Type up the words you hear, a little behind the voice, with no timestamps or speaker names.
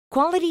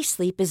Quality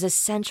sleep is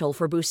essential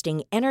for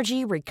boosting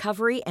energy,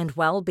 recovery, and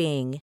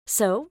well-being.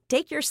 So,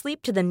 take your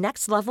sleep to the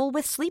next level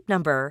with Sleep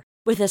Number.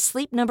 With a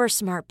Sleep Number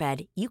smart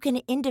bed, you can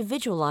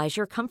individualize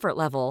your comfort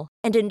level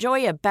and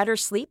enjoy a better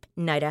sleep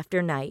night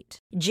after night.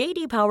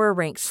 J.D. Power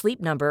ranks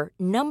Sleep Number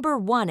number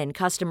 1 in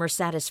customer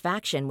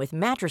satisfaction with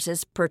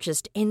mattresses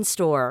purchased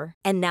in-store.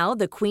 And now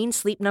the Queen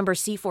Sleep Number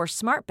C4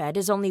 smart bed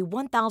is only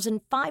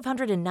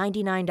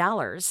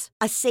 $1,599,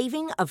 a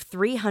saving of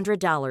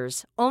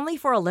 $300, only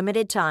for a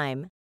limited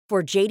time.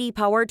 For J.D.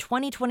 Power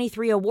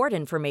 2023 award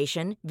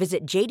information,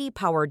 visit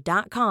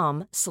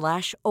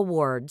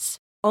jdpower.com/awards.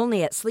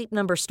 Only at Sleep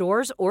Number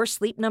stores or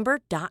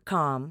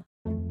sleepnumber.com.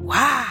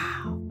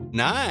 Wow.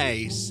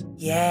 Nice.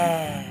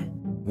 Yeah.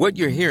 What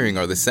you're hearing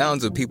are the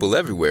sounds of people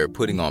everywhere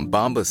putting on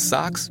Bombas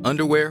socks,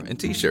 underwear, and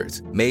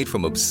T-shirts made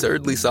from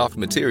absurdly soft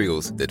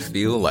materials that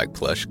feel like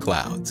plush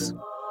clouds.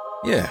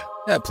 Yeah,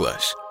 that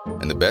plush.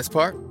 And the best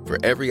part?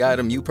 For every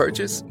item you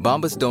purchase,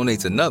 Bombas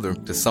donates another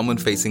to someone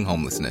facing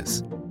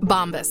homelessness.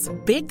 Bombas.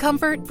 Big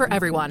comfort for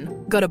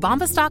everyone. Go to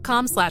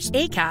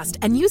bombas.com/ACAST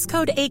and use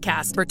code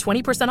ACAST for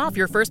 20% off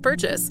your first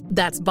purchase.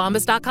 That's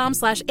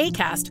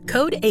bombas.com/ACAST.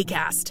 Code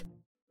ACAST.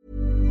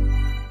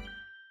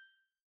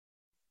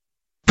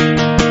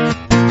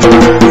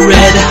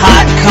 Red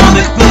hot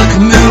comic book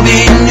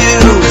movie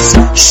news,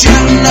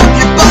 shooting up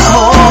your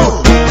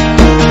butthole.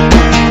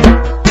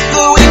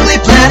 The Weekly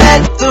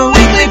Planet, the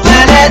Weekly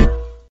Planet.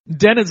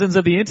 Denizens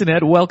of the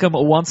internet, welcome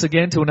once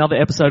again to another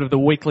episode of the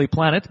Weekly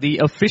Planet, the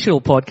official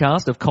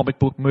podcast of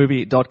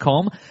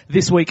comicbookmovie.com.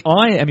 This week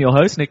I am your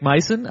host, Nick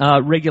Mason.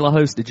 Regular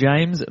host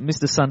James,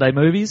 Mr. Sunday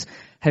Movies,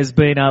 has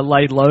been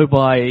laid low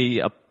by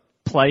a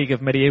plague of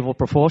medieval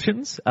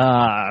proportions.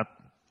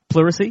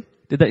 Pleurisy?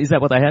 Is that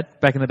what they had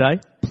back in the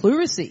day?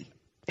 Pleurisy?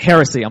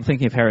 Heresy. I'm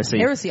thinking of heresy.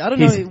 Heresy. I don't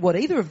know what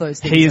either of those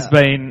things he's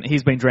are.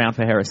 He's been drowned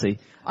for hereresy.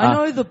 I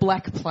know the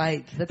Black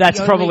Plague. That's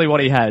probably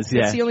what he has,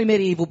 yeah. That's the only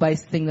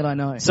medieval-based thing that I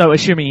know. So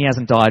assuming he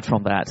hasn't died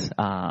from that,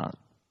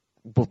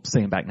 we'll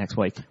see him back next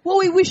week. Well,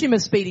 we wish him a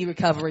speedy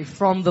recovery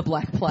from the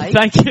Black Plague.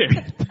 Thank you.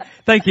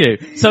 Thank you.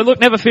 So look,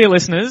 never fear,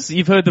 listeners.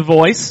 You've heard the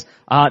voice.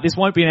 This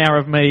won't be an hour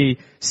of me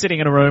sitting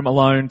in a room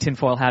alone,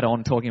 tinfoil hat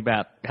on, talking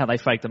about how they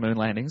faked the moon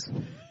landings.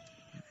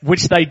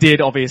 Which they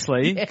did,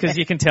 obviously, because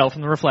you can tell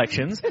from the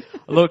reflections.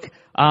 Look,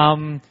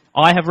 I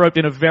have roped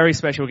in a very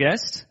special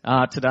guest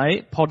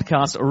today,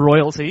 podcast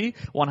royalty,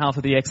 one half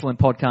of the excellent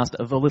podcast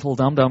of the Little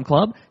Dum Dum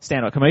Club,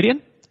 stand-up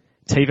comedian,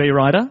 TV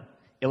writer,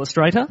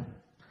 illustrator,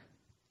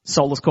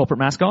 soulless corporate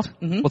mascot.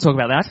 Mm-hmm. We'll talk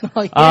about that.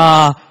 Oh,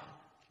 yes.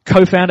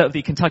 Co-founder of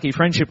the Kentucky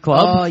Friendship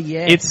Club. Oh,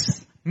 yes.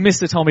 It's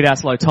Mr. Tommy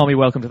Dassalo. Tommy,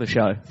 welcome to the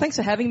show. Thanks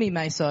for having me,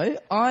 Meso.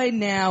 I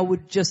now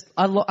would just,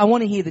 I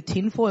want to hear the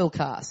tinfoil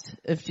cast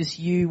of just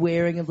you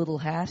wearing a little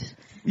hat.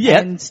 Yeah.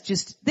 And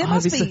just, there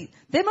must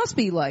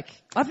be like,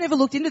 I've never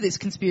looked into this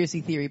conspiracy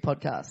theory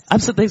podcast.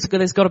 Absolutely.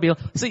 There's got to be.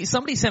 See,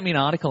 somebody sent me an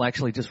article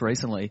actually just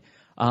recently,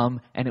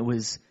 and it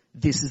was,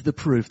 this is the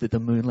proof that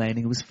the moon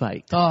landing was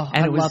faked. Oh,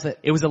 and I love it.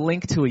 It was a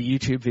link to a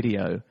YouTube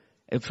video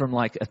from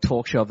like a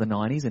talk show of the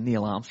 90s, and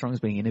Neil Armstrong is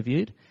being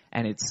interviewed,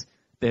 and it's,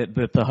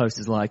 the host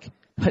is like,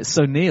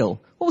 so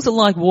Neil, what was it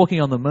like walking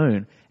on the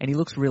moon? And he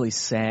looks really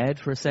sad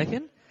for a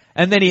second.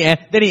 And then he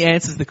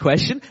answers the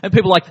question, and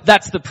people are like,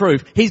 that's the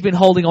proof. He's been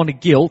holding on to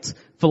guilt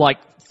for like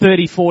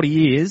 30, 40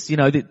 years,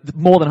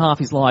 more than half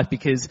his life,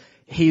 because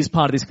he's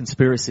part of this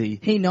conspiracy.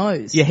 He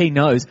knows. Yeah, he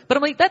knows. But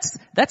I mean, that's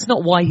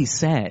not why he's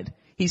sad.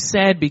 He's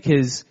sad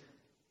because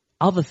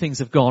other things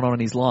have gone on in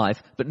his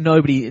life, but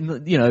nobody,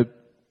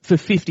 for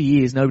 50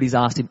 years, nobody's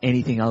asked him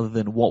anything other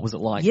than what was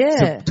it like.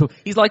 Yeah.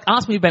 He's like,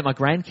 ask me about my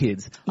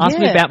grandkids. Ask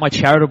me about my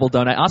charitable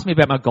donate. Ask me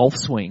about my golf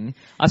swing.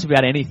 Ask me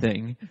about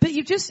anything. But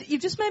you've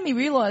just made me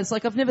realize,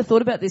 like, I've never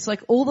thought about this.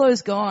 Like, all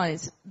those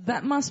guys,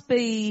 that must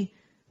be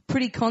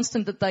pretty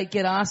constant that they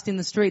get asked in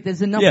the street.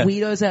 There's enough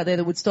weirdos out there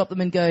that would stop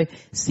them and go,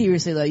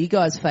 seriously though, you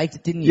guys faked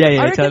it, didn't you? Yeah,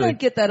 I reckon totally. They'd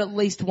get that at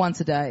least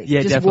once a day. Yeah,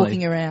 just definitely.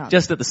 walking around.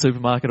 Just at the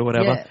supermarket or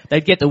whatever. Yeah.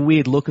 They'd get the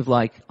weird look of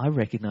like, I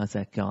recognize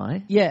that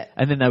guy. Yeah.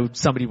 And then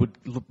somebody would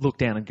look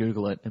down and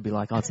Google it and be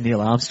like, oh, it's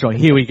Neil Armstrong.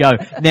 Here we go.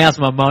 Now's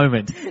my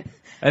moment.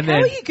 And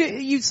How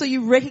then, are so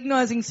you're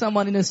recognizing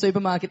someone in a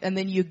supermarket and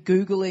then you're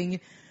Googling,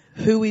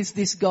 who is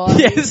this guy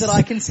that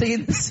I can see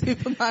in the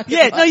supermarket?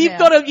 yeah, right no, you've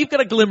now? got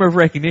a glimmer of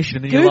recognition,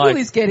 and then Google you're like,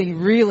 is getting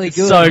really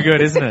good. so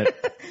good, isn't it?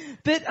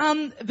 But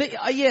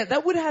yeah,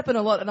 that would happen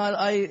a lot, and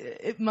I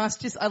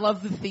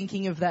love the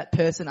thinking of that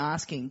person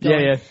asking.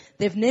 Going,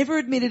 They've never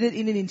admitted it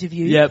in an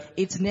interview. Yep.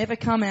 It's never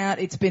come out.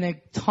 It's been a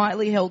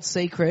tightly held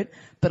secret.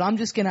 But I'm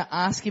just going to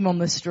ask him on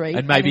the street.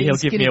 And maybe he'll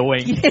give me a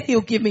wink. Yeah, he'll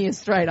give me a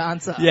straight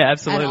answer. Yeah,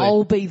 absolutely. And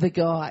I'll be the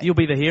guy. You'll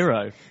be the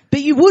hero. But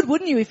you would,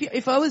 wouldn't you?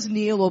 If I was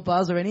Neil or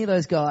Buzz or any of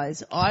those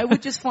guys, I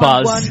would just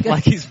find Buzz, one guy.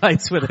 like his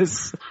mates with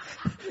us.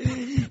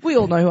 We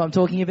all know who I'm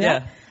talking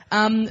about.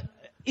 Yeah.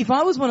 If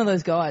I was one of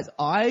those guys,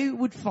 I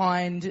would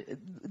find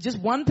just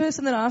one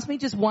person that asked me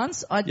just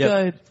once. I'd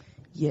go,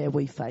 yeah,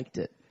 we faked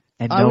it.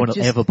 And no one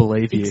will ever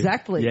believe you.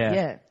 Exactly.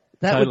 Yeah.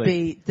 That Totally. would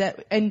be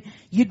that, and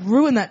you'd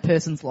ruin that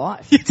person's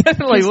life. You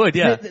definitely would,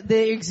 yeah.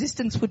 Their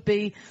existence would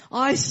be,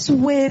 I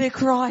swear to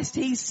Christ,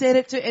 he said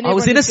it to. And I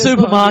was in everyone a just goes,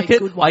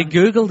 supermarket. "Oh, yeah, good one." I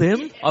googled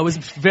him. I was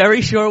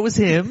very sure it was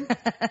him.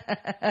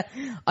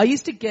 I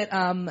used to get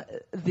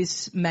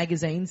this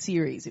magazine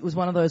series. It was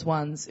one of those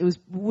ones.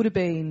 Would have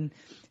been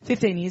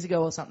 15 years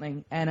ago or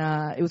something, and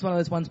it was one of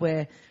those ones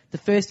where the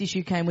first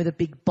issue came with a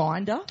big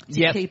binder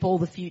to keep all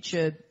the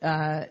future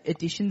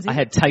editions in. I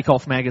had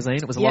Takeoff magazine.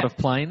 It was a lot Yep. of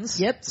planes.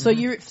 Yep.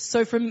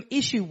 So from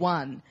issue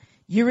 1,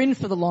 you're in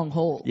for the long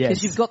haul because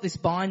Yes. you've got this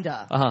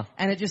binder,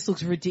 and it just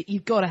looks ridiculous.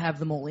 You've got to have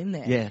them all in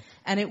there. Yeah.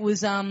 And it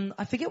was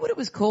I forget what it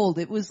was called.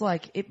 It was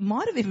like it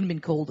might have even been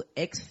called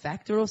X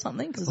Factor or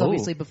something because Ooh.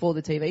 obviously before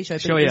the TV show.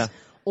 But Sure, it was yeah.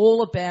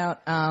 all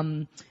about.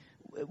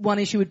 One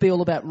issue would be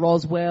all about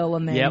Roswell,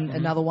 and then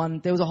another one,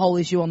 there was a whole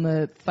issue on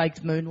the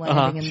faked moon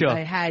landing, and sure.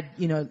 they had,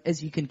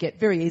 as you can get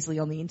very easily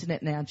on the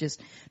internet now,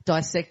 just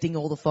dissecting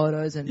all the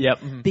photos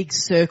and big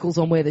circles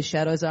on where the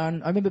shadows are.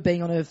 And I remember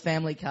being on a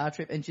family car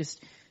trip and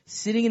just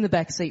sitting in the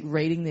back seat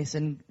reading this,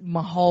 and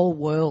my whole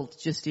world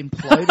just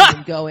imploded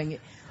and going,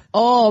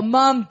 "Oh,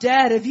 Mum,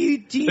 Dad, have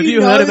you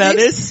know heard about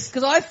this?"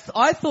 Because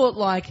I thought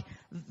like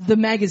the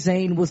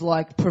magazine was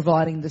like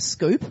providing the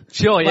scoop.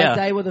 Sure, yeah. Like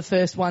they were the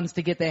first ones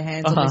to get their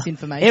hands on this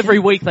information. Every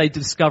week they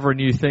discover a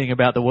new thing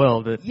about the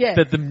world that Yeah.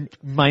 the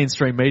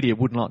mainstream media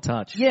would not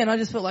touch. Yeah, and I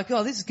just felt like,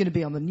 oh, this is going to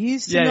be on the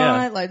news Yeah,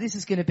 tonight. yeah. Like this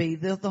is going to be,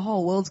 the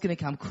whole world's going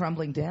to come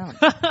crumbling down.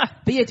 But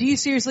yeah, do you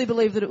seriously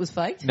believe that it was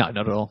faked? No,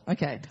 not at all.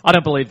 Okay. I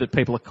don't believe that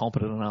people are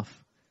competent enough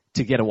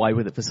to get away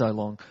with it for so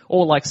long,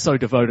 or like so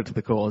devoted to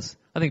the cause.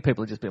 I think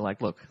people would just be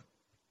like, look,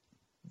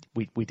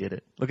 we did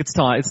it. Look, it's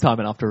time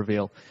enough to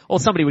reveal. Or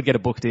somebody would get a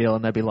book deal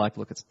and they'd be like,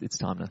 look, it's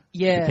time to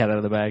get the cat out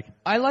of the bag.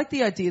 I like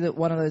the idea that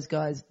one of those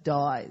guys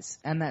dies,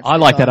 and that's I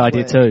like that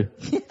idea too.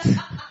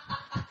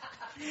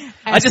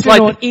 I just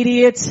like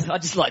idiots. I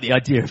just like the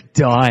idea of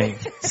dying.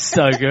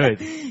 So good.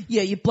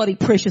 Yeah, your bloody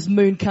precious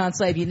moon can't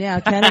save you now,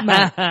 can it,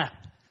 mate?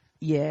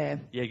 Yeah.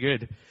 Yeah,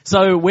 good.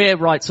 So we're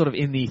right sort of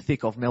in the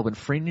thick of Melbourne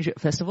Fringe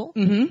Festival.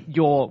 Mm-hmm.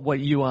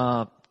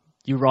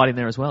 You're right in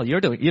there as well.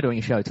 You're doing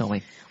a show,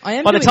 Tommy. I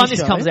am. By the doing time a this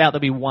show. comes out,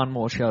 there'll be one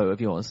more show of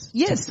yours.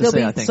 Yes, to see,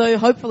 there'll I be. think. So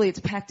hopefully it's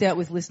packed out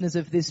with listeners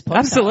of this podcast.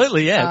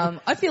 Absolutely, yeah.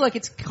 I feel like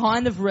it's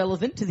kind of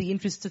relevant to the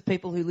interests of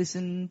people who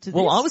listen to this.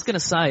 Well, I was going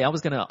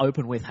to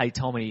open with, hey,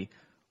 Tommy,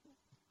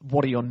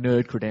 what are your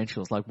nerd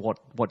credentials? Like what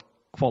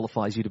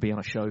qualifies you to be on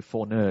a show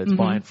for nerds,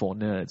 by and for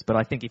nerds? But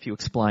I think if you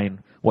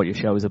explain what your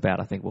show is about,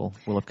 I think we'll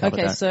have covered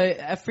that. Okay, so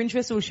a Fringe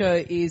Festival show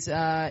is,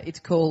 it's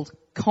called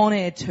Con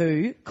Air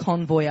 2,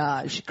 Con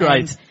Voyage.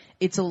 Great. And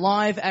it's a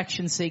live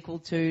action sequel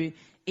to,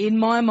 in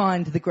my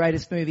mind, the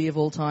greatest movie of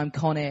all time,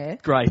 Con Air.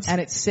 Great.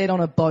 And it's set on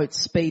a boat,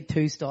 Speed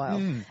 2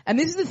 style. And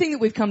this is the thing that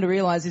we've come to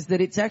realise is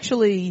that it's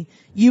actually,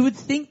 you would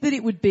think that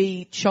it would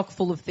be chock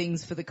full of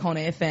things for the Con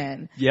Air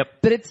fan. Yep.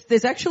 But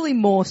there's actually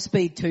more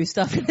Speed 2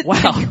 stuff in it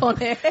Wow. than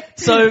Con Air.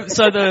 So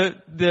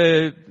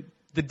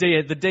the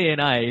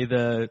DNA,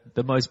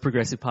 the most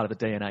progressive part of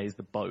the DNA is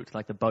the boat.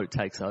 Like the boat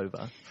takes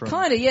over.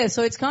 Kind of, yeah.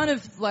 So it's kind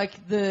of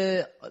like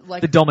the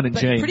dominant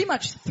gene. Pretty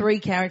much 3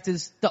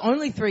 characters, the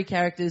only 3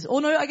 characters, or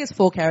no, I guess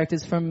 4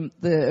 characters from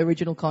the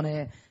original Con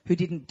Air who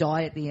didn't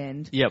die at the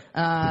end. Yep.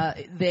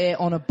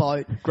 They're on a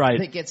boat. Great.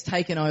 That gets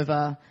taken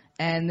over.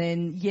 And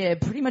then, yeah,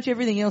 pretty much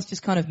everything else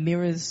just kind of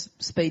mirrors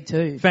Speed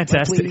 2.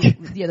 Fantastic.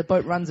 Like the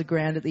boat runs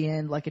aground at the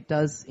end like it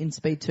does in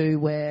Speed 2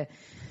 where...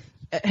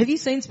 have you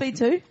seen Speed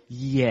 2?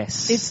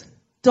 Yes. It's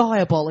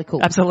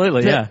diabolical.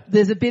 Absolutely, yeah.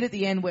 There's a bit at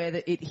the end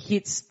where it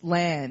hits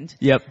land.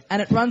 Yep.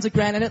 And it runs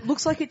aground and it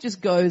looks like it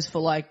just goes for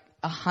like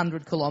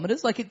 100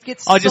 kilometres. Like it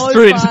gets just so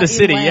threw it into far the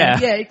city,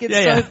 inland. yeah. Yeah, it gets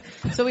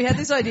Yeah, So we had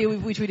this idea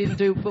which we didn't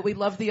do, but we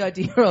loved the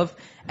idea of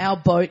our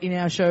boat in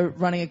our show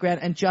running aground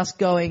and just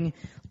going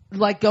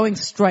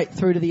straight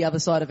through to the other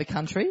side of a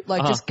country,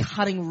 just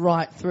cutting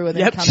right through and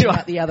then coming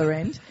out the other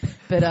end.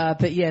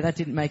 But yeah, that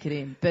didn't make it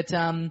in.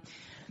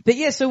 But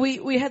yeah, so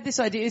we had this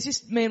idea. It's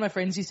just me and my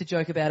friends used to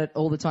joke about it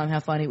all the time, how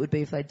funny it would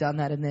be if they'd done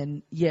that. And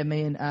then, yeah,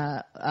 me and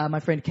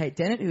my friend Kate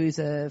Dennett, who is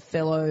a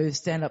fellow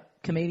stand-up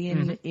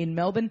comedian in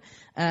Melbourne,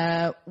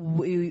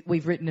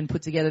 we've written and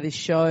put together this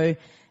show.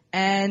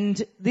 And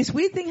this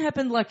weird thing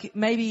happened like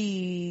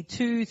maybe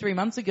 2-3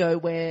 months ago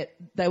where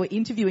they were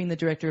interviewing the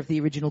director of the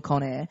original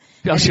Con Air.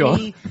 Oh, sure.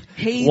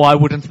 He Why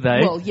wouldn't they?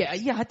 Well, yeah,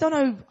 I don't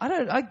know.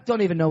 I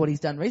don't even know what he's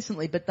done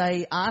recently, but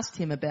they asked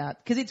him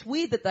about, cause it's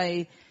weird that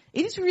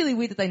it is really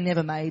weird that they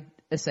never made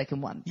a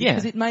second one. Yeah.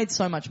 Because it made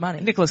so much money.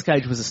 Nicolas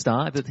Cage was a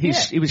star.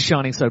 He was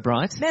shining so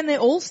bright. Man, they're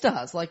all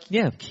stars. Like,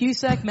 Yeah.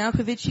 Cusack,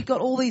 Malkovich, you got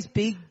all these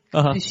big,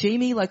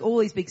 Nishimi, like all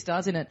these big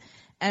stars in it.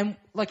 And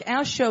like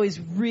our show is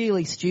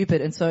really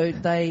stupid. And so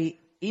they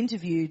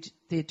interviewed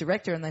the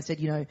director and they said,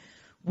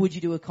 would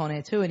you do a Con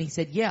Air 2? And he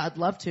said, yeah, I'd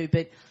love to,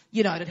 but,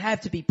 you know, it'd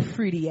have to be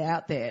pretty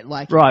out there.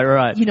 Like,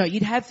 Right. You know,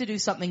 you'd have to do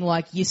something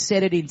like you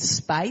set it in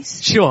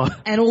space. Sure.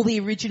 And all the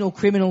original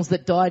criminals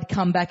that died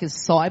come back as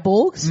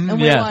cyborgs.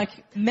 And we're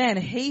like, man,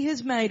 he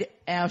has made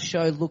our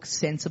show look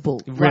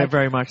sensible.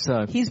 Very much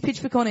so. His pitch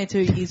for Con Air 2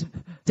 is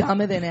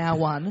dumber than our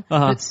one,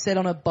 that's set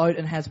on a boat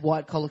and has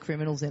white collar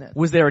criminals in it.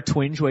 Was there a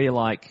twinge where you're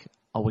like,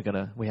 oh,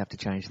 we have to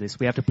change this.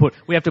 We have to put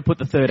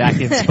the third act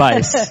in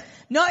space.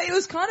 No, it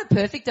was kind of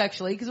perfect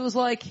actually, because it was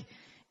like,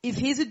 if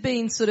his had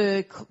been sort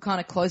of kind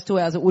of close to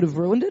ours, it would have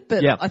ruined it.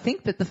 But I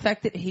think that the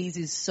fact that his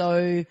is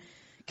so,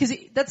 because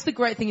that's the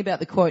great thing about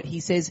the quote. He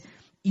says,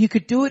 you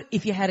could do it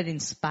if you had it in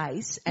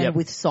space and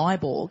with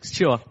cyborgs.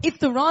 Sure. If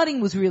the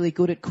writing was really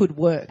good, it could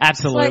work.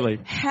 Absolutely.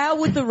 Like, how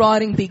would the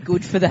writing be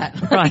good for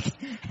that? Like,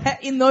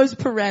 in those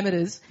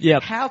parameters,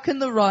 how can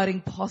the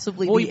writing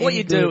possibly be what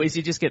you good? do is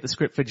you just get the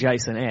script for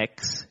Jason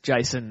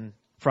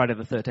Friday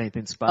the 13th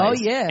in space. Oh,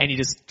 yeah. And you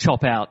just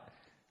chop out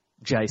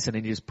Jason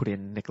and you just put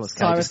in Nicolas Cage.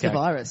 Cyrus the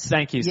Virus.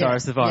 Thank you, Yeah,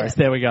 Cyrus the Virus.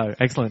 yeah. There we go.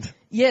 Excellent.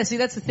 Yeah, see,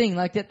 that's the thing.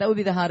 Like, that would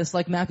be the hardest.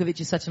 Like, Malkovich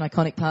is such an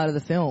iconic part of the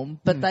film,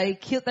 but they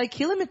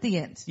kill him at the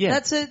end. Yeah.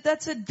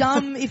 That's a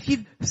dumb, if you're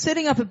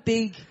setting up a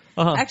big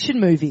action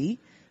movie,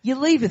 you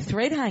leave a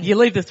thread hanging. You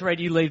leave the thread,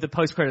 you leave the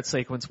post-credit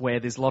sequence where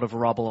there's a lot of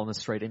rubble on the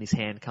street and his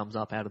hand comes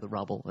up out of the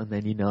rubble and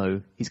then you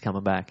know he's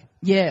coming back.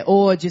 Yeah,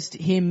 or just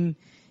him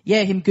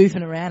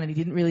goofing around and he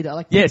didn't really die.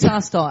 Like,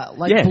 Pixar style.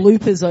 Like,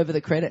 bloopers over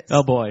the credits.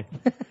 Oh boy.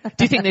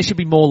 Do you think there should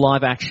be more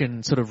live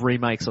action sort of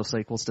remakes or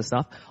sequels to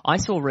stuff? I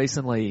saw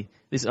recently,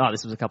 this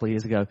was a couple of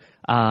years ago,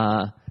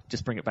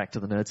 just bring it back to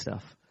the nerd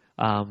stuff.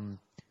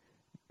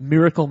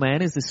 Miracle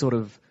Man is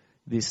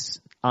this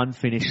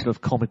unfinished sort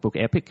of comic book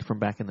epic from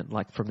back in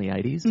from the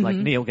 80s. Like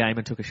Neil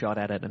Gaiman took a shot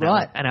at it and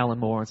Alan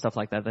Moore and stuff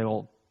like that. They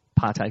all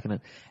partake in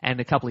it. And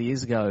a couple of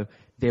years ago,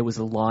 there was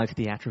a live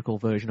theatrical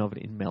version of it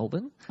in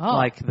Melbourne.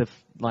 Like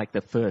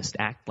the first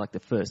act, like the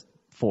first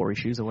 4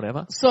 issues or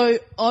whatever. So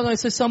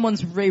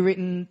someone's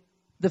rewritten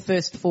the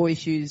first 4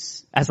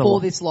 issues for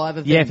this live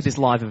event. Yeah, for this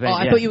live event.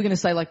 I thought you were going to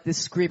say like the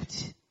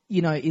script,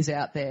 you know, is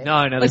out there.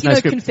 No, there's no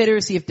script.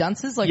 Confederacy of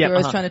Dunces, like they're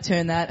always trying to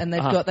turn that, and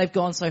they've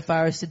gone so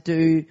far as to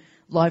do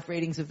live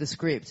readings of the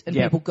script, and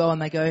people go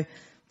and they go,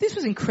 this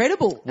was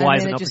incredible. Why and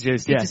is then it not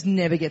produced? It just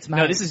never gets made.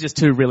 No, this is just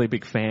 2 really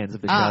big fans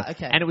of the show.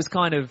 Okay. And it was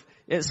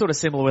it's sort of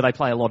similar where they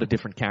play a lot of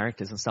different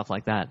characters and stuff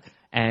like that.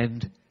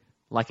 And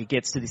like it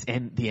gets to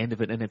the end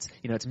of it and it's,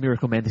 you know, it's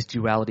Miracle Man, this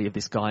duality of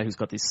this guy who's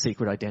got this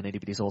secret identity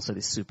but he's also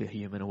this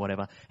superhuman or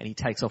whatever, and he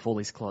takes off all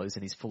his clothes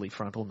and he's fully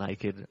frontal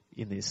naked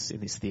in this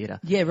theater.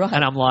 Yeah, right.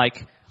 And I'm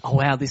like, oh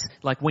wow, this,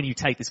 like when you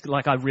take this,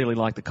 like I really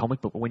like the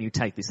comic book, but when you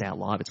take this out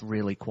live, it's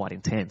really quite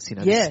intense, you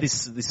know,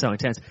 this is so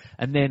intense.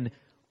 And then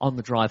on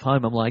the drive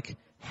home, I'm like,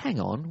 hang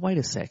on, wait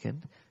a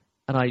second.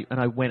 And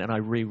I went and I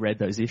reread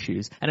those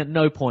issues, and at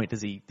no point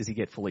does he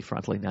get fully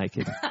frontally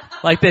naked.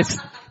 Like this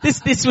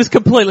was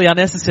completely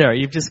unnecessary.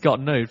 You've just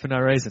got nude for no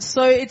reason.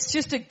 So it's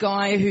just the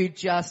guy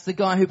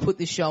who put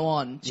this show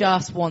on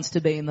just wants to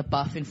be in the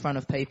buff in front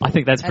of people. I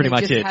think that's pretty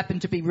much it. And he just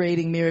happened to be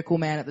reading Miracle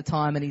Man at the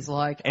time, and he's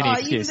like, there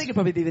could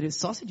probably be a bit of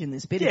sausage in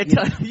this bit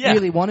if you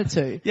really wanted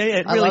to. Yeah,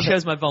 it really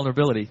shows my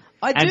vulnerability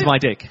and my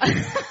dick.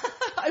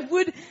 I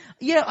would.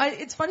 Yeah,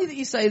 it's funny that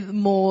you say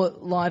more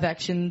live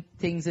action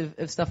things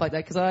of stuff like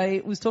that, because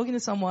I was talking to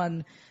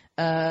someone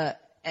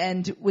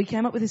and we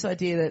came up with this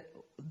idea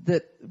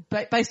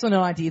that based on an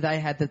idea they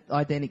had that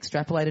I then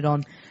extrapolated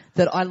on,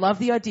 that I love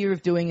the idea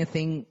of doing a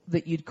thing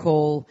that you'd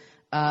call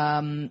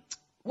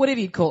whatever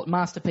you'd call it,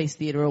 masterpiece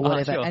theatre or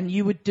whatever, sure. and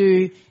you would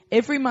do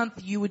every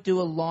month you would do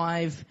a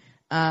live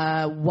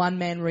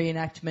one-man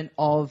reenactment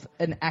of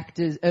an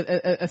actor's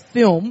a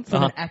film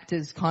from an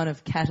actor's kind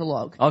of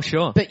catalogue. Oh,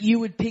 sure. But you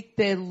would pick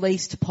their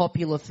least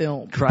popular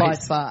film by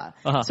far.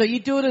 So you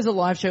do it as a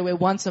live show where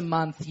once a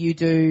month you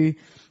do.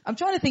 I'm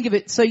trying to think of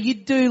it. So you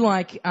do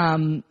like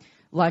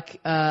Mike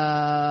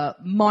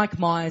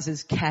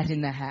Myers' Cat in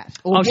the Hat.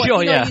 Or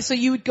so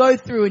you would go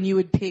through and you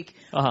would pick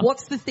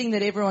what's the thing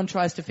that everyone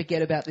tries to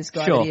forget about this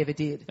guy that he ever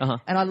did.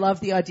 And I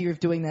love the idea of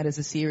doing that as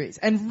a series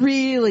and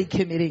really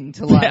committing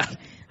to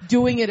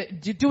doing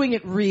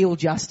it real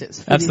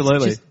justice for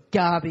Absolutely. this just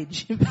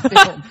garbage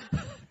film.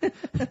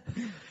 Do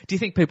you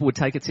think people would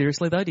take it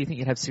seriously though? Do you think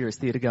you'd have serious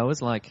theatre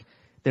goers like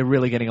they're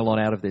really getting a lot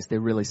out of this?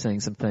 They're really seeing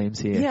some themes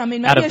here. Yeah, I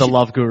mean, out of the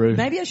Love Guru.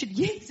 Maybe I should.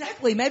 Yeah,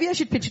 exactly. Maybe I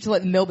should pitch it to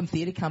like the Melbourne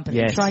Theatre Company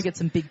and try and get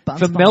some big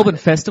bumps for behind Melbourne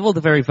it. Festival,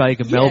 the very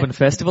vague Melbourne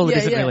Festival that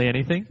isn't really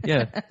anything.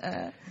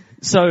 Yeah.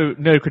 So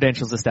nerd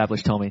credentials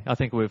established, Tommy. I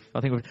think we've.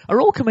 Are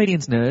all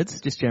comedians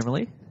nerds, just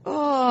generally?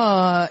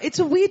 Oh, it's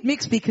a weird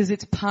mix because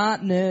it's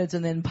part nerds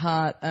and then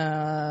part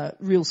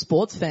real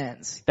sports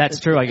fans. That's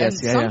true, I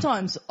guess. And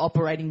sometimes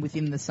operating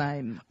within the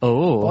same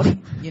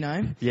body, you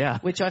know. Yeah.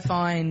 Which I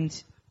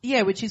find,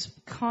 which is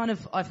kind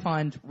of I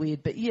find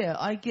weird, but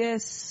I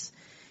guess.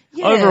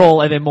 Yeah.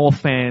 Overall, are there more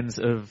fans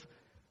of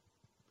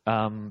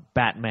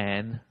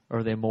Batman, or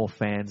are there more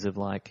fans of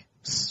like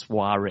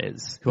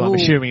Suarez, who I'm Ooh,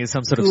 assuming is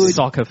some sort of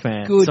soccer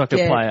fan, soccer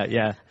player,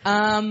 yeah.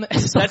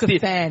 Soccer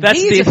fan. That's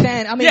He is a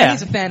fan. I mean, yeah,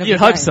 he's a fan of you'd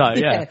the hope game. so,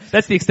 yeah.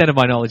 That's the extent of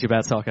my knowledge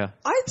about soccer.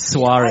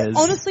 Suarez.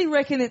 I honestly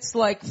reckon it's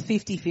like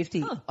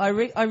 50-50. Huh.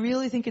 I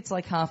really think it's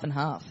like half and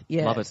half.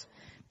 Yeah. Love it.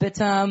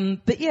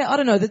 But yeah, I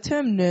don't know. The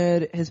term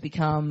nerd has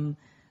become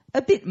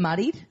a bit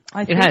muddied.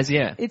 I think. It has,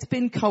 yeah. It's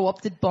been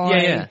co-opted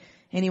by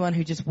anyone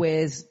who just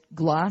wears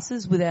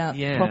glasses without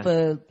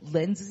proper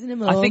lenses in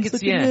them. I think it's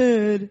like a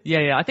nerd.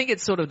 Yeah. I think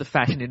it's sort of the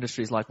fashion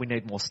industry is like we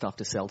need more stuff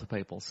to sell to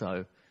people.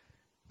 So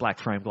black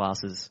frame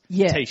glasses,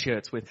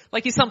 t-shirts with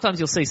like sometimes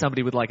you'll see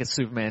somebody with like a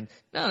Superman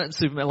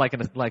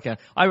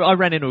I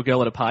ran into a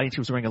girl at a party and she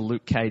was wearing a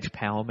Luke Cage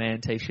Power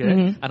Man t-shirt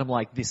and I'm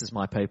like, this is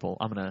my people.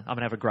 I'm gonna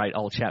have a great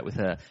old chat with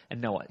her,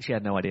 and she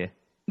had no idea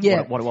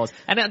what it was,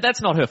 and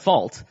that's not her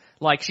fault.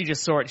 Like she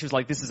just saw it. She was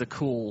like, this is a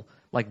cool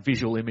like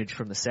visual image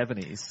from the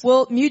 70s.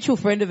 Well, mutual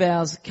friend of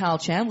ours, Carl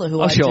Chandler,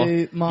 who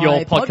do my Your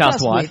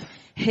podcast wife.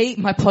 With,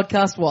 my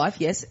podcast wife,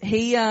 yes.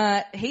 He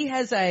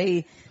has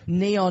a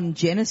Neon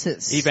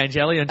Genesis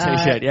Evangelion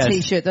t-shirt, yes.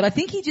 T-shirt that I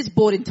think he just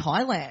bought in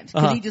Thailand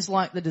because he just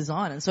liked the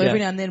design. And so every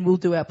now and then we'll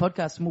do our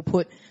podcast and we'll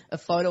put a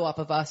photo up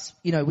of us,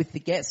 with the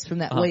guests from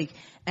that week.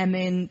 And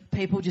then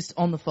people just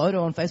on the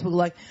photo on Facebook are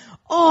like,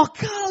 oh,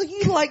 Carl,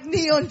 you like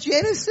Neon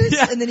Genesis?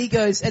 Yeah. And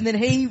then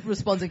he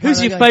responds in kind.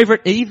 Who's your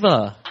favourite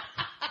Eva?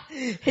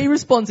 He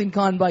responds in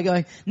kind by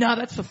going, no,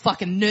 that's for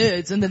fucking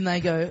nerds. And then they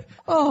go,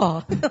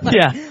 oh.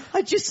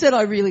 I just said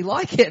I really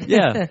like it.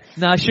 Yeah.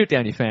 No, shoot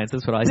down your fans.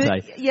 That's what I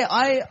say. Yeah,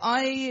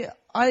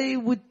 I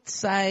would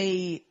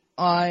say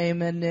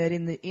I'm a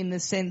nerd in the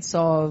sense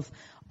of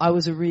I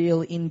was a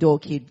real indoor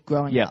kid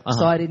growing up.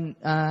 So I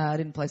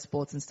didn't play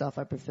sports and stuff.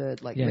 I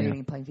preferred reading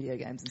and playing video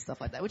games and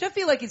stuff like that, which I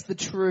feel like is the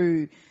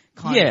true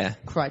kind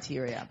of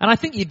criteria. And I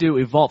think you do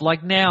evolve.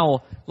 Like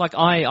now, like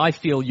I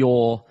feel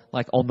you're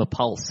like on the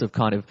pulse of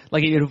kind of,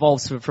 like it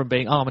evolves from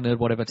being, I'm a nerd,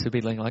 whatever, to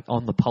being like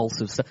on the pulse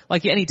of stuff.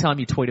 Like anytime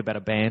you tweet about a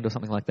band or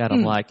something like that,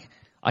 I'm like,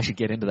 I should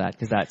get into that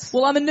because that's...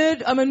 Well, I'm a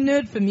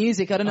nerd for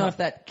music. I don't know if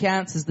that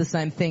counts as the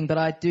same thing, but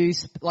I do,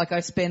 I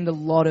spend a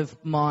lot of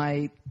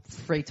my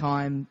free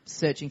time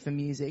searching for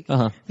music.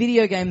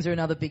 Video games are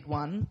another big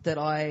one that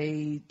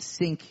I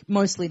think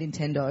mostly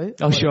Nintendo.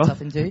 Oh, sure.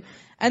 Stuff into.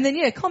 And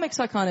then, comics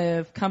I kind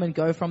of come and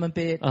go from a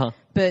bit.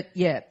 But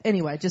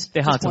anyway, just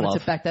wanted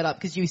to back that up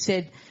because you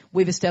said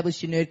we've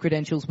established your nerd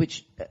credentials,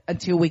 which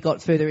until we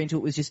got further into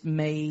it was just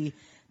me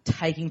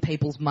taking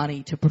people's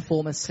money to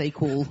perform a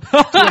sequel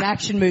to an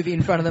action movie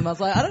in front of them. I was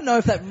like, I don't know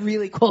if that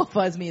really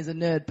qualifies me as a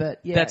nerd,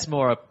 but yeah. That's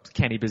more a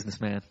canny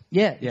businessman.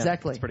 Yeah,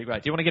 exactly. That's pretty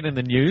great. Do you want to get in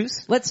the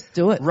news? Let's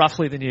do it.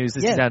 Roughly the news.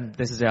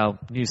 This is our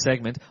news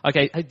segment.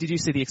 Okay, did you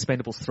see The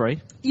Expendables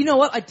 3? You know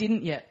what? I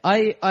didn't yet.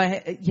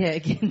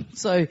 Again,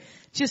 so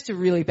just to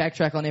really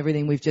backtrack on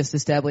everything we've just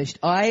established,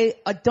 I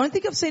don't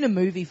think I've seen a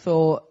movie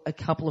for a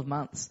couple of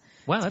months.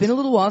 Wow, it's been a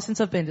little while since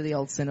I've been to the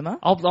old cinema.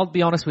 I'll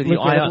be honest with you.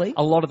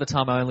 A lot of the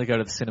time I only go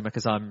to the cinema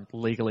because I'm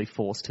legally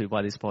forced to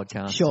by this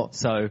podcast. Sure.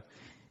 So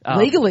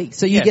legally,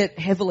 so you get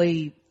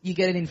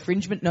an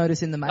infringement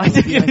notice in the mail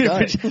if you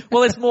don't go.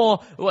 Well, it's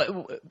more.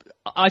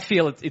 I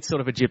feel it's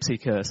sort of a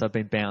gypsy curse. I've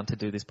been bound to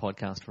do this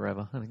podcast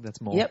forever. I think that's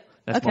more. Yep.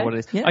 That's more what it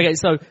is. Yep. Okay,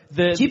 so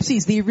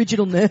Gypsies, the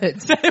original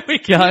nerds. There we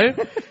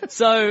go.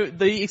 So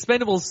the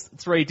Expendables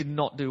 3 did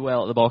not do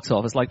well at the box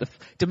office. Like the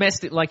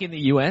domestic, like in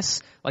the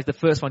US, like the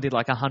first one did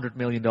like $100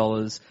 million,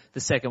 the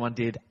second one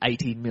did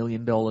 $80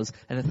 million,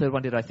 and the third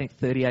one did I think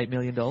 $38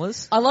 million.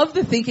 I love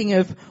the thinking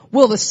of,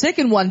 well, the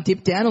second one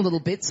dipped down a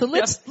little bit, so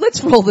let's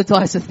roll the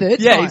dice a third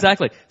time. Yeah,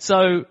 exactly.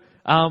 So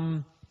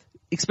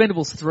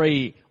Expendables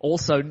 3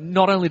 also,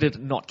 not only did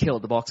it not kill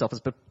at the box office,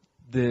 but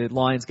the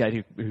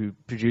Lionsgate who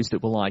produced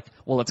it were like,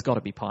 well, it's got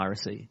to be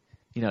piracy.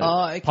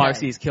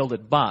 Piracy has killed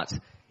it, but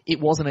it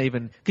wasn't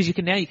even, because you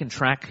can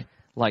track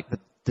like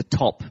the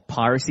top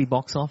piracy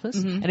box office,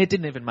 and it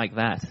didn't even make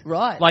that.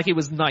 Right. Like it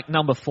was like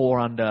number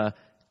 4 under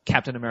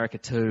Captain America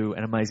 2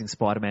 and Amazing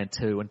Spider-Man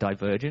 2 and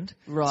Divergent.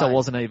 Right. So it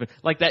wasn't even,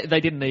 like they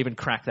didn't even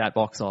crack that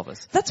box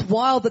office. That's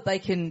wild that they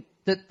can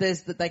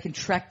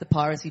track the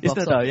piracy box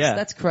office. Though, yeah.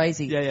 That's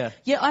crazy. Yeah.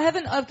 Yeah, I've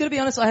got to be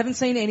honest, I haven't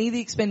seen any of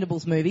the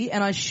Expendables movie,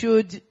 and I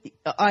should,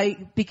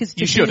 because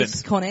you to shouldn't.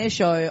 this Con Air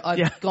show,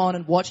 I've gone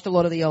and watched a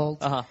lot of the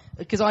old,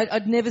 because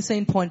I'd never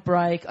seen Point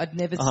Break, I'd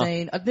never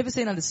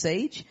seen Under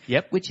Siege,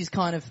 which is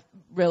kind of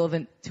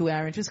relevant to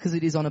our interest because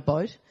it is on a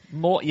boat.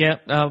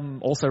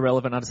 Also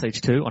relevant Under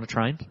Siege 2 on a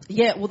train.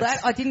 Yeah, well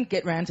that, I didn't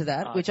get round to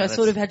that, which I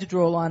sort of had to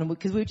draw a line,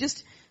 because we were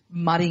just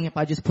mudding it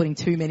by just putting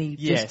too many.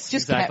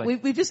 Exactly.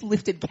 We've just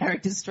lifted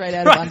characters straight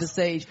out of Under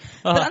Siege.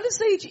 But Under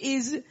Siege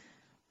is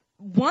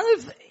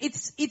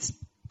it's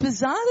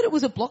bizarre that it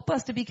was a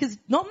blockbuster because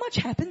not much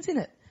happens in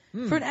it.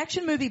 For an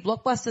action movie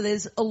blockbuster,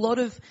 there's a lot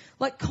of,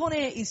 like, Con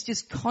Air is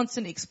just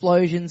constant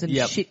explosions and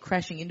shit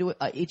crashing into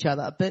each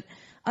other. But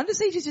Under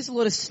Siege is just a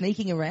lot of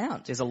sneaking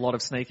around. There's a lot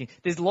of sneaking.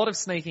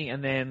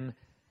 And then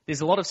there's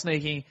a lot of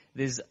sneaking.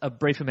 There's a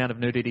brief amount of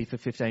nudity for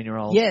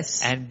 15-year-olds.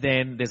 Yes. And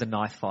then there's a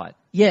knife fight.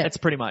 Yeah. That's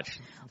pretty much.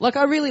 Like,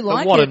 I really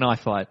like what it. a knife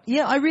fight.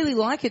 Yeah, I really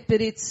like it,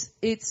 but it's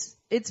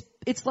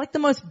like the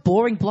most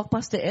boring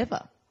blockbuster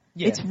ever.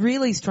 Yeah. It's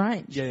really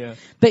strange. Yeah.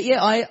 But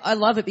yeah, I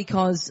love it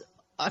because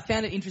I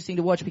found it interesting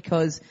to watch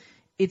because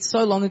it's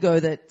so long ago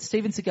that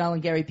Steven Seagal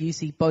and Gary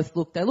Busey both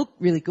look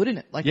really good in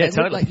it. Like, Yeah, they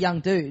totally. look like young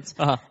dudes.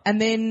 Uh-huh. And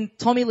then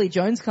Tommy Lee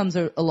Jones comes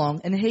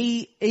along and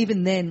he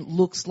even then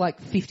looks like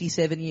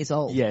 57 years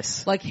old.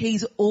 Yes. Like,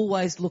 he's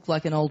always looked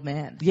like an old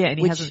man. Yeah, and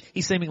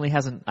he seemingly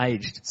hasn't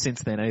aged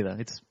since then either.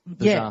 It's Yeah,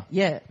 bizarre.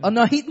 yeah. Oh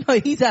no,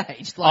 he's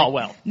aged. Like, Oh,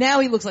 well.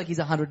 Now he looks like he's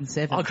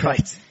 107. Oh,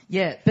 great.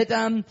 Yeah,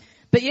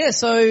 but yeah,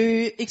 so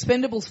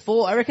Expendables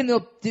 4, I reckon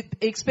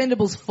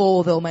Expendables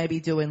 4 they'll maybe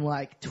do in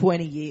like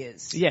 20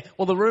 years. Yeah,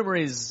 well, the rumor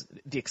is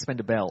the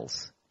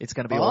Expendables. It's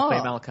going to be all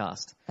female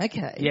cast.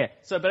 Okay. Yeah.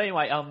 So, but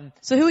anyway,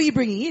 So who are you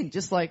bringing in?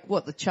 Just like,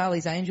 what, the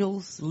Charlie's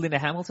Angels? Linda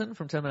Hamilton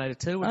from Terminator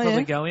 2 would Oh, probably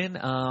yeah? go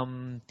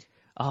in.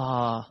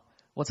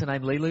 What's her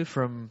name? Lulu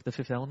from The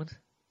Fifth Element.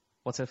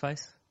 What's her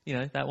face? You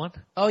know, that one.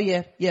 Oh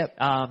yeah, yeah.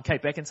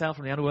 Kate Beckinsale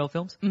from the Underworld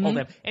films. Mm-hmm. All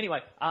them. Anyway,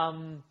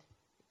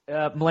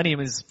 Millennium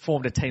has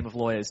formed a team of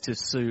lawyers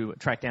to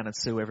track down and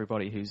sue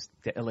everybody who's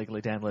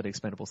illegally downloaded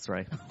Expendables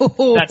 3.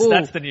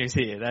 That's the news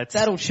here.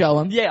 That'll show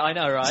them. Yeah, I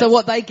know, right? So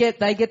what they get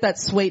that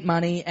sweet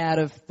money out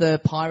of the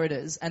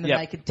pirators, and then Yep.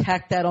 they can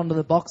tack that onto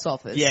the box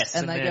office. Yes,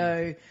 and they and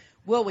go,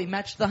 well, we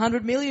matched the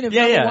 100 million of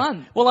Yeah, number yeah.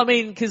 one. Well, I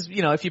mean, because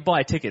if you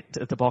buy a ticket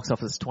at the box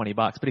office, it's $20,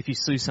 but if you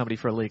sue somebody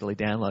for illegally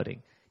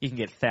downloading, you can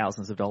get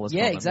thousands of dollars.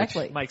 Yeah, from them,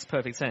 exactly. Which makes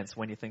perfect sense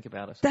when you think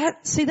about it.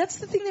 That's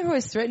the thing they're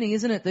always threatening,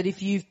 isn't it? That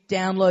if you've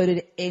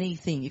downloaded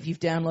anything, if you've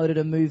downloaded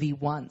a movie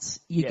once,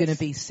 you're Yes. going to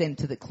be sent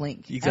to the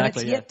clink.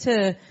 Exactly, And it's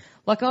yet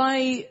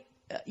to,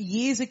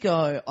 years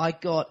ago, I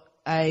got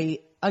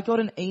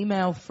an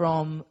email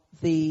from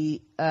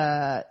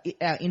our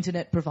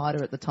internet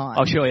provider at the time.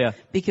 Oh, sure, yeah.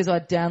 Because I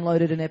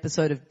downloaded an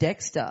episode of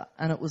Dexter,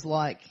 and it was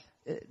like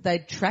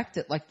they'd tracked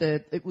it. Like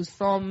it was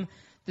from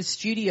the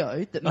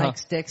studio that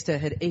makes Dexter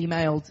had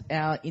emailed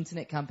our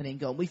internet company and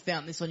gone, we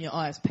found this on your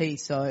ISP,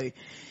 so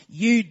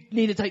you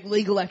need to take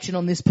legal action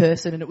on this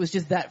person. And it was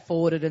just that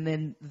forwarded, and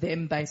then the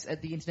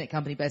internet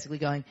company basically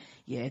going,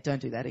 yeah,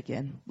 don't do that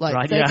again. Like,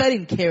 Right, they yeah.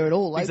 didn't care at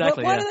all. Like,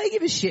 Exactly, why yeah. do they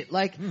give a shit?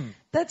 Like,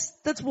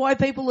 that's why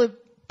people are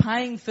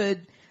paying for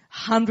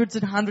hundreds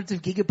and hundreds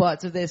of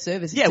gigabytes of their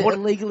service. Yeah, to what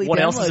illegally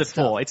else is download it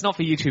stuff. for? It's not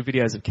for YouTube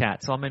videos of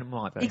cats, so I mean, it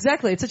might be.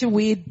 Exactly. It's such a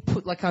weird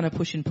kind of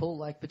push and pull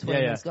between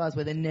Yeah, yeah. those guys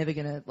where they're never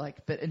gonna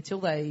but until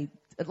they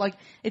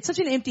it's such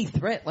an empty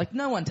threat. Like,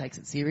 no one takes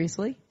it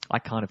seriously. I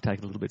kind of take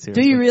it a little bit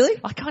seriously. Do you really?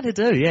 I kind of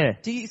do, yeah.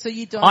 Do you? So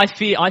you don't? I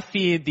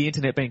fear the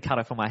internet being cut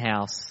off from my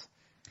house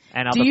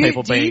and other do you,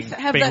 people do you being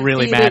have that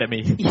really fear mad that- at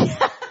me.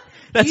 Yeah.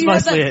 That's do you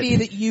have mostly that it. fear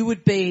that you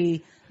would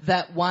be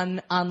that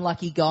one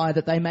unlucky guy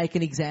that they make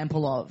an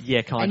example of?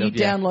 Yeah, kind and of,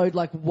 you yeah. download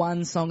like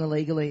one song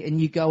illegally and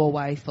you go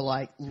away for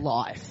like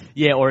life.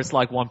 Yeah, or it's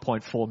like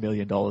 $1.4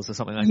 million or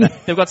something like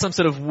that. They've got some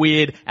sort of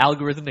weird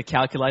algorithm to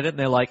calculate it, and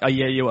they're like, oh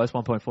yeah, you owe us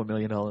 $1.4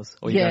 million, or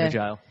you go to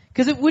jail.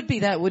 Because it would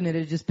be that, wouldn't it?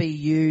 It'd just be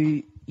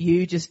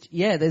you just,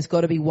 there's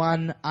got to be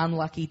one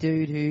unlucky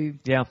dude who...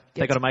 Yeah,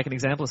 they got to make an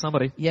example of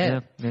somebody. Yeah.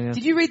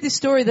 Did you read this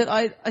story that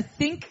I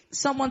think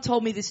someone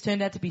told me this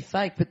turned out to be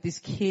fake, but this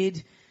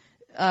kid...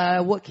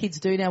 what kids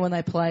do now when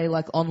they play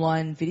like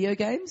online video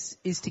games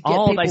is to get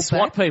people they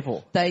swat back.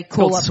 people. They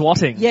call Called up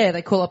swatting. Yeah,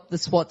 they call up the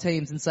SWAT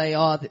teams and say,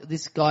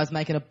 this guy's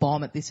making a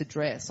bomb at this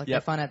address. Like,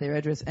 Yep. they find out their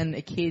address, and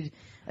a kid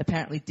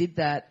apparently did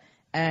that,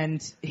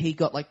 and he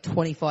got like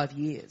 25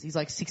 years. He's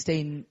like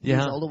 16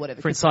 years old or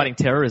whatever. For inciting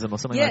terrorism or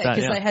something like that.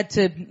 Because they had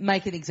to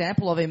make an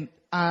example of him.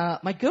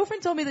 My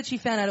girlfriend told me that she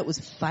found out it was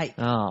fake.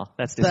 Oh,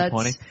 that's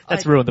disappointing. But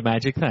That's ruined the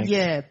magic. Thanks.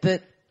 Yeah,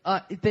 but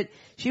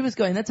she was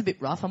going, that's a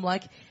bit rough. I'm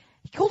like,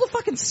 he called a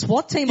fucking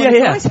SWAT team on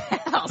his guy's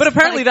house. But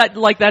apparently that's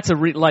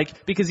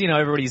because,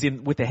 everybody's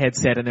in with their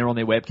headset and they're on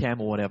their webcam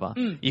or whatever.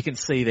 You can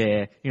see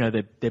their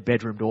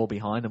bedroom door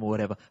behind them or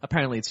whatever.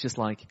 Apparently it's just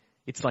like,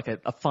 it's like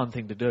a fun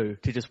thing to do,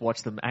 to just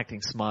watch them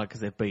acting smug because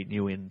they've beaten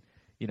you in,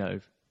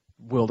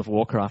 World of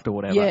Warcraft or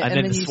whatever. Yeah, and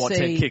then the you SWAT see...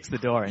 team kicks the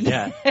door in.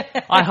 Yeah.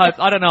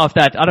 I don't know if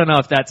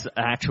that's an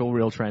actual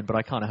real trend, but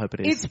I kind of hope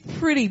it is. It's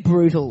pretty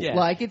brutal. Yeah.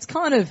 Like, it's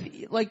kind of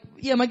like,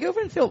 my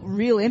girlfriend felt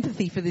real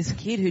empathy for this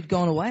kid who'd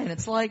gone away, and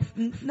it's like,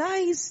 no,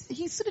 he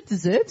sort of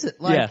deserves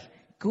it. Like, Yeah.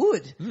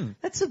 good.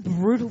 That's a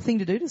brutal thing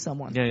to do to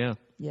someone. Yeah.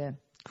 Yeah.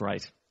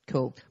 Great.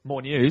 Cool.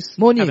 More news.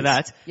 More news. Over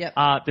that. Yep.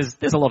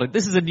 There's a lot of,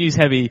 this is a news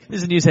heavy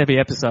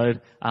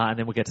episode, and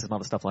then we'll get to some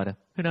other stuff later.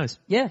 Who knows?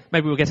 Yeah.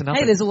 Maybe we'll get to nothing.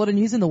 Hey, there's a lot of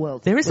news in the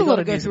world. There is We've a lot got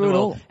of to go news in through the it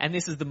world. all. And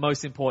this is the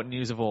most important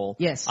news of all.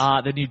 Yes.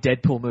 The new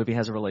Deadpool movie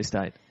has a release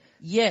date.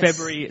 Yes.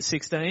 February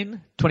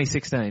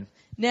 2016.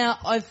 Now,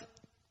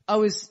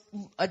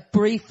 I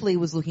briefly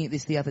was looking at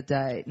this the other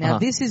day. Now,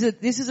 this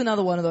is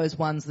another one of those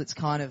ones that's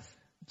kind of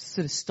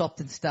sort of stopped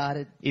and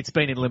started. It's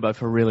been in limbo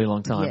for a really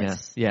long time,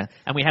 Yes. yeah.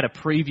 And we had a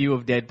preview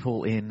of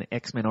Deadpool in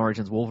X-Men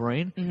Origins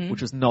Wolverine,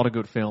 which was not a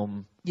good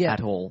film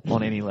at all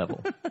on any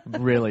level.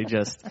 Really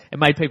just, it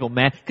made people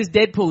mad. Because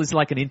Deadpool is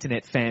like an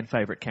internet fan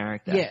favourite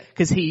character. Yeah.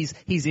 Because he's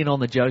in on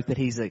the joke that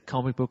he's a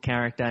comic book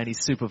character and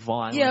he's super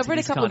violent. Yeah, I've read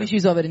a He's couple of kind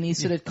issues of it, and he's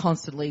sort of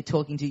constantly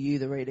talking to you,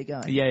 the reader,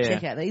 going, Yeah.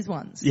 check out these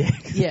ones. Yeah.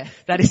 Yeah.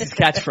 That is his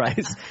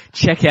catchphrase.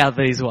 Check out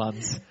these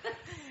ones.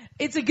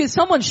 It's a good.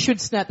 Someone should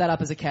snap that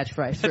up as a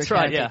catchphrase. For That's a right,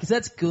 character, yeah. because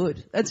that's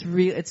good. That's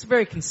real. It's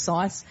very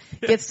concise.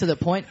 Gets to the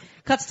point.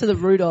 Cuts to the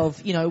root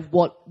of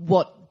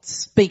what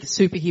speak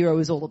superhero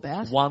is all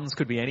about. Ones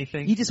could be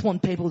anything. You just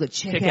want people to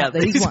check Check out out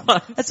these these ones.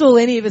 ones. That's all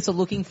any of us are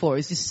looking for.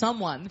 Is just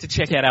someone to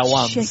check out our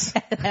ones.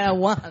 Check out our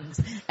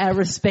ones, our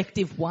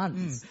respective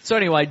ones. So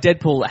anyway,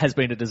 Deadpool has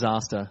been a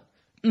disaster.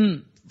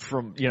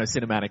 From,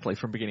 cinematically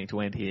from beginning to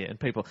end here. And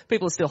people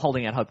are still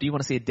holding out hope. Do you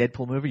want to see a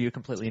Deadpool movie? You're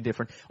completely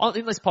indifferent.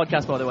 In this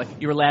podcast, by the way,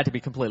 you're allowed to be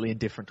completely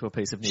indifferent to a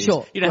piece of news.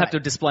 Sure. You don't have to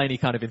display any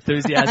kind of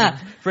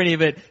enthusiasm for any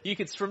of it. You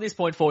can, from this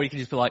point forward, you can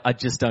just be like, I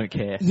just don't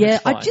care. Yeah,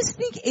 It's fine. I just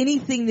think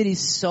anything that is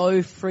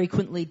so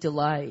frequently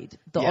delayed,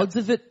 the Yeah. odds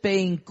of it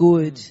being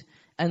good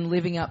and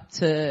living up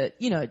to,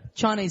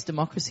 Chinese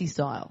democracy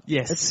style.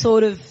 Yes. It's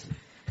sort of,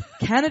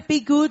 can it be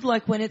good?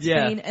 Like when it's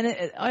Yeah. been,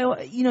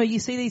 and you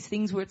see these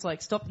things where it's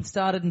like stopped and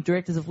started and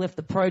directors have left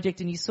the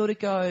project and you sort of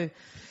go,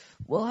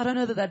 well, I don't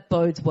know that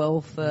bodes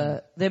well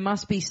for, there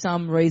must be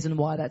some reason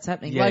why that's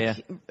happening. Yeah,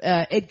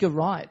 Edgar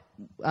Wright,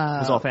 is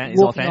off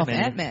walking off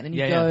Ant-Man. Ant-Man and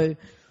you Yeah, go,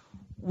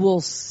 well,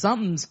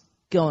 something's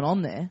going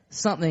on there.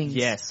 Something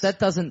that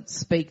doesn't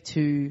speak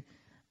to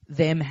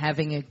them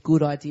having a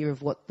good idea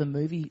of what the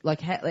movie,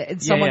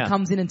 and someone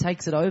comes in and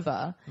takes it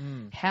over.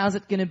 How's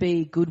it going to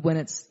be good when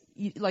it's,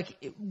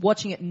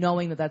 watching it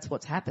knowing that that's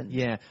what's happened?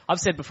 Yeah. I've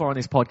said before on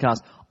this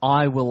podcast,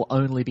 I will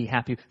only be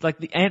happy. Like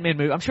the Ant-Man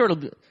movie, I'm sure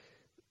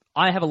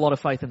I have a lot of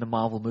faith in the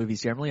Marvel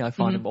movies generally. I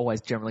find them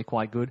always generally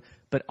quite good.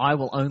 But I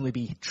will only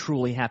be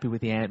truly happy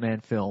with the Ant-Man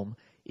film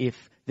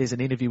if there's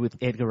an interview with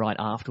Edgar Wright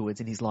afterwards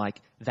and he's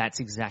like, that's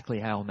exactly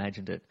how I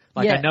imagined it.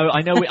 Like, Yeah.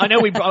 I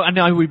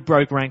know we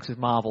broke ranks with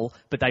Marvel,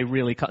 but they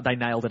really, they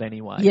nailed it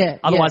anyway. Yeah,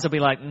 Otherwise yeah. I'd be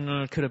like,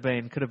 could have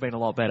been a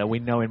lot better. I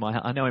know in my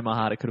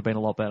heart it could have been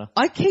a lot better.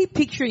 I keep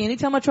picturing,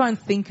 anytime I try and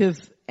think of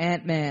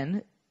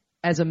Ant-Man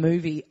as a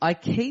movie, I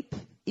keep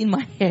in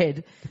my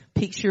head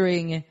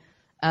picturing,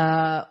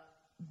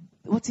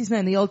 what's his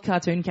name? The old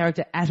cartoon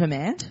character, Atom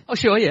Ant. Oh,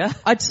 sure, yeah.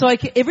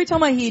 Every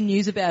time I hear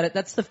news about it,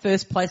 that's the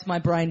first place my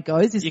brain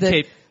goes, is You that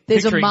keep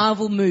there's a picturing-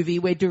 Marvel movie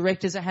where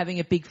directors are having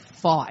a big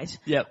fight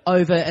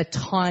over a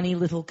tiny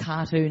little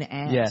cartoon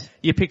ant. Yeah.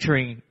 You're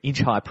picturing Inch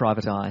High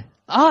Private Eye.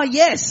 Oh,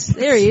 yes.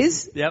 There he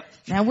is. Yep.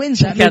 Now, when's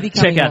that movie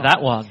coming Check out on?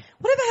 that one.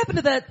 Whatever happened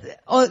to that?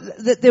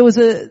 That there was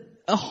a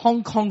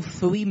Hong Kong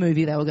Phooey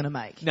movie they were going to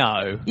make.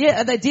 No.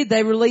 Yeah, they did.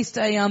 They released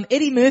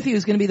Eddie Murphy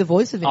was going to be the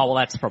voice of him. Oh, well,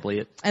 that's probably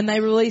it. And they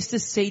released a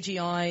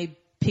CGI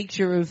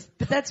picture of,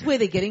 but that's where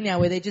they're getting now,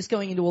 where they're just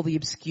going into all the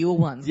obscure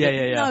ones. Yeah, that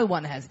yeah, yeah. No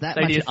one has that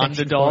They much did affection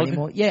for Underdog.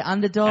 anymore. Yeah,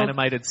 Underdog.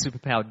 Animated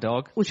superpowered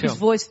dog. Which was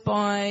voiced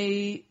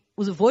by,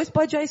 was it voiced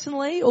by Jason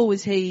Lee, or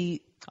was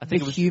he I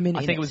think the it was, human I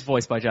in think it was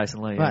voiced by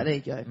Jason Lee. Right, there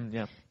you go.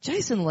 Yeah.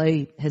 Jason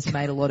Lee has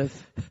made a lot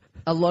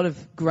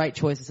of great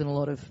choices and a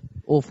lot of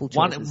awful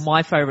choices.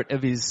 My favourite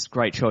of his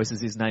great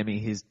choices is naming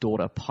his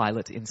daughter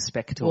Pilot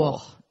Inspector,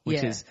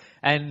 which is,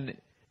 and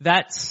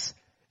that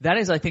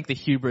is, I think, the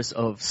hubris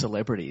of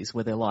celebrities,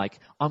 where they're like,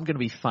 I'm going to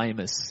be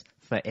famous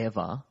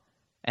forever,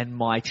 and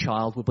my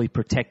child will be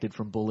protected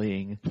from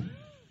bullying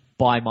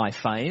by my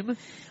fame.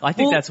 I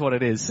think that's what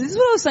it is. This is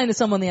what I was saying to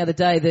someone the other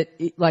day, that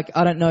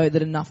I don't know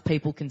that enough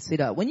people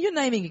consider. When you're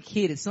naming a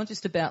kid, it's not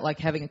just about like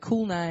having a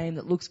cool name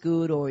that looks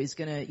good or is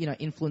going to,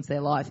 influence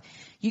their life.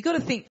 You got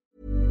to think.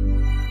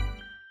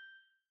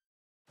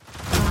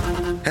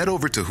 Head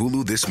over to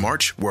Hulu this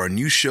March, where our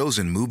new shows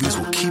and movies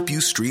will keep you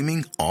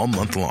streaming all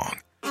month long.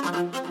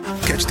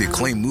 Catch the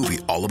acclaimed movie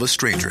All of Us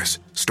Strangers,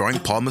 starring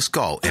Paul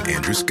Mescal and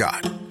Andrew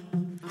Scott.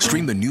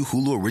 Stream the new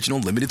Hulu original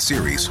limited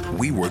series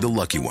We Were the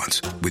Lucky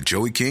Ones with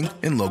Joey King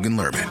and Logan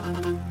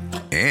Lerman.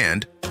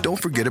 And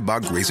don't forget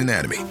about Grey's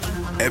Anatomy.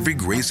 Every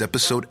Grey's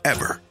episode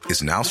ever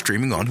is now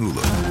streaming on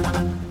Hulu.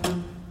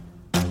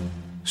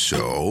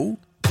 So,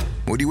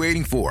 what are you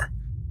waiting for?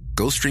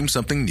 Go stream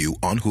something new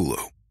on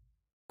Hulu.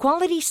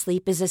 Quality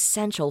sleep is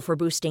essential for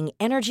boosting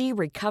energy,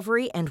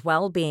 recovery, and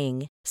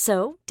well-being.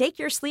 So, take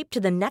your sleep to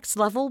the next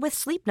level with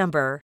Sleep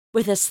Number.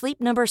 With a Sleep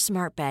Number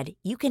smart bed,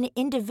 you can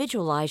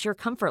individualize your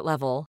comfort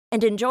level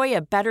and enjoy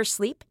a better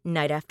sleep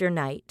night after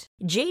night.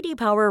 J.D.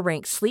 Power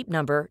ranks Sleep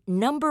Number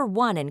number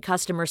 1 in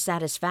customer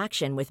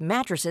satisfaction with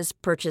mattresses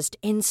purchased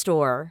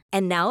in-store.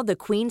 And now the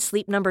Queen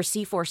Sleep Number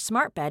C4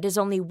 smart bed is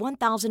only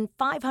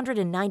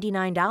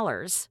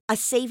 $1,599, a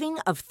saving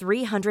of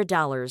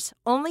 $300,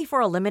 only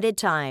for a limited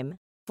time.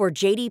 For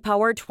J.D.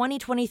 Power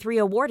 2023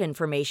 award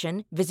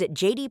information, visit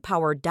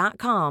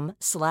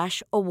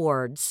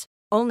jdpower.com/awards.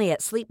 Only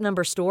at Sleep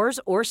Number stores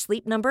or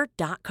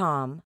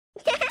sleepnumber.com.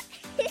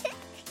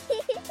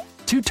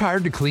 Too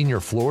tired to clean your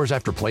floors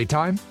after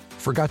playtime?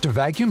 Forgot to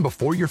vacuum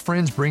before your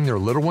friends bring their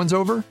little ones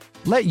over?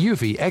 Let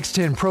Eufy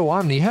X10 Pro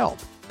Omni help.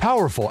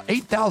 Powerful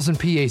 8,000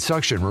 PA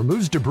suction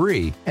removes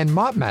debris, and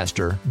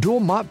MopMaster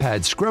dual mop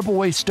pads scrub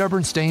away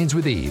stubborn stains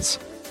with ease.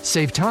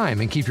 Save time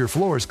and keep your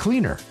floors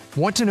cleaner.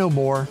 Want to know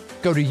more?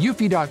 Go to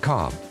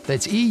eufy.com,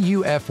 that's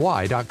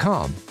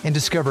EUFY.com, and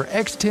discover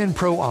X10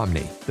 Pro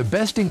Omni, the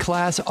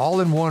best-in-class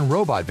all-in-one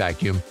robot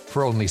vacuum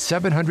for only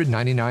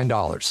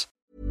 $799.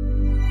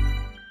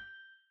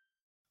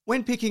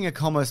 When picking a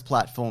commerce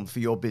platform for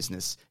your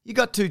business, you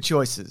got two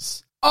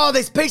choices. Oh,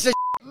 this piece of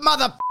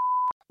mother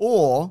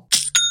or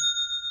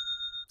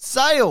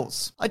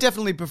sales. I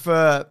definitely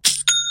prefer,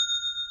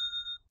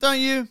 don't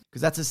you?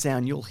 Because that's a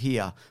sound you'll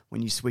hear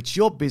when you switch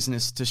your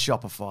business to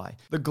Shopify,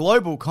 the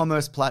global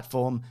commerce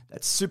platform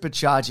that's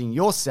supercharging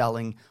your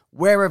selling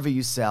wherever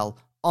you sell,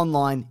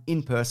 online,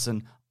 in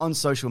person, on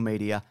social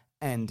media,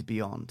 and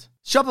beyond.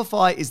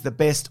 Shopify is the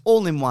best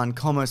all-in-one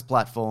commerce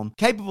platform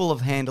capable of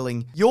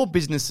handling your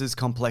business's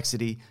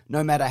complexity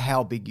no matter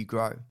how big you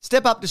grow.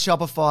 Step up to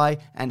Shopify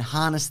and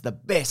harness the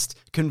best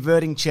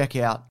converting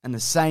checkout and the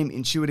same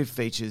intuitive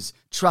features,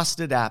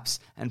 trusted apps,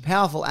 and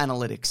powerful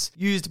analytics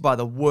used by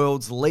the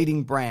world's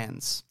leading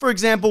brands. For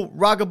example,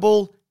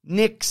 Ruggable,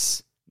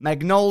 Nix,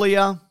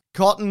 Magnolia,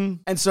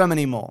 Cotton, and so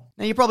many more.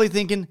 Now you're probably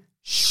thinking,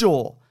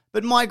 sure,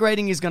 but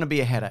migrating is going to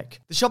be a headache.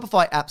 The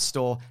Shopify App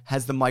Store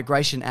has the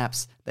migration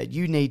apps that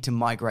you need to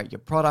migrate your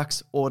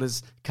products,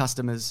 orders,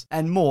 customers,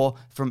 and more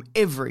from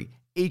every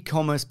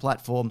e-commerce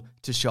platform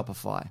to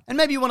Shopify. And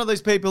maybe you're one of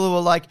those people who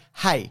are like,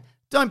 hey,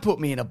 don't put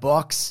me in a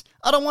box.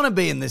 I don't want to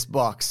be in this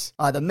box,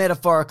 either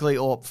metaphorically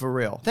or for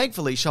real.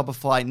 Thankfully,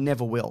 Shopify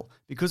never will,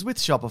 because with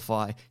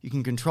Shopify, you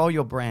can control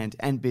your brand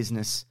and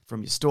business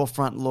from your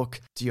storefront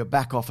look to your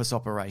back office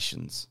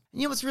operations.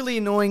 And you know what's really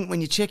annoying when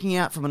you're checking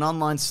out from an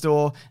online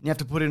store and you have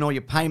to put in all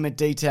your payment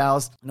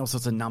details and all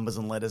sorts of numbers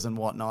and letters and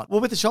whatnot?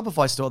 Well, with the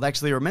Shopify store, they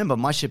actually remember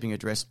my shipping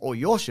address or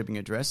your shipping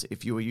address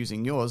if you were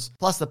using yours,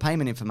 plus the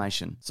payment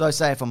information. So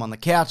say if I'm on the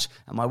couch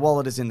and my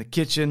wallet is in the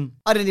kitchen,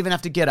 I don't even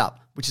have to get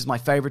up, which is my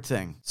favorite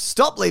thing.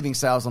 Stop leaving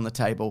sales on the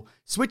table,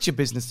 switch your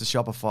business to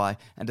Shopify,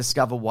 and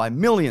discover why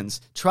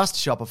millions trust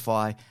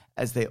Shopify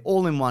as their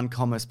all-in-one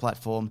commerce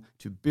platform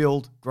to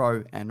build,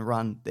 grow, and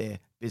run their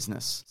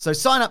business. So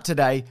sign up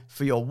today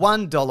for your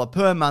 $1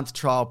 per month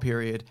trial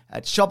period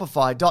at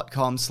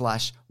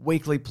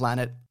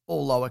shopify.com/weeklyplanet,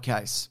 all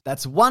lowercase.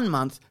 That's 1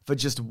 month for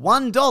just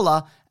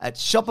 $1 at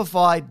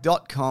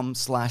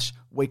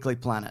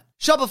shopify.com/weeklyplanet.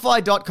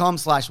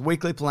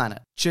 Shopify.com/weeklyplanet.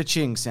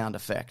 Cha-ching sound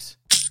effect.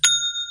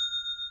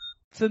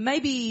 For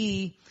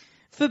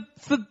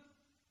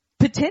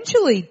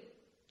potentially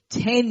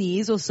 10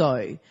 years or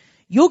so,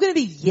 you're going to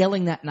be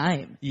yelling that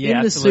name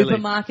in the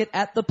supermarket,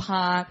 at the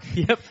park.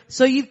 Yep.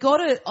 So you've got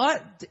to,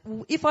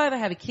 if I ever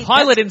have a kid.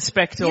 Pilot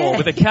Inspector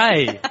with a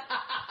K.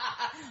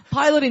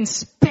 Pilot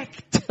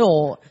Inspector.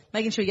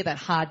 Making sure you get that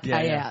hard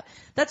K out.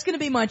 That's going to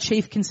be my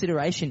chief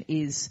consideration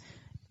is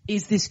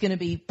this going to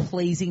be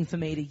pleasing for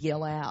me to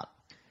yell out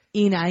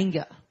in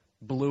anger?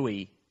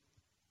 Bluey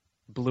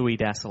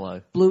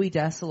Dassalo. Bluey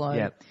Dassalo.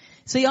 Yep.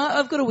 See,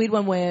 I've got a weird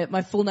one where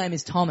my full name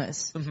is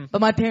Thomas, but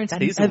my parents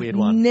have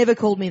never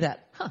called me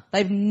that. Huh.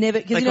 They've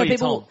never, because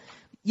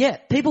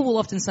people will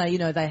often say,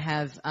 they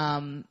have,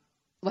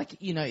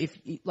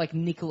 like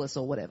Nicholas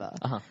or whatever,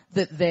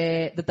 that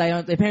their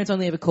parents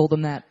only ever called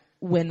them that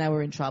when they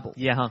were in trouble.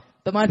 Yeah.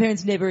 But my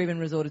parents never even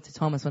resorted to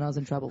Thomas when I was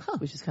in trouble,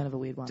 which is kind of a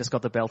weird one. Just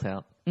got the belt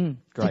out.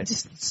 Great.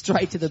 Just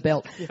straight to the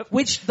belt.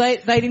 Which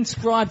they'd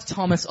inscribed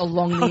Thomas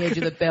along the edge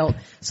of the belt,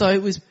 so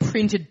it was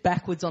printed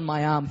backwards on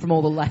my arm from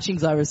all the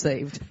lashings I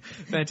received.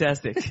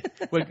 Fantastic.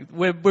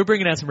 We're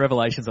bringing out some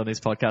revelations on this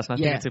podcast, and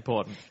I think it's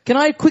important. Can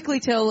I quickly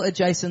tell a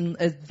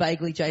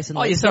vaguely Jason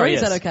Lee story?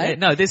 Is that okay?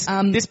 Yeah, no, this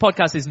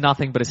podcast is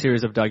nothing but a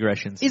series of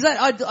digressions. Is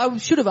that, I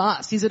should have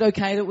asked, is it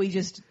okay that we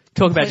just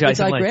talk about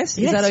Jason digress?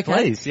 Lee? Is that okay?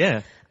 Please,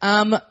 yeah.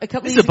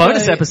 This is a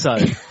bonus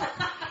episode.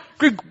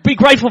 Be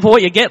grateful for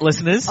what you get,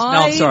 listeners.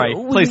 I'm sorry. Please listen.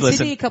 We were in listen.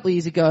 Sydney a couple of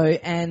years ago,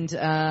 and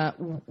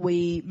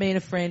me and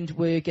a friend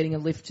were getting a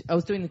lift. I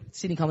was doing the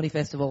Sydney Comedy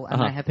Festival,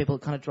 and they have people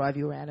that kind of drive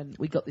you around, and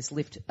we got this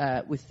lift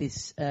with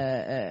this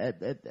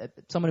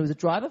someone who was a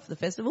driver for the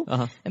festival.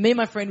 And me and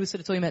my friend were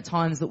sort of talking about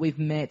times that we've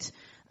met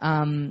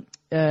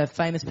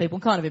famous people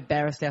and kind of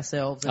embarrassed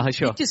ourselves. And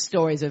just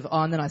stories of,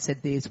 and then I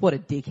said this, what a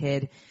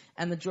dickhead.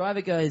 And the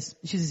driver goes,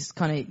 she's this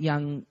kind of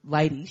young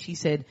lady, she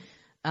said,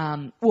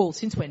 well,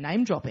 since we're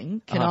name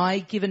dropping, can I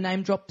give a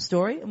name drop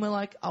story? And we're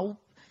like, I don't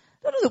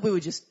know that we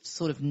were just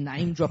sort of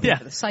name dropping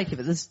for the sake of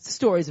it. There's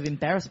stories of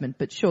embarrassment,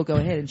 but sure, go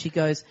ahead. And she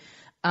goes,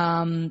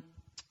 I've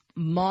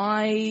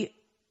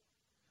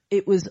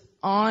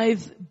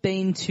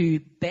been to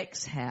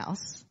Beck's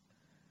house.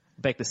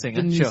 Beck the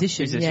singer. The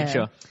musician,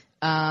 sure.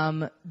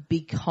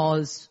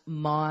 Because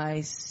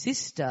my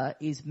sister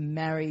is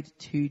married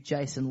to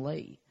Jason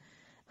Lee.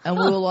 And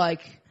we were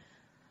like,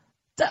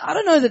 I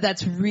don't know that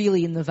that's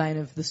really in the vein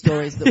of the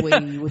stories that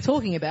we were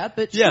talking about,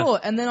 but sure.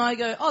 And then I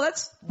go, oh,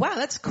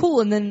 that's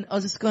cool. And then I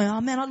was just going, oh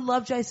man, I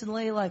love Jason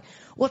Lee. Like,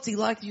 what's he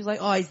like? She's like,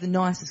 oh, he's the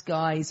nicest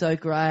guy. He's so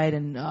great.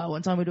 And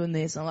one time we're doing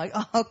this. And I'm like,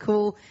 oh,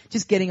 cool.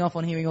 Just getting off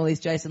on hearing all these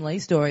Jason Lee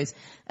stories.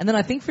 And then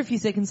I think for a few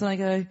seconds and I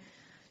go,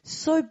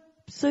 so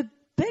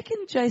Beck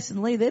and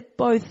Jason Lee, they're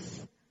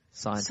both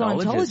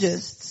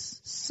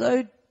Scientologists.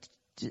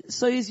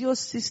 So is your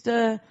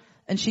sister?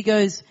 And she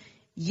goes,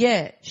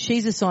 yeah,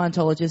 she's a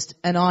Scientologist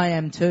and I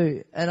am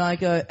too. And I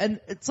go,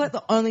 and it's like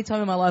the only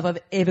time in my life I've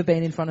ever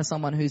been in front of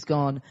someone who's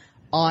gone,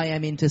 I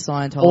am into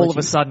Scientology. All of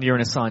a sudden you're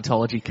in a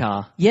Scientology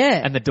car.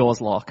 Yeah. And the doors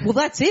lock. Well,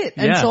 that's it.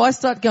 And so I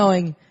start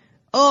going,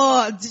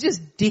 oh, it's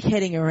just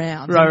dickheading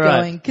around.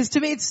 Right. Going, cause to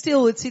me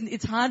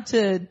it's hard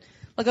to,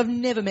 like I've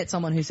never met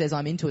someone who says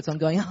I'm into it. So I'm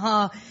going,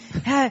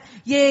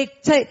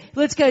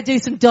 let's go do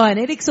some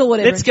Dianetics or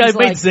whatever. Let's go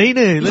meet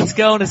Xenu. Let's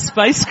go on a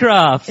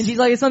spacecraft. And she's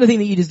like, it's not a thing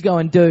that you just go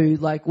and do.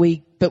 Like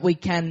I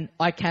can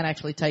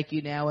actually take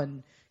you now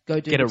and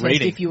go do get a test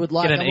reading if you would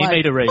like. Get an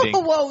e-meter reading.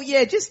 Oh, well,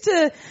 yeah, just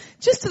to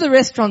the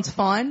restaurant's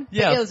fine.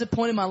 Yeah. But there was a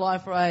point in my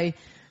life where I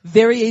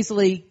very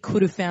easily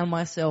could have found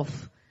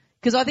myself,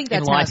 because I think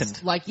that's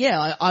enlightened.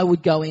 I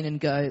would go in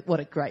and go, what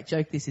a great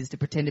joke this is to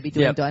pretend to be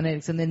doing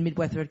Dianetics, and then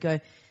midway through I'd go,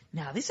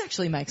 now this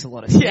actually makes a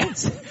lot of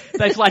sense.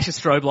 They flash a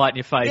strobe light in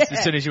your face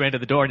as soon as you enter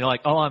the door and you're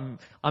like, oh, I'm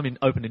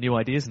open to new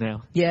ideas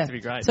now. Yeah. It'd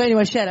be great. So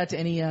anyway, shout out to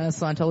any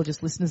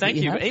Scientologist listeners Thank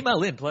that you you. have.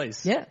 Email in,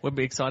 please. Yeah. We'll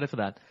be excited for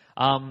that.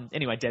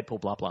 Anyway,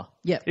 Deadpool, blah, blah.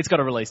 Yeah. It's got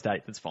a release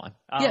date. That's fine.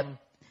 Yep.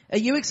 Are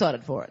you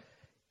excited for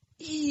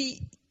it?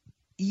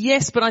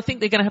 Yes, but I think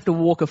they're going to have to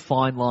walk a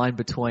fine line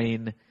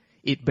between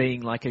it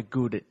being like a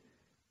good,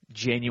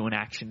 genuine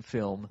action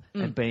film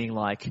and being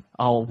like,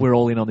 oh, we're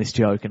all in on this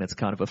joke and it's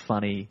kind of a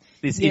funny,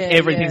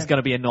 everything's going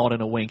to be a nod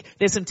and a wink.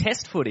 There's some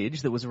test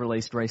footage that was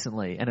released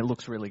recently and it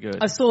looks really good.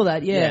 I saw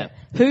that, yeah.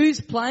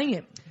 Who's playing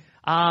him?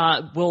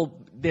 Well,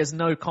 there's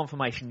no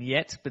confirmation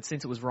yet, but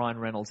since it was Ryan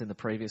Reynolds in the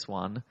previous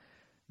one,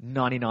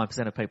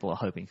 99% of people are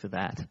hoping for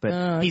that.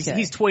 But he's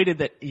tweeted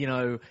that,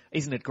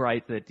 isn't it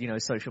great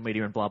that, social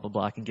media and blah, blah,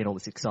 blah can get all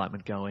this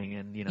excitement going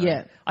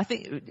and, I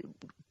think,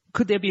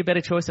 could there be a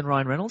better choice than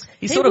Ryan Reynolds?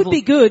 He would be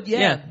good,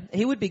 yeah.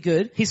 He would be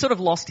good. He sort of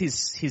lost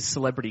his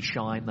celebrity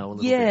shine though a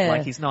little bit.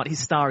 Like his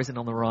star isn't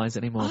on the rise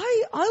anymore.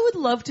 I would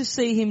love to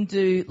see him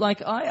do,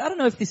 like, I don't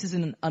know if this is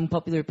an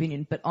unpopular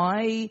opinion, but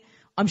I'm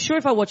sure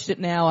if I watched it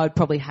now, I'd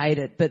probably hate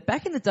it. But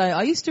back in the day,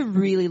 I used to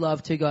really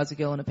love Two Guys, a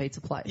Girl and a Pizza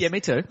Place. Yeah,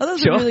 me too. I thought it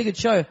was a really good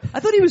show. I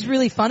thought he was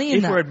really funny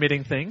in that. If we're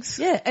admitting things.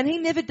 Yeah, and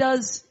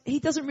he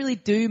doesn't really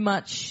do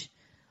much,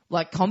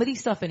 like, comedy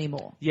stuff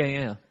anymore.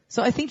 Yeah.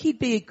 So I think he'd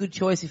be a good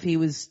choice if he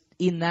was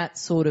in that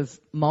sort of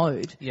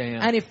mode. Yeah.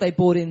 And if they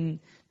brought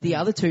in the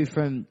other two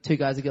from Two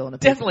Guys, a Girl and a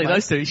Pizza Definitely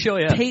Place. those two, sure,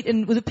 yeah.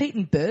 Was it Pete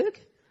and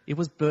Berg? It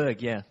was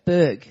Berg, yeah.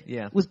 Berg.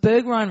 Yeah. Was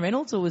Berg Ryan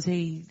Reynolds or was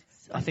he...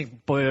 I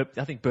think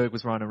Berg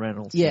was Ryan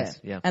Reynolds. Yeah.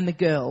 Yes, And the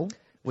girl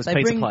was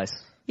Pizza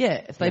Place.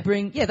 Yeah, if they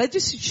they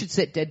just should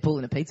set Deadpool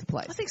in a pizza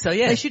place. I think so,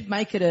 yeah. They should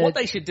make it What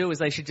they should do is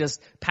they should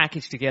just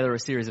package together a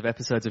series of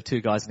episodes of Two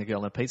Guys and a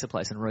Girl in a Pizza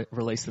Place and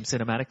release them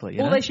cinematically,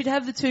 Or they should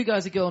have the Two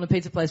Guys, a Girl in a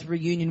Pizza Place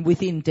reunion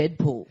within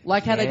Deadpool.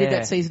 Like how they did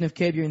that season of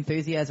Curb Your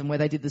Enthusiasm where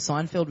they did the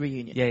Seinfeld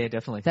reunion. Yeah,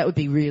 definitely. That would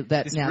be real.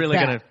 It's really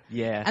gonna,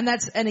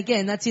 And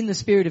again, that's in the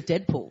spirit of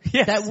Deadpool.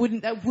 Yes. That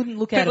wouldn't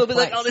look out People of will be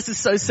place. like, oh, this is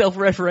so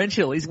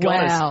self-referential. He's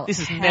got us. This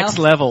is next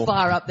How level.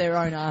 far up their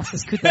own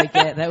asses could they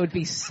get? That would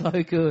be so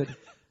good.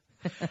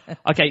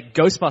 Okay,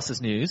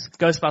 Ghostbusters news.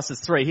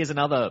 Ghostbusters 3. Here's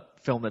another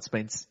film that's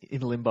been in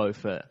limbo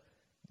for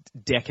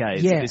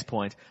decades at this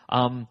point.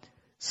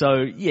 So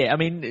yeah, I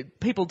mean,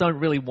 people don't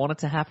really want it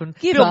to happen.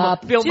 Give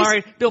up. Bill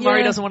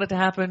Murray doesn't want it to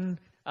happen.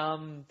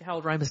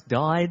 Harold Ramis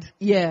died.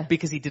 Yeah.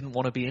 Because he didn't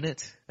want to be in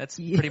it. That's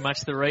pretty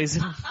much the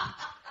reason.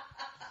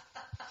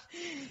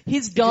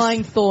 His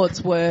dying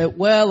thoughts were,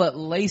 well, at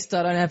least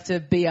I don't have to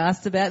be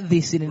asked about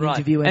this in an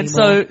interview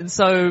anymore. And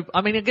so,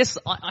 I mean, I guess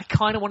I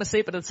kind of want to see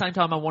it, but at the same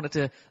time I want it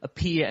to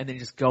appear and then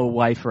just go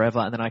away forever,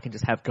 and then I can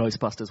just have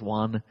Ghostbusters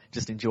 1,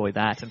 just enjoy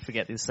that and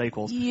forget these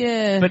sequels.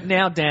 Yeah. But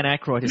now Dan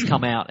Aykroyd has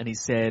come out and he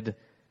said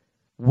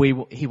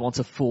he wants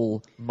a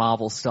full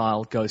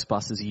Marvel-style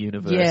Ghostbusters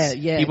universe.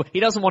 Yeah. He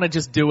doesn't want to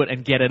just do it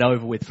and get it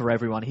over with for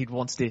everyone. He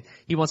wants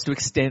to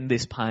extend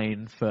this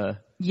pain for...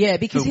 Yeah,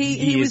 because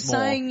he was more.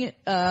 saying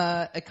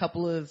a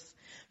couple of...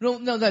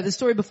 No, the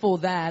story before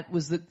that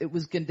was that there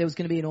was going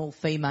to be an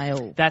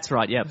all-female That's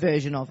right, yeah.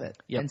 version of it.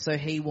 Yep. And so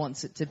he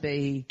wants it to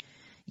be...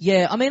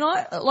 Yeah, I mean,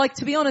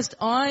 to be honest,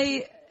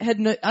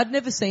 I'd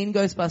never seen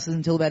Ghostbusters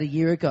until about a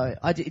year ago.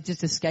 It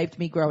just escaped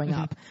me growing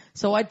up.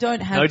 So I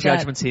don't have No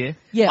judgments here.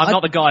 Yeah, I'm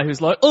not the guy who's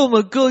like, oh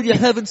my god, you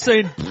haven't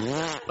seen...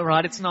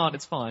 Right, it's not,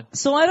 it's fine.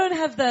 So I don't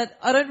have that,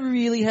 I don't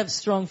really have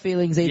strong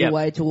feelings either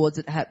way towards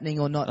it happening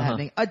or not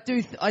happening.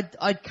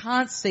 I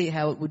can't see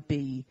how it would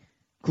be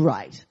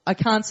great. I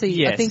can't see,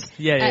 Yes. I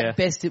think at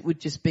best it would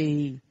just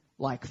be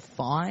like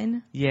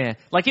fine. Yeah.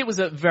 Like it was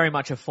very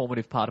much a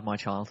formative part of my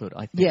childhood,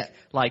 I think. Yeah.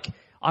 Like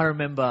I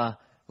remember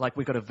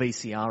we got a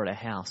VCR at our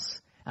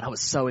house And I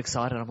was so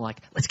excited. I'm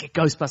like, let's get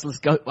Ghostbusters. Let's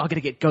go. I'm going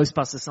to get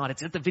Ghostbusters tonight.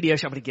 It's at the video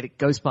shop. I'm going to get it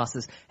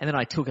Ghostbusters. And then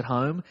I took it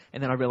home,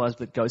 and then I realized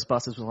that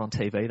Ghostbusters was on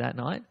TV that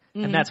night.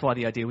 And that's why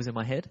the idea was in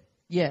my head.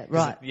 Yeah,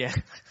 right. Yeah.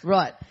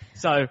 Right.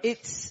 So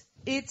it's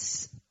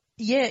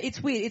weird.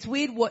 It's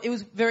weird. It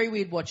was very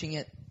weird watching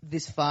it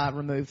this far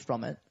removed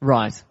from it.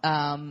 Right.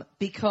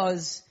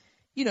 Because,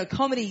 you know,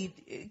 comedy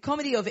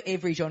of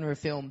every genre of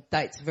film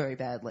dates very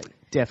badly.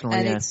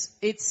 Definitely. And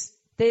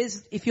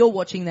if you're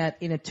watching that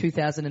in a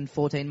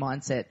 2014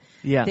 mindset,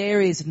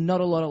 there is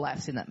not a lot of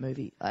laughs in that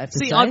movie, I have to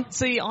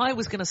say. I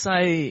was going to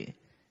say,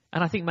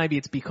 and I think maybe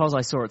it's because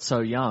I saw it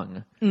so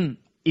young,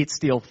 it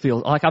still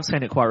feels, like I've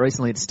seen it quite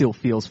recently, it still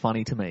feels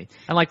funny to me.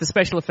 And like the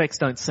special effects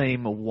don't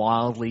seem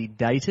wildly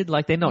dated,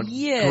 like they're not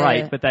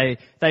great, but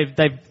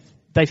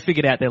they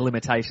figured out their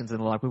limitations and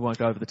they're like, we won't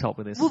go over the top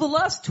with this. Well, the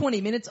last 20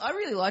 minutes, I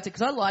really liked it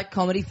because I like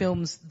comedy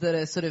films that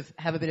are sort of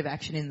have a bit of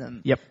action in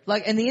them. Yep.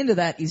 Like, and the end of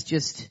that is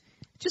just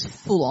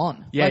full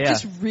on. Yeah,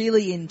 just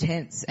really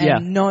intense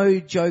and no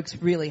jokes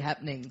really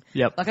happening.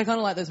 Yep. Like I kind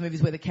of like those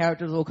movies where the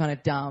characters are all kind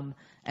of dumb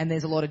and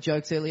there's a lot of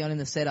jokes early on in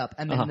the setup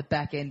and then the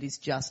back end is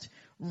just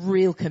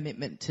real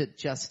commitment to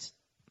just,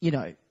 you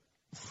know,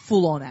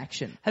 full on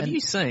action. Have you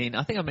seen,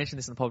 I think I mentioned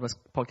this in the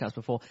podcast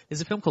before,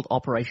 there's a film called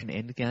Operation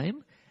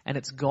Endgame and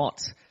it's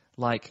got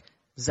like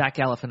Zach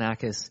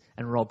Galifianakis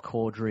and Rob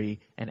Corddry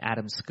and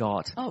Adam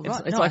Scott. Oh,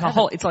 right.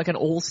 It's like an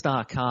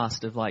all-star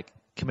cast of like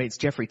comedians.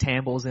 Jeffrey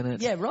Tambell's in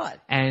it. Yeah, right.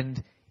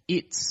 And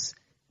it's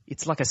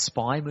like a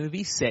spy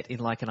movie set in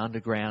like an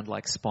underground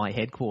like spy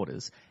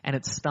headquarters, and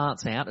it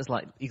starts out as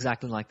like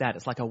exactly like that.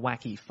 It's like a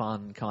wacky,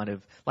 fun kind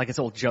of like it's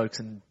all jokes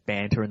and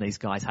banter, and these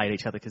guys hate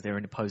each other because they're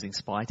in opposing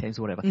spy teams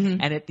or whatever. Mm-hmm.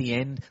 And at the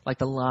end, like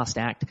the last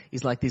act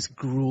is like this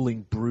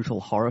grueling, brutal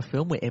horror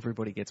film where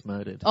everybody gets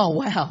murdered. Oh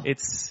wow!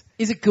 Is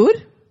it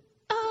good?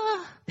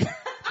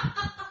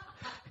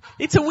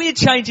 It's a weird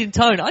change in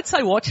tone. I'd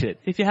say watch it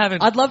if you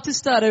haven't. I'd love to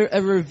start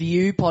a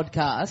review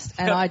podcast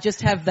and I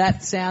just have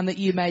that sound that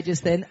you made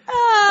just then.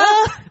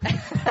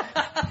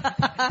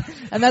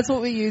 And that's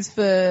what we use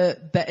for,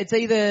 it's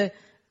either,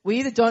 we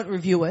either don't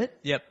review it.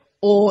 Yep.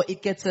 Or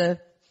it gets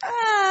a,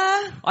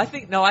 I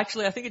think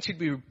it should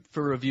be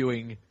for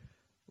reviewing,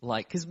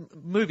 like, cause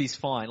movies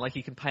fine, like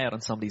you can pay out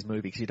on somebody's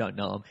movie because you don't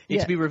know them. It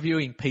should be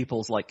reviewing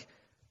people's, like,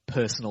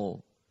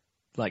 personal,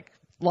 like,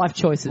 life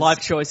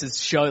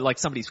choices show, like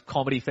somebody's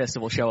comedy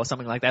festival show or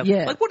something like that.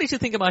 Yeah. Like, what did you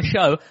think of my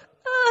show?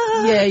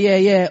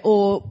 Yeah.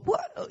 Or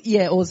what?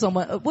 Yeah. Or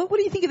someone. What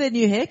do you think of their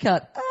new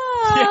haircut?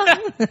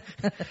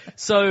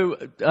 So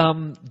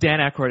Dan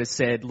Aykroyd has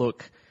said,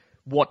 look,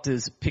 what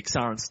does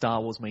Pixar and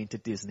Star Wars mean to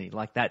Disney?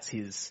 Like that's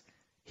he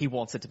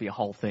wants it to be a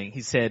whole thing.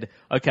 He said,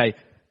 okay,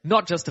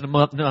 not just in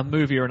a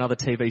movie or another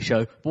TV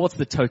show, but what's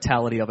the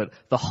totality of it?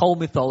 The whole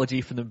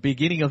mythology from the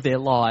beginning of their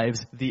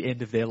lives, the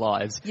end of their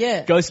lives.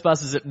 Yeah.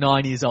 Ghostbusters at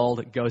 9 years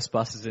old,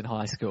 Ghostbusters in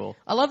high school.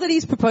 I love that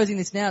he's proposing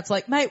this now. It's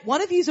like, mate,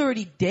 one of you's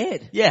already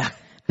dead. Yeah.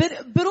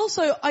 But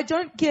also, what I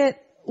don't get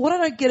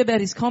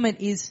about his comment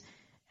is,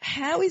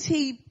 how is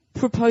he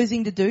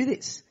proposing to do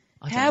this?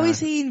 How is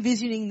he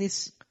envisioning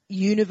this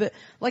universe,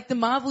 like the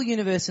Marvel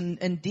universe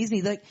and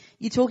Disney? Like,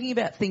 you're talking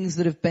about things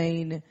that have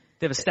been...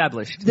 They've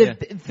established.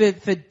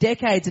 For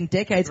decades and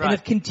decades right. and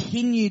have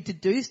continued to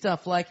do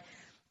stuff. Like,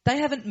 they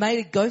haven't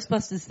made a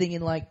Ghostbusters thing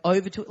in like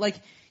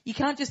like, you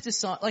can't just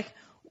decide, like,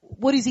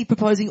 what is he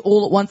proposing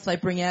all at once? They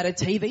bring out a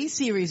TV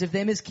series of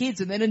them as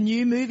kids and then a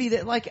new movie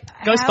that like...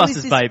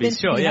 Ghostbusters Babies,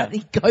 sure, yeah.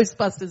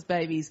 Ghostbusters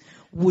Babies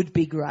would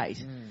be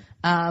great.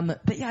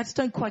 But yeah, I just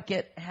don't quite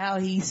get how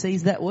he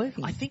sees that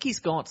working. I think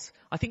he's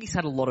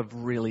had a lot of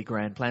really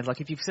grand plans.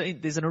 Like if you've seen,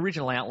 there's an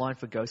original outline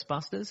for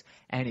Ghostbusters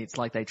and it's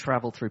like they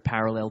travel through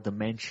parallel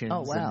dimensions.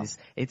 Oh wow. And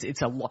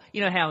it's a lot,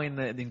 you know how in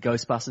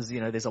Ghostbusters,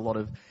 you know, there's a lot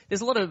of,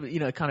 you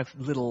know, kind of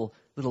little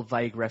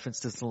vague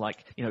references to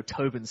like, you know,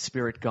 Tobin's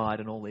spirit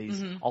guide and all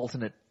these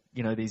alternate,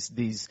 you know,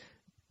 these,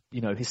 you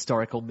know,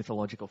 historical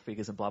mythological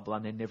figures and blah, blah,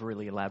 and they're never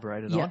really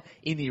elaborated on.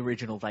 In the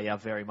original, they are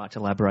very much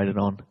elaborated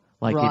on.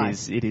 Like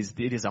right. it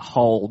is a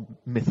whole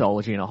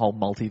mythology and a whole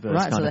multiverse right, kind of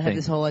thing. Right, so they have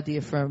this whole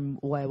idea from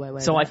way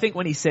So back. I think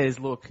when he says,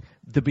 look,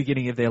 the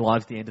beginning of their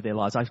lives, the end of their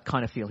lives, I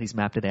kind of feel he's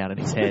mapped it out in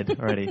his head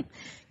already.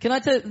 Can I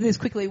tell this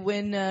quickly?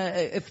 When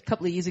a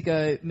couple of years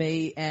ago,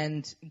 me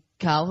and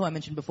Carl, who I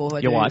mentioned before, who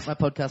I do my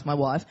podcast, my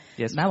wife,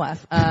 yes, my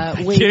wife,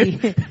 I've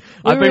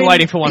been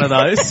waiting for one of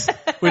those.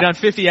 We've done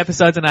 50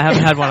 episodes and I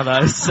haven't had one of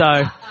those, so...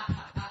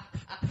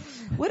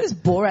 Where does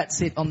Borat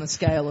sit on the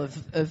scale of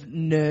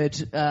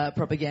nerd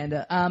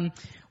propaganda?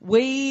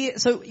 We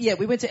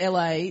went to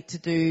LA to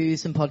do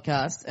some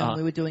podcasts and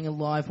we were doing a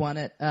live one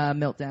at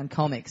Meltdown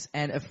Comics,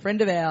 and a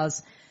friend of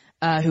ours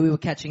who we were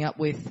catching up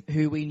with,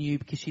 who we knew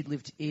because she'd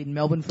lived in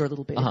Melbourne for a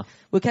little bit. We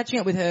were catching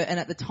up with her, and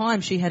at the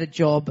time she had a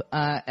job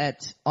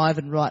at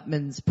Ivan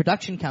Reitman's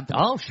production company.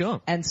 Oh, sure.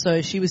 And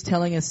so she was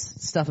telling us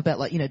stuff about,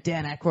 like, you know,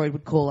 Dan Aykroyd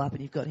would call up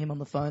and you've got him on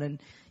the phone,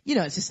 and you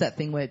know, it's just that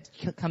thing where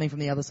coming from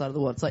the other side of the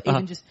world, it's like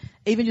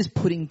even just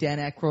putting Dan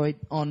Aykroyd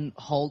on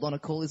hold on a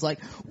call is like,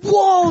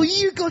 whoa,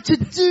 you got to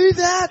do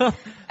that.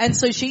 And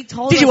so she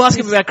told us. Did you ask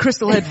him about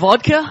Crystal Head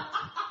vodka?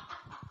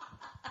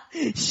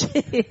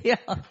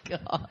 Oh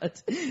God.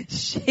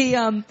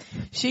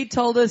 She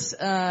told us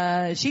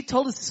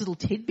this little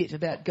tidbit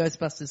about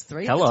Ghostbusters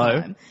 3 at the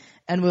time.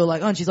 And we were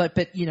like, oh, and she's like,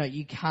 but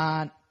you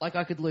can't, like,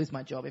 I could lose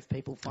my job if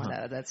people find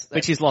out. That's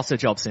But she's lost her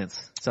job since.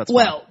 So that's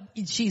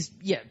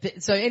fine.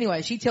 So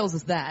anyway, she tells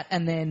us that,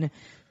 and then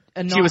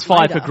she was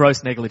fired for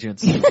gross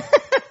negligence.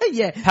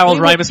 Yeah. Harold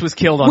Ramis was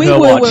killed on her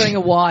watch. We were wearing a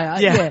wire.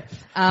 Yeah.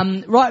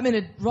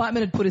 Reitman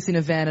had put us in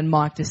a van and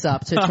mic'd us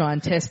up to try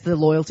and test the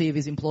loyalty of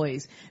his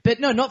employees. But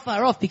no, not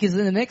far off, because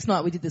then the next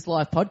night we did this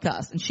live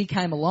podcast and she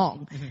came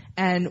along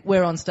and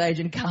we're on stage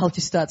and Carl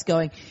just starts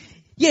going,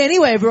 yeah,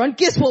 anyway, everyone,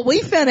 guess what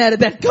we found out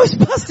about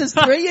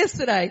Ghostbusters 3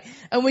 yesterday?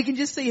 And we can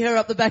just see her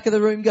up the back of the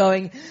room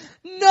going,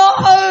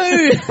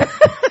 no!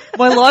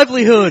 My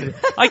livelihood.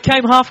 I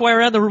came halfway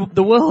around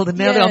the world and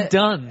now that I'm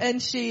done.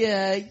 And she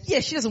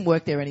doesn't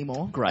work there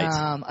anymore. Great.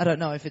 I don't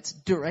know if it's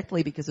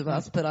directly because of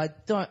us, but I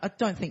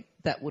don't think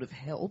that would have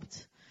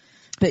helped.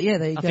 But yeah,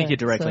 there you go. I think you're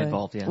directly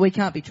involved, yeah. We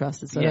can't be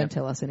trusted, so don't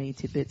tell us any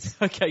tidbits.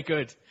 Okay,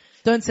 good.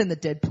 Don't send the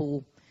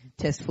Deadpool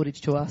test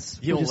footage to us.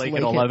 You'll leak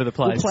it all over the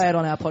place. We'll play it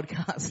on our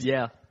podcast.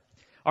 Yeah.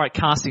 All right,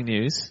 casting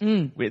news.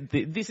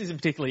 This isn't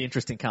particularly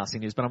interesting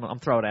casting news, but I'm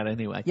throwing it out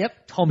anyway.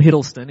 Yep. Tom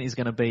Hiddleston is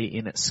going to be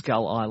in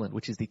Skull Island,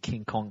 which is the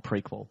King Kong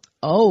prequel.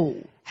 Oh.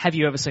 Have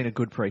you ever seen a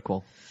good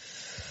prequel?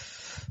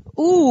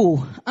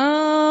 Ooh,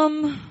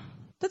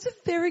 that's a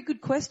very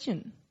good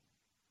question.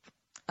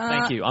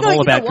 Thank you. I'm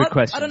all about good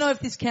questions. I don't know if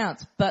this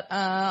counts, but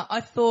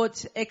I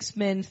thought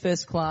X-Men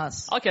First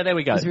Class. Okay, there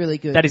we go. Was really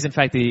good. That is in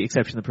fact the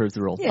exception that proves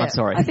the rule. Yeah, I'm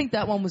sorry. I think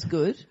that one was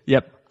good.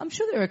 Yep. I'm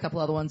sure there are a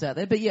couple other ones out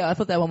there, but yeah, I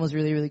thought that one was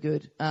really, really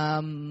good.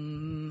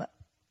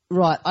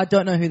 Right, I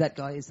don't know who that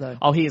guy is though.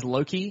 Oh, he is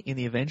Loki in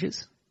the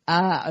Avengers.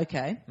 Ah,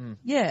 okay.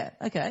 Yeah,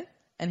 okay.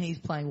 And he's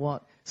playing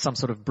what? Some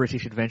sort of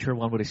British adventurer,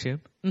 one would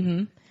assume.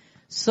 Mm-hmm.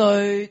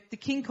 So the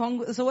King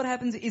Kong. So what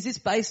happens? Is this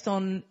based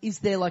on? Is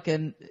there like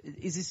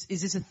Is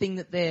this a thing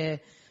that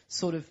they're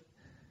sort of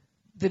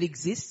that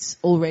exists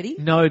already?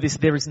 No,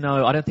 there is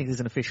no. I don't think there's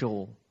an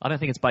official. I don't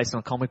think it's based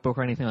on a comic book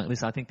or anything like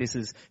this. I think this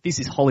is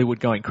Hollywood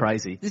going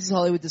crazy. This is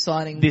Hollywood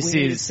deciding. We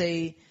need to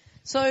see.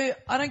 So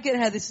I don't get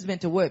how this is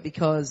meant to work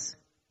because.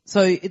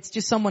 So it's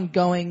just someone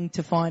going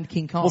to find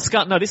King Kong. Well,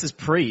 Scott, no, this is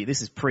pre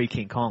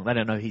King Kong. They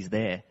don't know he's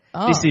there.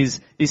 Oh.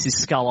 This is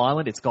Skull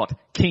Island. It's got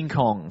King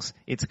Kongs.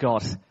 It's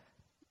got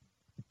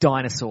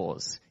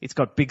dinosaurs. It's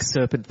got big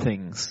serpent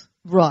things.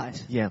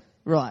 Right. Yeah.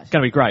 Right.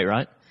 Gonna be great,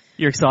 right?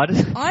 You're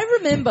excited?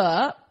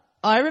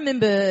 I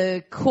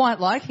remember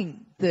quite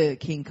liking the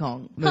King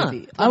Kong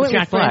movie. Huh. I went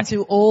Jack with friends Black.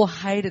 who all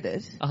hated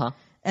it. Uh-huh.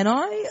 And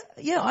I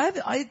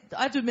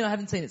have to admit I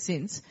haven't seen it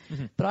since,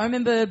 but I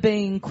remember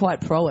being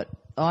quite pro it.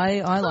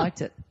 I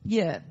liked it.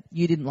 Yeah.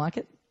 You didn't like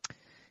it?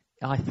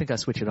 I think I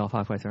switched it off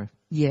halfway through.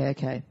 Yeah,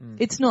 okay.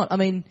 It's not, I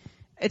mean,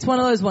 it's one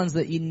of those ones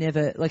that you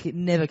never, like it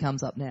never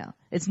comes up now.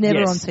 It's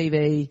never on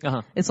TV.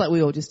 Uh-huh. It's like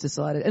we all just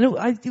decided. And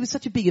it was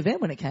such a big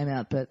event when it came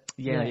out, but.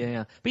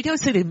 Yeah. But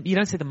you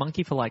don't see the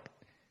monkey for like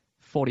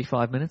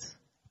 45 minutes?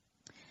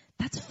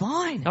 That's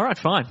fine. All right,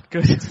 fine.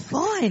 Good. It's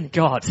fine.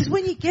 God. Because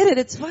when you get it,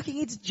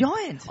 it's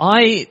giant.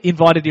 I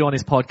invited you on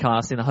this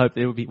podcast in the hope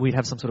that we'd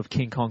have some sort of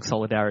King Kong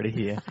solidarity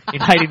here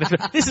in hating the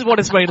film. This is what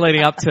it's been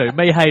leading up to,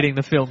 me hating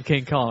the film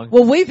King Kong.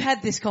 Well, we've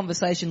had this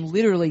conversation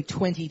literally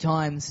 20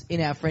 times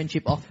in our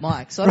friendship off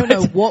mic, so I don't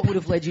know what would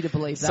have led you to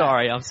believe that.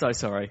 Sorry, I'm so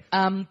sorry.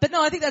 But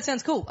no, I think that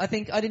sounds cool. I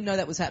didn't know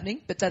that was happening,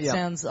 but that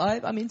sounds,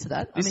 I'm into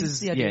that. This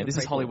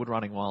is Hollywood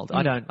running wild.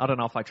 I don't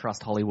know if I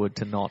trust Hollywood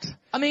to not.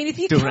 I mean, if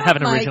you have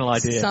an can't original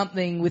make idea. something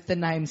with the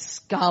name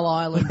Skull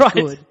Island Right.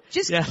 good,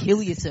 just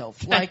kill yourself.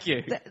 Thank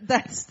you.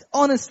 That's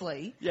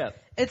honestly, Yeah.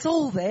 it's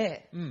all there.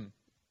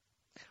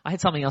 I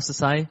had something else to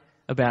say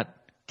about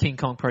King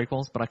Kong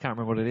prequels, but I can't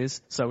remember what it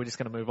is, so we're just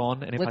going to move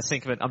on. And if I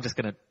think of it, I'm just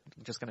going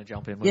to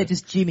jump in with it. Yeah,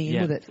 just jimmy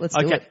in with it. Let's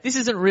do it. This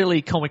isn't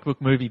really comic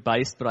book movie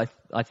based, but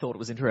I thought it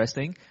was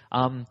interesting.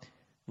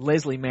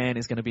 Leslie Mann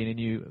is going to be in a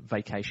new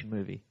Vacation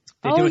movie.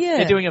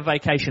 They're doing a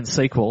Vacation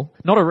sequel,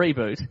 not a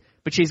reboot,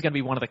 but she's going to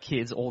be one of the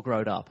kids all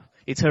grown up.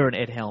 It's her and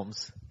Ed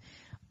Helms.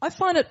 I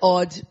find it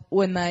odd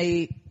when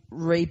they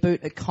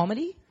reboot a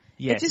comedy.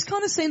 Yes. It just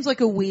kind of seems like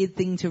a weird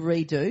thing to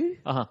redo.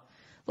 Uh-huh.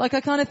 Like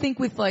I kind of think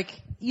with with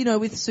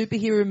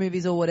superhero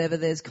movies or whatever,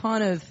 there's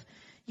kind of,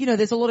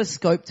 there's a lot of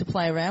scope to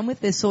play around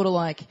with. There's sort of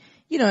like,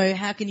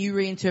 how can you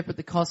reinterpret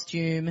the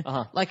costume?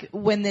 Uh-huh. Like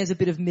when there's a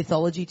bit of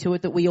mythology to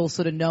it that we all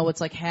sort of know,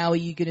 it's like, how are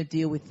you going to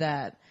deal with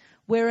that?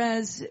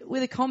 Whereas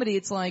with a comedy,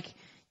 it's like,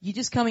 you're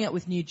just coming up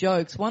with new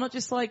jokes. Why not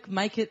just like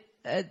make it,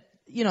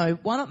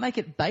 why not make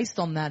it based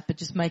on that, but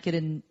just make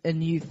it a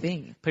new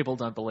thing? People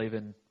don't believe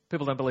in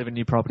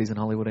new properties in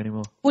Hollywood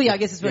anymore. Well, yeah, I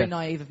guess it's very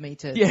naive of me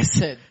to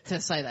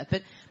say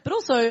that, but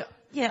also,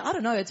 yeah, I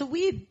don't know. It's a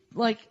weird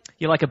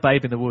You're like a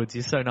babe in the woods.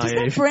 You're so naive. Does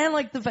that brand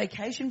like the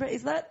Vacation brand?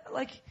 Is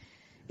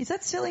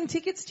that selling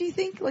tickets? Do you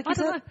think? I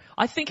don't know.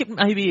 I think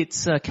maybe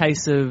it's a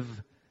case of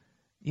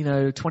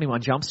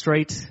 21 Jump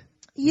Street.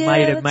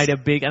 Yeah, made a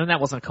big, and that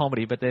wasn't a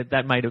comedy, but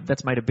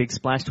that's made a big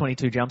splash.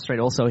 22 Jump Street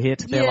also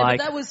hit. But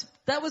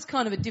that was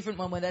kind of a different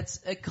one where that's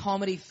a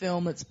comedy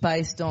film that's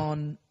based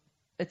on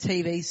a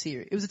TV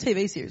series. It was a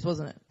TV series,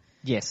 wasn't it?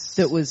 Yes.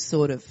 That was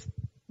sort of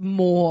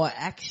more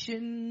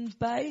action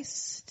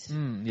based.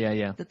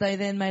 Yeah. That they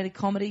then made a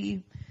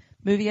comedy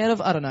movie out of.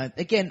 I don't know.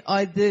 Again,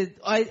 I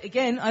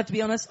have to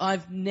be honest.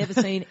 I've never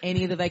seen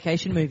any of the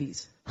vacation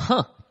movies.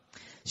 Huh.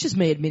 It's just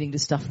me admitting to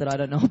stuff that I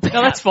don't know about.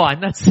 No, that's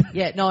fine.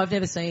 Yeah. No, I've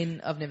never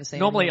seen.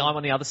 Normally, any. I'm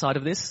on the other side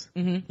of this.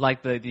 Mm-hmm.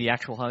 Like the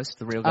actual host,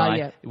 the real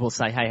guy, will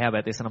say, "Hey, how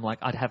about this?" And I'm like,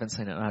 "I haven't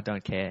seen it, and I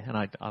don't care, and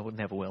I would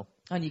never will."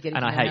 And you get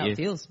and to I know hate how you. it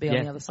feels to be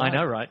on the other side. I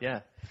know, right?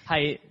 Yeah.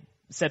 Hey,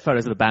 set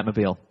photos of the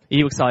Batmobile. Are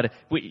you excited?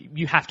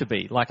 You have to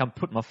be. Like, I'm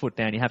putting my foot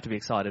down. You have to be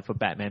excited for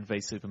Batman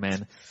v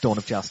Superman: Dawn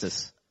of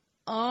Justice.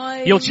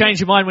 You'll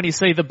change your mind when you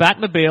see the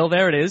Batmobile.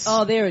 There it is.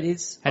 Oh, there it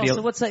is.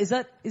 So what's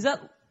that? Is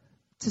that?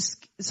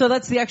 So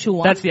that's the actual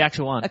one? That's the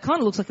actual one. It kind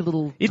of looks like a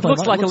little... It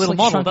looks like a little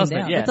model, doesn't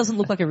it? Yeah. It doesn't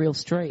look like a real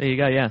street. There you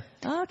go, yeah.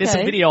 Okay. There's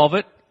some video of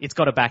it. It's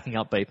got a backing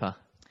up beeper.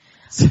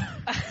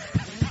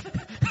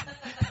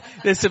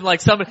 There's some,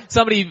 like,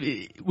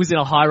 somebody was in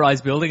a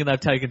high-rise building and they've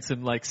taken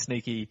some, like,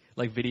 sneaky,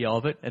 like, video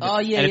of it. And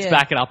it's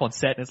backing up on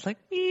set and it's like,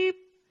 beep,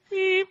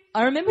 beep.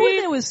 I remember when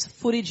there was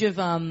footage of,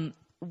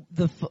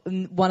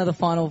 one of the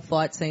final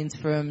fight scenes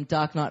from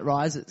Dark Knight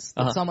Rises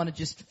that someone had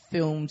just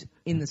filmed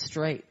in the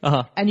street.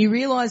 And you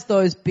realise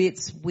those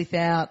bits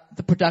without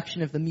the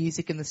production of the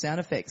music and the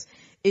sound effects.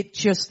 It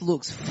just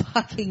looks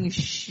fucking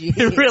shit.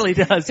 It really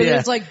does, so yeah.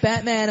 there's like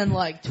Batman and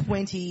like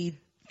 20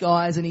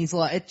 guys and he's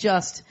like,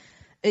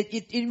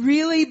 it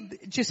really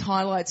just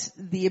highlights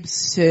the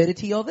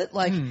absurdity of it.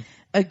 Like,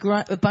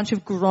 a bunch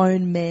of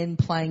grown men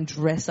playing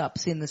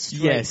dress-ups in the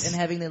street and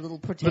having their little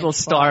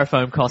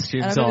styrofoam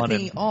costumes and I'm on.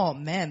 Thinking, oh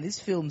man, this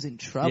film's in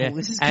trouble. Yeah.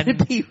 This is going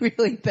to be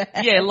really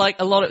bad. Yeah, like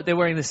they're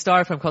wearing the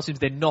styrofoam costumes.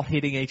 They're not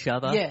hitting each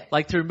other. Yeah.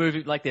 Like through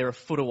movie, like they're a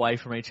foot away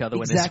from each other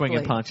when they're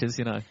swinging punches,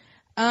 you know.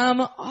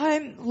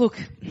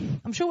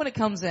 I'm sure when it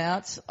comes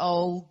out,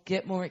 I'll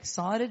get more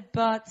excited,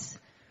 but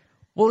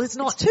it's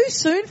not too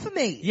soon for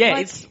me.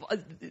 Yeah,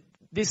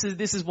 This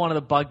is one of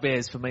the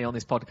bugbears for me on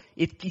this pod.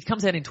 It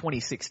comes out in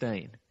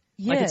 2016.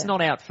 Yeah. Like it's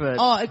not out for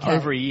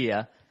over a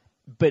year.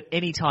 But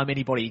anytime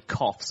anybody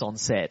coughs on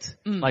set,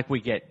 like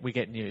we get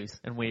news,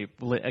 and we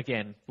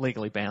again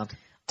legally bound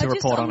to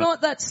report on it. I'm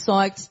not that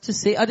psyched to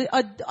see.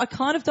 I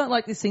kind of don't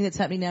like this thing that's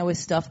happening now where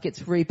stuff gets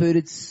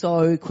rebooted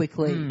so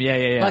quickly.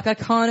 Yeah. Like I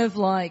kind of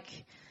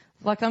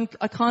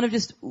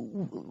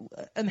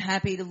am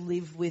happy to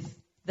live with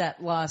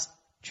that last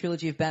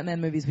trilogy of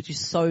Batman movies, which is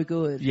so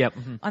good. Yep.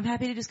 I'm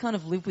happy to just kind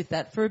of live with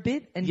that for a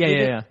bit and give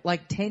it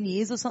like 10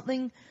 years or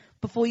something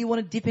before you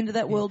want to dip into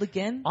that world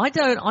again.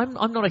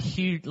 I'm not a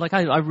huge, like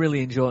I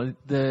really enjoy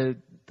the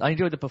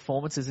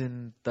performances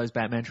in those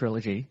Batman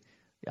trilogy.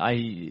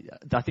 I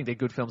think they're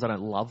good films. I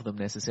don't love them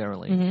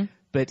necessarily,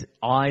 but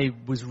I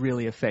was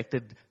really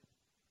affected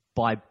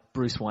by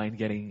Bruce Wayne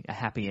getting a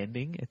happy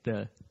ending in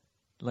the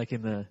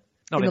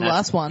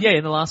last one. Yeah,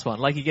 in the last one.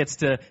 Like he gets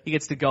to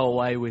go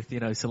away with,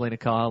 Selena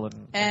Kyle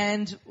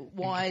and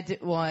why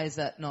is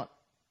that not,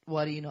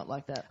 why do you not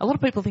like that? A lot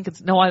of people think it's,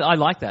 no, I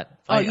like that.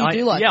 You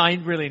do like it? Yeah, it?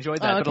 I really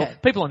enjoyed that. Oh, okay.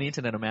 But people on the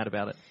internet are mad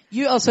about it.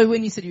 So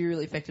when you said you were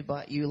really affected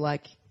by it, you were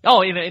like, in a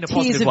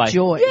positive way. Tears of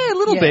joy. Yeah, a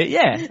little bit,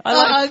 yeah.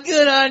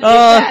 Good on you,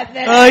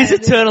 Batman. His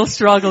eternal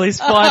struggle. He's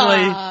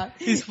finally,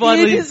 you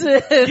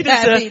deserve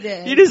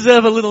happiness. You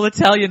deserve a little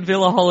Italian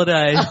villa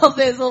holiday. Oh,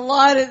 there's a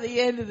light at the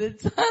end of the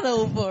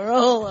tunnel for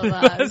all of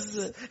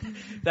us.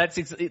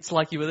 It's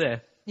like you were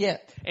there. Yeah.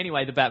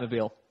 Anyway, the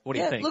Batmobile. What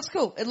do you think? It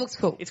looks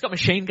cool. It's got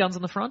machine guns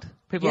on the front.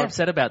 People are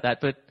upset about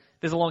that, but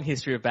there's a long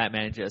history of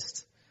Batman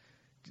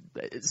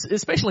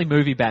especially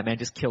movie Batman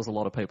just kills a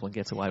lot of people and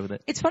gets away with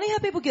it. It's funny how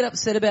people get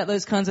upset about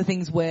those kinds of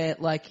things where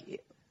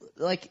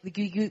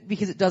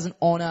because it doesn't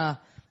honor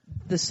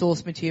the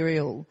source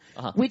material,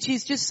 which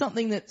is just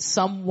something that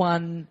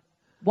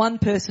one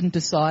person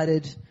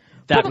decided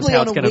that was probably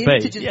how on it's a going whim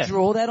to be. to just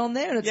draw that on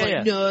there, and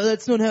it's no,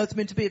 that's not how it's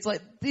meant to be. It's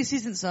like, this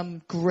isn't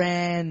some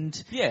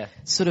grand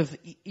sort of,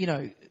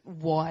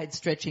 wide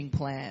stretching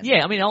plan.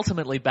 Yeah, I mean,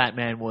 ultimately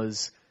Batman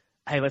was,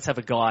 hey, let's have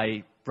a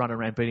guy running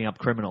around beating up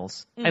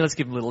criminals. Hey, let's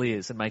give him little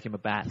ears and make him a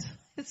bat.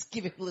 Let's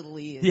give him little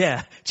ears.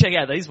 Yeah, check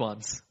out these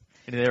ones.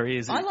 And there he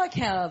is. I like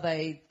how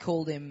they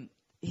called him,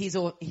 he's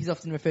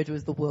often referred to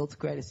as the world's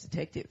greatest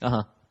detective.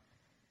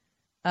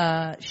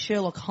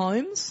 Sherlock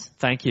Holmes.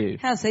 Thank you.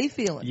 How's he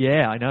feeling?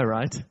 Yeah, I know,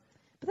 right?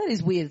 But that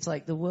is weird. It's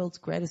like the world's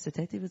greatest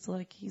detective. It's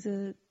like he's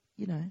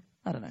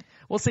I don't know.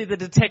 Well, see, the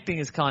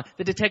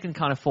detecting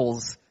kind of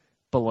falls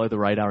below the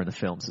radar in the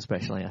films,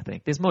 especially. I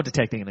think there's more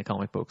detecting in the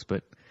comic books,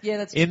 but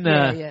that's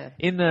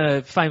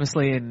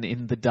famously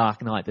in The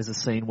Dark Knight, there's a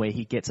scene where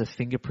he gets a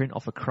fingerprint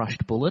off a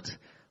crushed bullet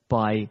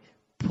by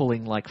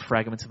pulling like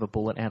fragments of a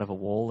bullet out of a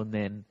wall, and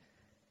then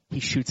he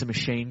shoots a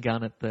machine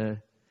gun at the.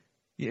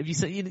 Have you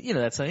seen? You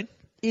know that scene?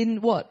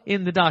 In what?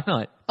 In The Dark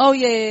Knight. Oh,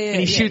 yeah.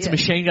 And he shoots a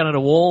machine gun at a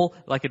wall,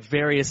 like at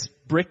various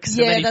bricks,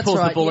 and then he pulls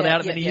the bullet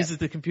out, and then he uses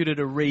the computer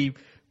to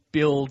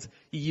rebuild.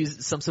 He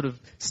uses some sort of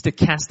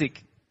stochastic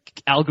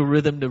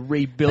algorithm to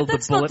rebuild the bullet.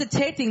 That's not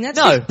detecting. That's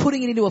just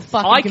putting it into a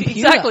fucking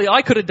computer. Exactly.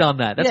 I could have done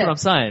that. That's what I'm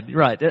saying.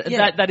 Right.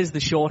 That is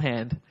the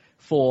shorthand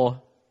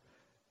for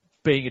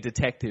being a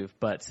detective,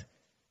 but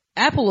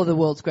Apple are the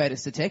world's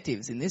greatest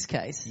detectives in this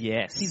case.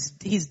 yes.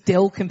 His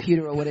Dell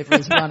computer or whatever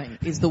is running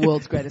is the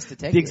world's greatest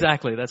detective.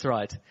 Exactly, that's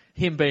right.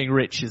 Him being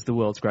rich is the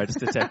world's greatest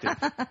detective,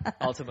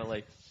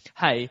 ultimately.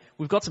 Hey,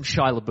 we've got some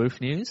Shia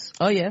LaBeouf news.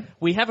 Oh, yeah?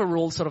 We have a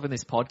rule sort of in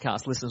this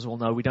podcast, listeners will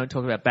know, we don't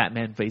talk about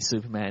Batman v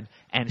Superman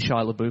and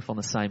Shia LaBeouf on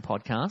the same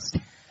podcast.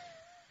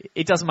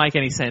 It doesn't make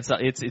any sense.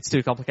 It's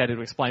too complicated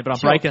to explain,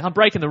 but I'm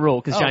breaking the rule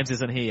because James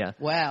isn't here.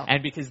 Wow.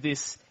 And because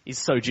this is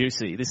so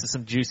juicy. This is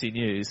some juicy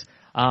news.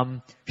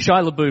 Shia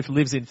LaBeouf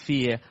lives in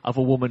fear of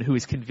a woman who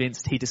is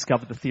convinced he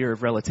discovered the theory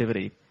of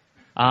relativity.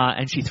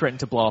 And she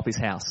threatened to blow up his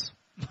house.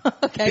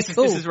 Okay, This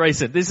is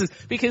recent. This is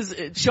because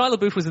Shia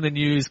LaBeouf was in the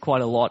news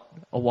quite a lot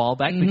a while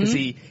back because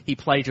he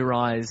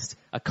plagiarized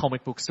a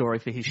comic book story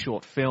for his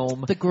short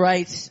film. The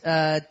great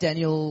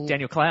Daniel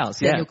Clowes.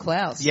 Daniel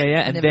Clowes. Yeah,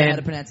 yeah. I never know how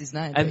to pronounce his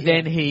name. And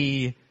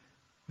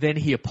then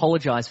he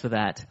apologized for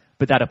that,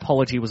 but that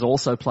apology was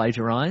also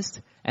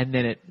plagiarized, and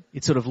then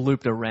it sort of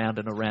looped around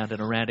and around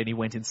and around, and he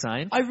went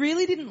insane. I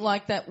really didn't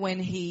like that when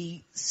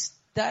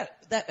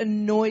that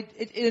annoyed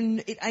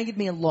it angered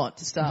me a lot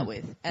to start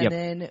with, and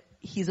then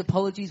his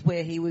apologies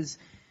where he was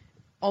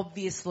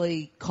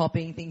obviously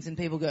copying things and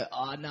people go,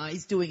 oh no,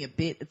 he's doing a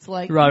bit. It's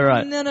like,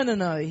 right.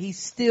 No. He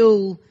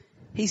still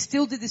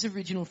did this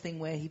original thing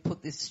where he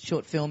put this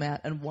short film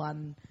out and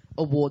won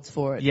awards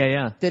for it.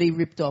 Yeah. That he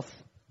ripped off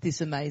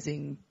this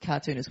amazing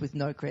cartoonist with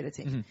no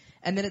crediting. Mm-hmm.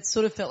 And then it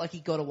sort of felt like he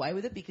got away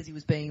with it because he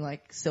was being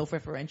like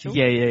self-referential.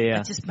 Yeah.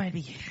 It just made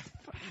me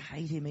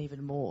hate him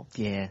even more.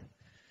 Yeah.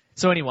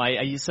 So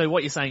anyway, so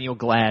what you're saying, you're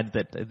glad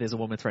that there's a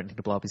woman threatening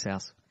to blow up his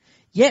house?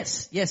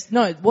 Yes.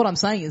 No, what I'm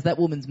saying is that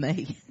woman's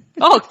me.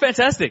 Oh,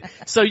 fantastic.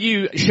 So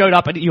you showed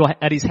up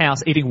at his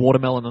house eating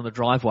watermelon on the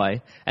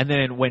driveway, and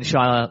then when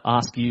Shia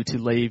asked you to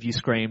leave, you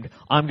screamed,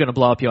 I'm going to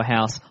blow up your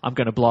house, I'm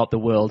going to blow up the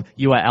world,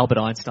 you are Albert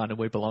Einstein and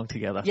we belong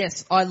together.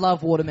 Yes, I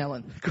love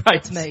watermelon. Great.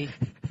 It's me.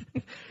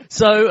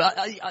 So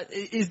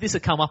is this a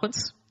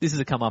comeuppance? This is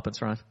a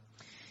comeuppance, right?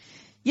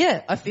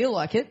 Yeah, I feel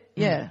like it.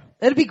 Yeah.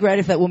 It'd be great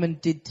if that woman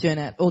did turn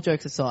out, all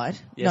jokes aside.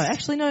 Yes. No,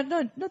 actually,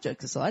 no, not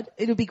jokes aside.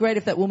 It would be great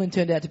if that woman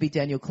turned out to be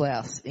Daniel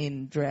Clowes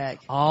in drag.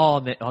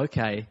 Oh,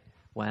 okay.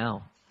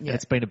 Wow. Yeah.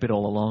 It's been a bit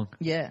all along.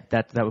 Yeah.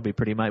 That would be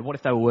pretty amazing. What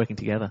if they were working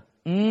together?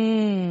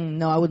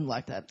 No, I wouldn't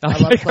like that. Okay. I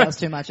love Clowes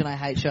too much and I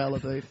hate Shia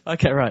LaBeouf.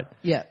 Okay, right.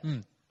 Yeah.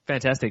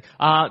 Fantastic.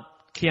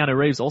 Keanu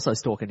Reeves also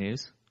stalker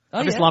news.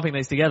 I'm just yeah? lumping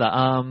these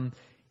together.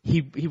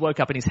 He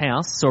woke up in his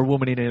house, saw a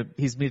woman in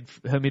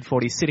her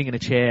mid-40s sitting in a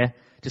chair,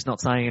 just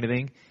not saying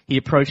anything. He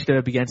approached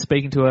her, began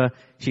speaking to her.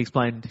 She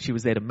explained she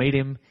was there to meet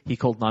him. He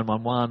called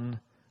 911,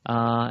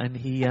 and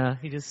he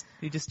was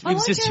just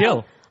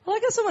chill. I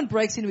like how someone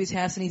breaks into his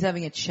house and he's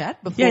having a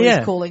chat before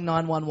he's calling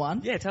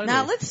 911. Yeah, totally.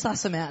 Now let's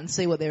suss them out and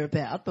see what they're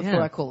about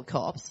before I call the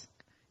cops.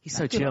 He's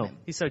so chill.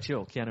 He's so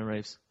chill, Keanu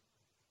Reeves.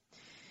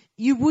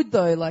 You would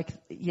though,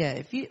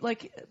 if you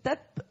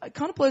that it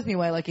kind of blows me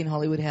away. Like in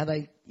Hollywood, how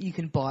you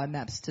can buy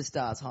maps to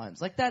stars'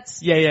 homes. Like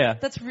that's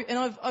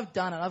and I've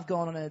done it. I've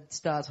gone on a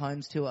stars'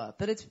 homes tour,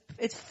 but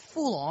it's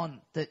full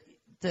on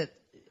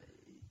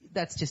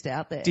that's just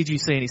out there. Did you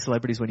see any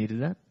celebrities when you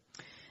did that?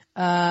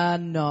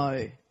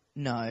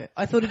 No.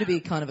 I thought it'd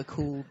be kind of a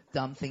cool,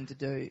 dumb thing to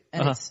do,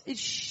 and it's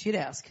shit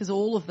house because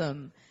all of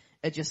them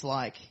are just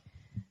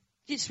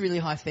really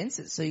high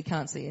fences, so you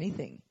can't see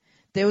anything.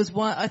 There was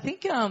one, I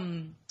think,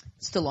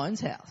 Stallone's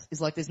house is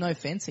there's no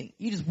fencing.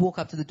 You just walk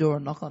up to the door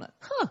and knock on it,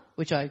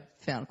 which I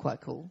found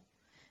quite cool.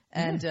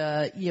 And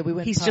we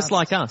went. He's past. just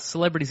like us.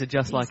 Celebrities are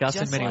just like us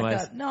in many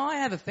ways. No, I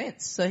have a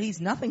fence, so he's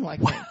nothing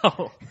like me.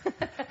 Wow.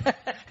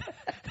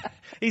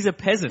 He's a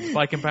peasant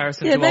by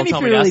comparison to it made old me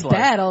Tommy feel really Dassalo.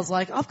 bad. I was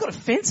like, I've got a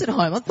fence at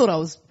home. I thought I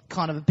was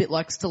kind of a bit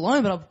like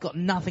Stallone, but I've got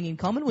nothing in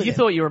common with You him.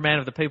 thought you were a man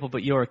of the people,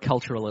 but you're a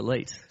cultural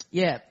elite.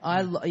 Yeah,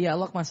 I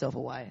lock myself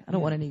away. I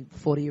don't want any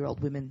 40-year-old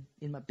women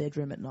in my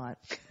bedroom at night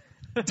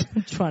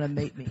trying to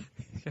meet me.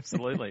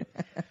 Absolutely.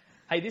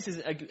 Hey, this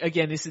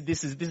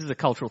is a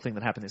cultural thing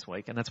that happened this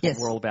week, and that's what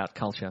we're all about,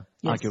 culture,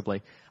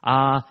 arguably.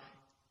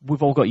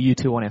 We've all got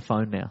U2 on our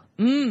phone now.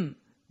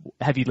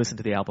 Have you listened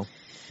to the album?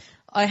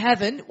 I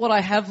haven't. What I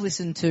have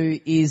listened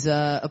to is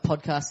a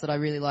podcast that I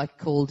really like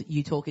called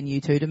You Talking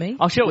U2 to Me.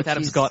 I'll share it with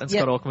Adam Scott and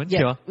Scott Auckman.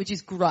 Sure. Which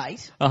is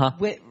great.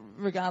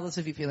 Regardless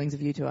of your feelings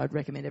of U2, I'd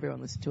recommend everyone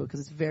listen to it because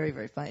it's very,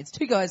 very funny. It's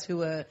two guys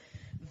who are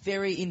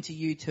very into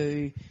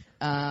U2,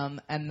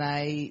 and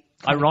they...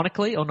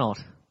 Ironically or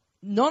not?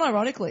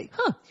 Non-ironically.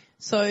 Huh.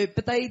 So,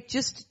 but they're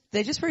just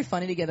very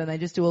funny together, and they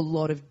just do a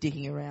lot of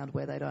dicking around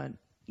where they don't,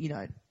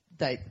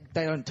 they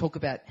don't talk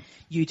about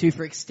U2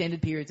 for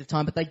extended periods of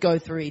time, but they go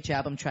through each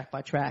album track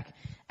by track,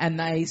 and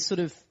they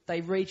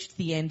reached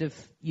the end of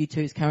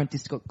U2's current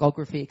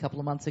discography a couple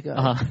of months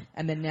ago,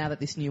 and then now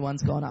that this new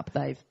one's gone up,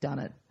 they've done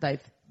it.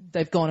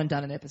 They've gone and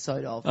done an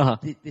episode of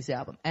this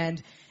album,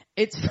 and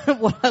it's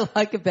what I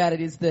like about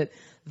it is that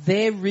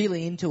they're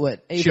really into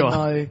it, even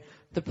though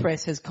the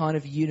press has kind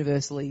of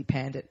universally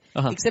panned it,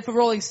 except for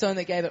Rolling Stone,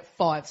 they gave it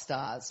 5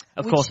 stars.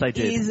 Of course they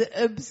did.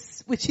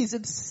 Which is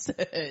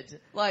absurd.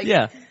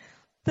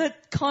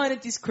 That kind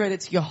of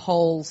discredits your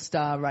whole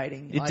star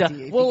rating It idea. does.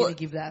 If Well, you're going to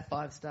give that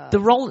 5 stars. The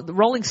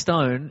Rolling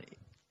Stone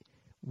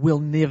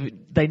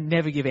they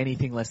never give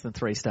anything less than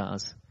 3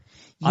 stars.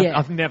 Yeah.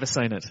 I've never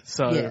seen it.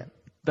 So Yeah.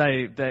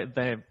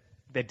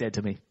 they're dead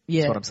to me.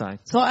 Yeah. That's what I'm saying.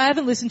 So I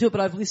haven't listened to it,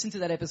 but I've listened to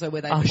that episode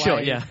where they play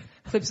sure, yeah.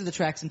 clips of the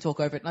tracks and talk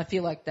over it, and I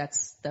feel like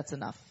that's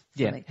enough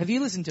for Yeah. me. Have you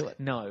listened to it?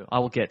 No, I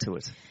will get to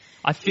it.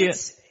 I feel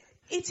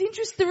It's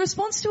interesting. The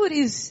response to it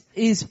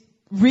is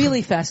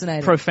really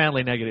fascinating.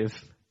 profoundly negative.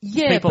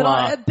 Yeah, People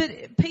but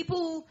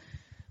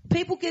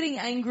people getting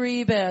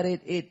angry about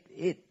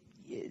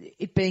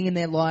it being in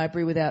their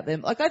library without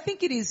them. Like I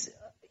think it's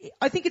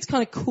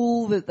kind of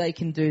cool that they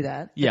can do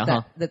that.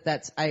 Yeah,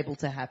 That's able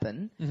to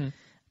happen. Mm-hmm.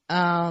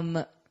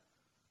 I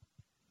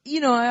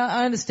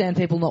understand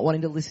people not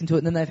wanting to listen to it,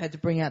 and then they've had to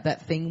bring out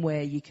that thing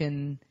where you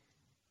can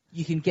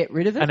get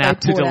rid of it. An app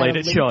to delete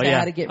it, sure, yeah.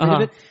 How to get rid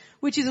of it,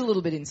 which is a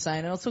little bit insane.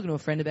 And I was talking to a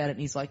friend about it, and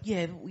he's like,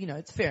 yeah,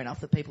 it's fair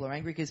enough that people are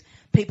angry because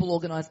people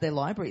organise their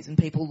libraries and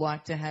people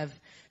like to have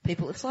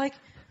people. It's like,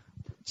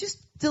 just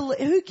delete.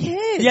 Who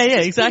cares? Yeah,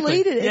 Just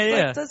exactly. Delete it.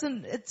 Yeah,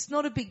 It's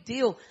not a big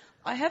deal.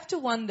 I have to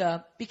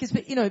wonder because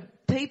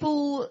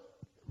people,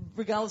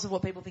 regardless of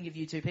what people think of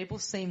YouTube, people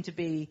seem to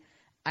be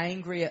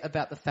angry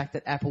about the fact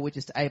that Apple were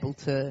just able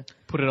to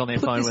put it on their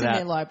phone this without in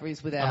their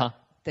libraries without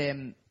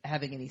them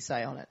having any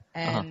say on it.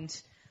 And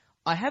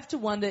I have to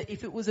wonder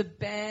if it was a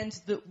band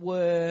that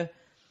were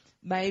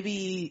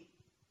maybe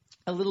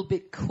a little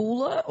bit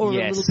cooler or a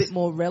little bit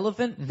more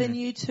relevant than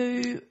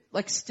U2.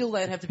 Like, still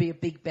they'd have to be a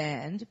big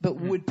band, but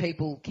would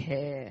people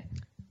care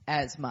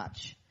as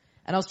much?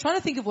 And I was trying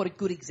to think of what a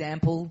good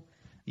example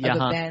of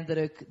a band that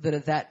are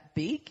that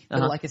big,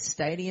 that are like a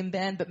stadium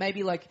band, but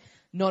maybe like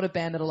not a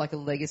band that are like a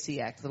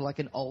legacy act, that are like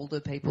an older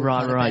people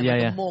kind of band,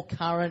 like a more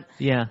current,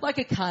 like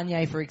a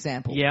Kanye, for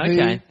example. Yeah,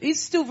 okay. Who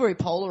is still very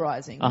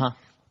polarizing,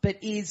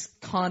 but is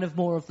kind of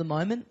more of the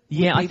moment.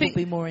 Yeah, Would I think,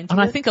 people be more into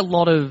and it? I think a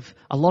lot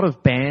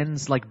of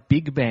bands, like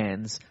big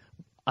bands,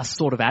 are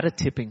sort of at a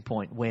tipping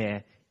point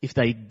where if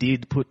they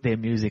did put their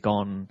music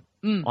on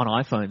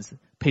iPhones,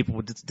 people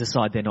would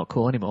decide they're not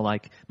cool anymore.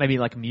 Like maybe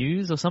like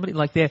Muse or somebody.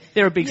 Like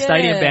they're a big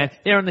stadium band.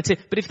 They're on the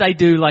tip. But if they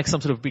do like some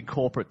sort of big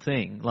corporate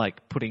thing,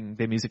 like putting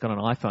their music on an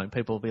iPhone,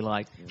 people will be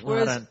like,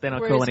 they're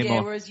not cool anymore.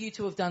 Yeah, whereas you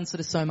two have done sort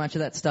of so much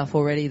of that stuff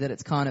already that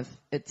it's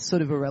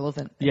sort of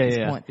irrelevant at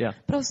this point. Yeah.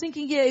 But I was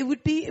thinking, it would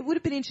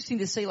have been interesting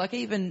to see, like,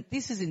 even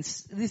this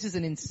is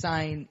an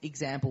insane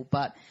example,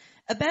 but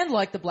a band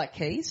like the Black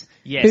Keys,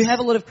 who have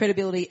a lot of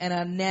credibility and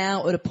are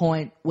now at a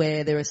point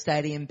where they're a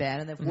stadium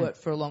band and they've worked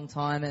for a long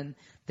time and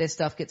their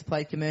stuff gets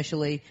played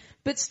commercially,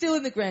 but still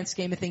in the grand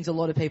scheme of things, a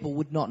lot of people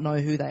would not know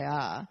who they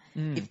are.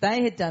 If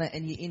they had done it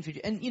and you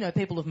introduced, and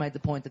people have made the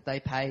point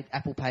that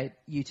Apple paid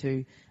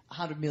U2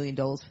 $100 million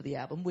for the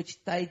album, which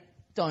they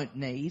don't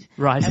need.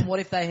 Right. And what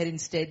if they had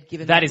instead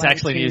given that is money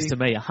actually news to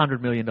me,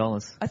 $100 million.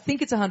 I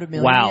think it's $100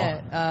 million. Wow.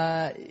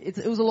 Yeah.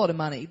 It was a lot of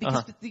money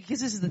because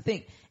this is the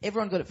thing.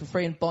 Everyone got it for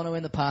free, and Bono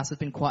in the past has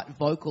been quite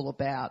vocal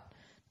about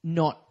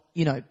not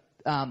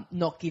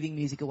giving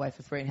music away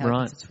for free and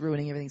how it's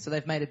ruining everything. So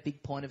they've made a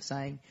big point of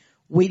saying,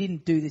 we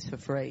didn't do this for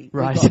free.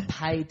 Right. We got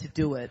paid to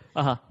do it.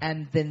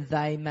 And then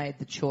they made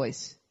the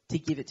choice to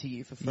give it to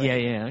you for free.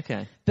 Yeah,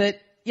 okay.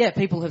 But yeah,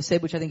 people have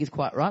said, which I think is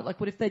quite right, like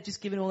what if they'd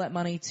just given all that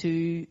money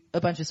to a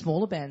bunch of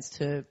smaller bands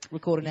to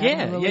record an album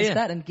and release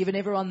that, and given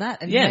everyone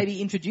that, and maybe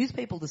introduce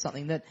people to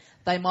something that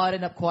they might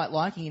end up quite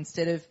liking,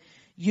 instead of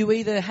you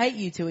either hate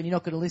U2 and you're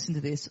not going to listen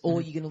to this, or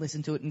you're going to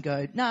listen to it and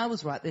go, no, I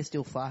was right, they're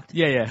still fucked.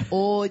 Yeah.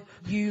 Or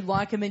you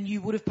like them and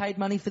you would have paid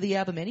money for the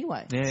album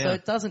anyway. So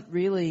it doesn't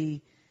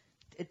really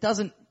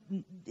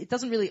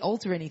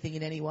alter anything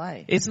in any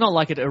way. It's not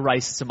like it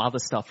erased some other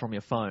stuff from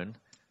your phone.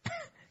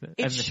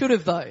 It should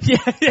have, though. Yeah.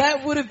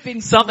 That would have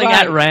been something great.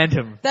 at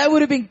random. That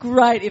would have been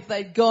great if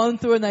they'd gone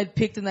through and they'd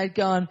picked and they'd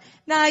gone,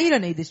 nah, you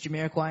don't need this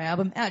Jamiroquai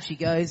album. Out she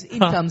goes. In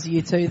comes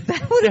U2.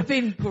 That would have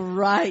been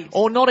great.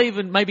 Or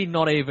maybe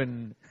not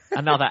even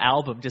another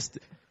album, just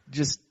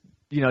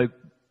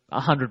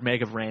 100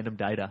 meg of random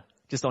data.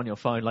 Just on your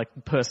phone, like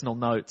personal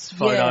notes,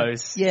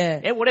 photos.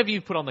 Yeah. Whatever you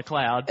put on the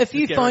cloud. A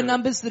few phone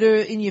numbers that are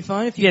in your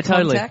phone, a few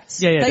contacts.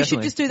 Totally. They definitely.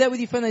 should just do that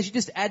with your phone. They should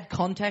just add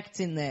contacts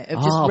in there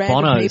of just random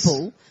Bonos.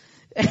 people.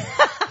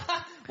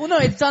 Well, no,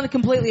 it's done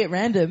completely at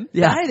random.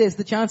 Yeah. But hey, there's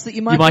the chance that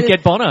you might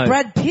get Bono.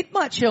 Brad Pitt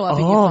might show up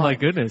in your phone. Oh my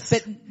goodness.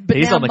 But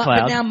he's now, on the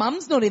cloud. But now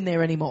Mum's not in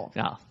there anymore.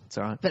 Ah, it's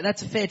alright. But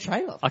that's a fair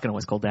trade-off. I can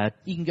always call Dad.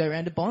 You can go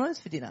round to Bono's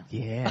for dinner.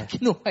 Yeah. I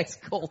can always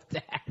call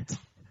Dad.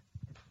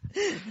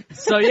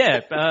 So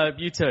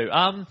you too.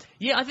 I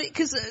think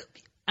because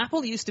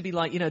Apple used to be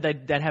like,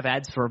 they'd have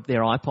ads for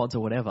their iPods or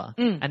whatever,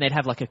 and they'd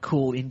have like a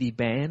cool indie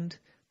band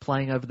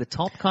playing over the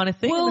top kind of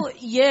thing. Well,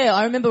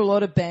 I remember a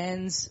lot of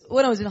bands,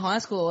 when I was in high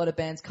school, a lot of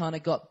bands kind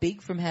of got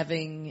big from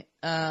having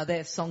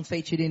their song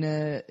featured in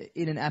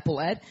an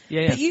Apple ad.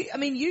 Yeah. But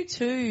you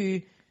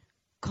too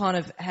kind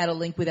of had a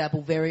link with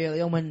Apple very early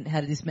on when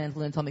How to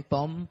Dismantle an Atomic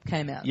Bomb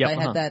came out. Yep,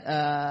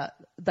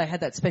 They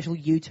had that special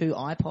U2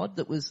 iPod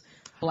that was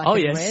black Oh,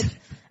 and yes.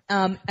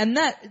 red. And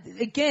that,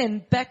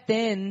 again, back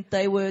then,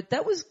 that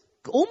was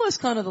almost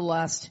kind of the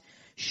last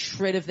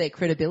shred of their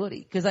credibility,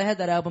 because they had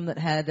that album that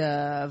had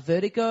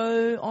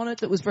Vertigo on it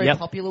that was very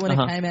popular when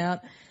it came out.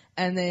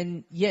 And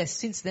then, yes,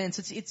 since then,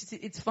 so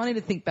it's funny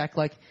to think back,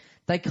 like,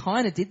 they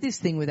kind of did this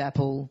thing with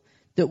Apple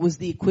that was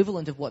the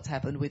equivalent of what's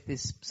happened with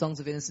this Songs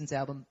of Innocence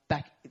album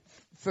back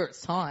for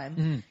its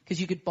time, because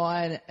you could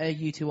buy a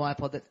U2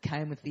 iPod that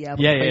came with the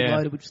album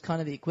preloaded, which was kind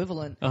of the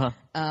equivalent.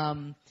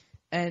 And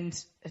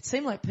it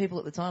seemed like people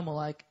at the time were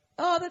like,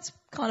 oh, that's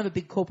kind of a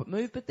big corporate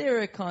move, but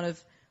they're a kind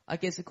of, I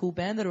guess, a cool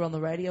band that are on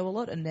the radio a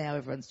lot, and now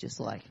everyone's just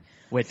like,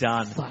 we're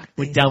done.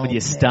 We're these done with old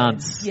your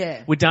stunts.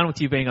 Yeah. We're done with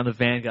you being on the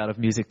vanguard of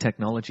music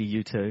technology,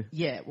 you two.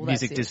 Yeah, well,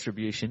 music that's it.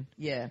 distribution.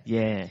 Yeah.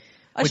 Yeah.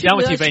 I We're should- done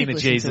with I you being should the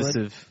listen to Jesus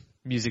it. of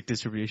music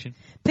distribution.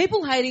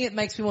 People hating it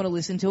makes me want to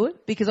listen to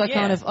it, because I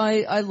kind of,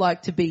 I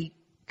like to be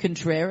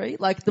contrary.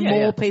 Like, the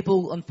more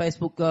people on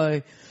Facebook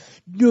go,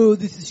 no,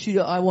 this is shit,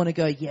 I want to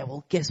go, yeah,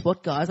 well, guess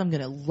what, guys? I'm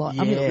going to I'm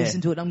going to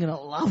listen to it. I'm going to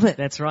love it.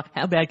 That's right.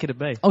 How bad could it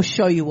be? I'll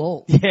show you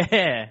all.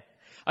 Yeah.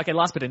 Okay,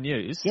 last bit of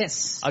news.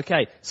 Yes.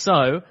 Okay,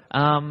 so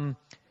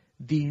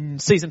the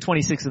season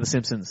 26 of The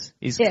Simpsons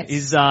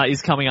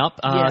is coming up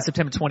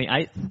September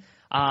 28th.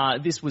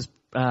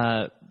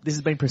 This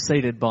has been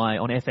preceded by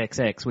on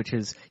FXX, which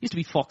used to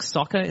be Fox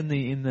Soccer in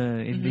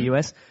the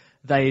US.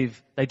 They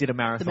did a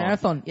marathon. The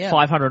marathon, yeah.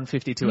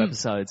 552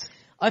 episodes.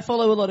 I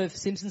follow a lot of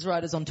Simpsons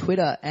writers on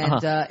Twitter,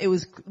 and it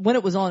was, when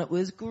it was on, it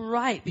was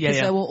great,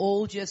 because they were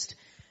all just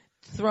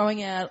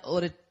throwing out a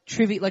lot of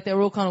trivia, like they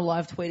were all kind of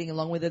live tweeting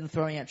along with it and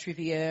throwing out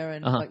trivia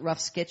and like rough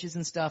sketches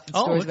and stuff and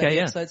stories about the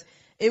episodes.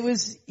 It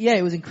was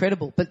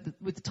incredible. But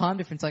with the time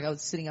difference, like I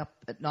was sitting up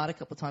at night a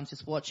couple of times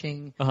just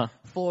watching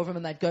 4 of them,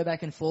 and they'd go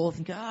back and forth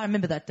and go, oh, I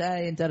remember that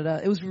day and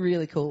da-da-da. It was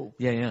really cool.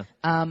 Yeah.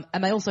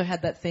 And they also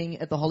had that thing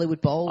at the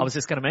Hollywood Bowl. I was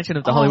just going to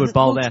mention the Hollywood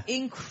Bowl there.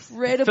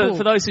 Incredible.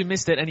 For those who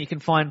missed it, and you can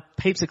find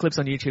heaps of clips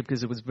on YouTube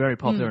because it was very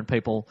popular and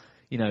people,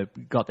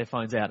 got their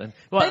phones out. And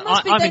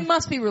they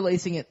must be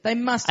releasing it. They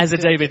must as a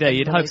DVD.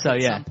 You'd hope release so.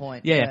 it Yeah. At some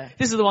point. Yeah.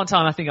 This is the one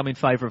time I think I'm in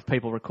favour of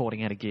people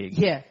recording at a gig.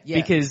 Yeah.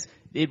 Because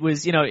it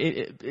was,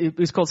 it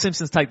was called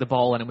Simpsons Take the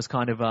Bowl, and it was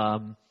kind of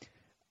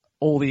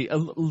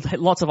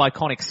lots of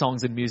iconic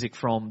songs and music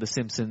from The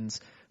Simpsons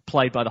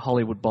played by the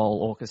Hollywood Bowl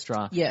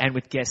Orchestra, and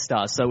with guest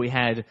stars. So we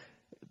had,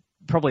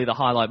 probably the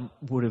highlight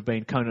would have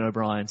been Conan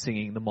O'Brien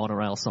singing the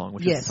Monorail song,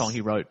 which is the song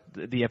he wrote,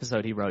 the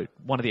episode he wrote,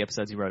 one of the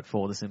episodes he wrote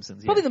for The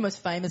Simpsons. Probably the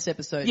most famous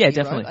episode. Yeah, he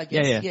definitely. Wrote, I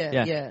guess.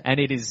 Yeah. And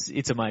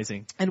it's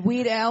amazing. And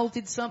Weird Al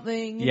did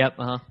something. Yep.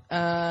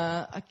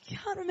 I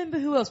can't remember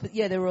who else, but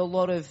yeah, there were a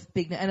lot of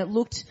big, and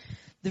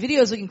the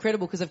videos look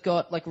incredible because they've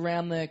got, like,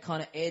 around the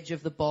kind of edge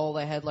of the bowl,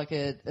 they had like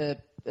a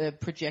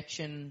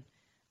projection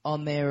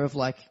on there of,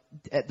 like,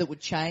 that would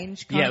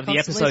change. The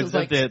episodes,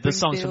 like the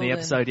songs from the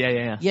episode.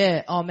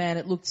 Yeah. Oh man,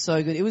 it looked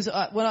so good. It was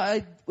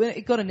when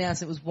it got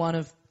announced, it was one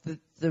of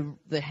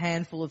the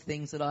handful of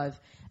things that I've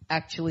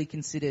actually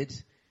considered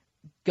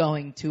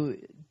going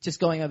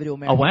over to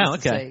America. Oh wow,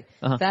 okay.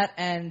 That,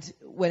 and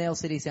when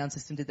LCD Sound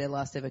System did their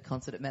last ever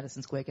concert at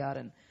Madison Square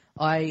Garden,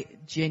 I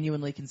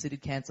genuinely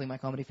considered cancelling my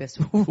comedy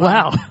festival.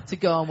 Wow. To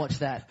go and watch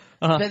that.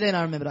 But then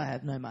I remembered I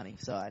had no money,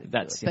 so I didn't do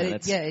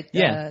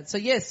it. So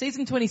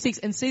season 26,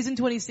 and season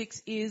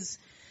 26 is,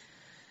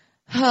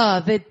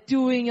 they're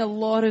doing a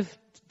lot of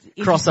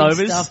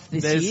crossovers stuff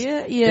this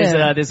year.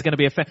 Yeah. There's going to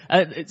be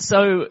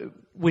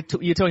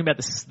you're talking about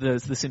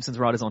the Simpsons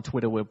writers on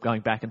Twitter were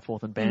going back and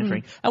forth and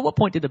bantering. At what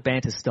point did the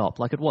banter stop?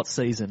 Like, at what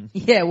season?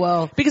 Yeah,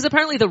 well, because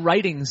apparently the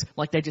ratings,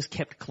 like, they just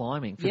kept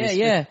climbing.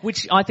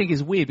 Which I think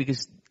is weird,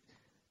 because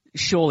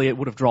surely it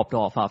would have dropped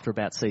off after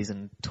about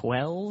season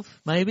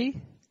 12,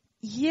 maybe?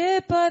 Yeah,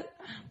 but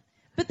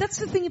that's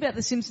the thing about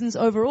The Simpsons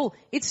overall.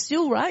 It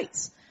still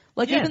rates.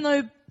 Like, even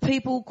though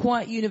people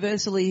quite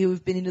universally who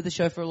have been into the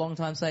show for a long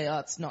time say, oh,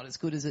 it's not as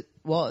good as it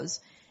was,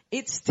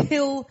 it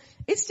still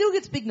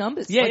gets big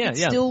numbers.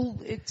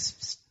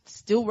 It's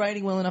still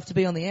rating well enough to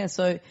be on the air.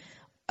 So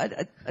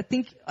I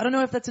think, I don't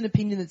know if that's an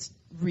opinion that's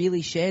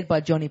really shared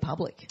by Johnny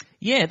Public.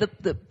 Yeah,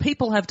 the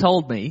people have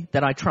told me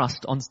that I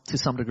trust to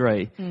some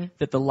degree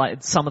that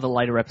some of the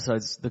later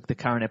episodes, the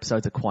current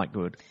episodes, are quite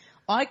good.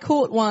 I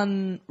caught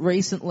one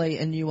recently,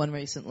 a new one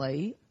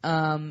recently,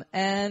 and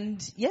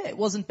it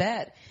wasn't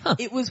bad.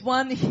 It was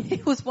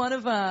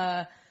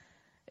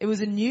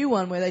a new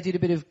one where they did a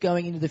bit of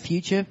going into the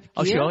future.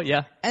 Oh, sure,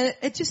 yeah. And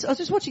I was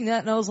just watching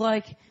that, and I was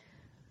like,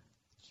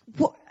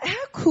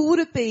 how cool would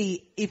it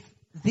be if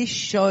this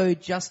show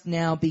just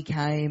now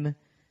became,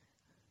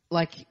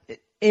 like,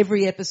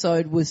 every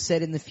episode was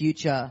set in the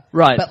future,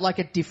 right? But like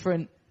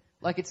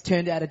it's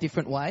turned out a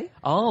different way.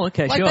 Oh,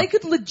 okay, like, sure. They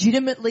could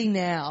legitimately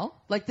now,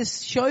 like,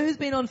 this show has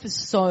been on for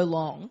so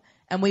long,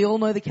 and we all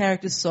know the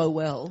characters so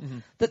well,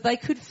 that they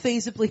could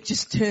feasibly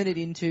just turn it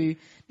into,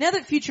 now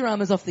that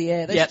Futurama's off the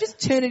air, they should just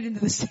turn it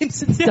into The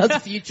Simpsons does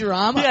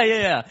Futurama.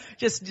 Yeah.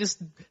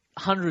 Just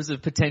hundreds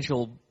of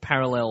potential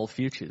parallel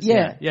futures.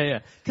 Yeah.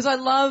 Because I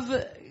love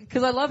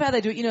how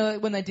they do it. You know,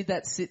 when they did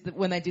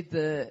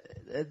the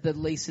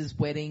Lisa's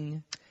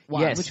wedding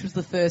one, which was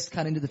the first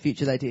cut into the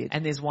future they did.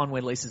 And there's one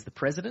where Lisa's the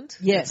president.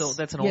 Yes.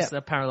 That's also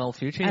a parallel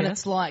future. And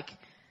it's like,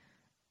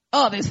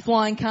 oh, there's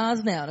flying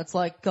cars now. And it's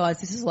like, guys,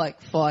 this is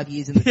like 5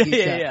 years in the future.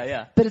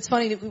 Yeah. But it's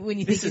funny that when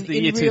you This think is the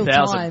in year real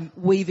 2000. time,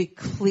 we've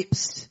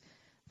eclipsed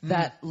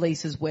that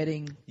Lisa's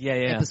wedding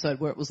episode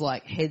where it was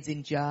like heads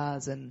in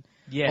jars and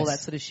all that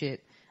sort of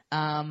shit.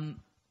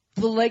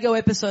 The Lego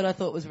episode I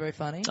thought was very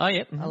funny. Oh,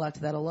 yeah. I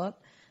liked that a lot.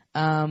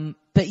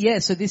 But yeah,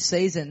 so this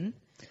season...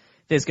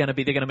 they're going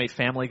to meet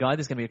Family Guy.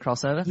 There's going to be a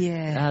crossover.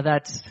 Yeah.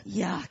 That's...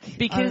 Yuck.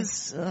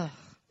 Because,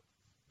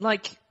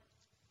 like,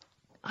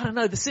 I don't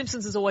know, The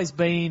Simpsons has always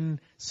been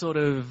sort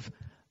of...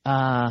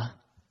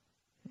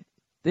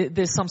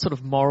 there's some sort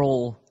of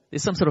moral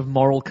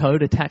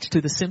code attached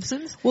to The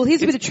Simpsons. Well,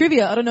 here's a bit of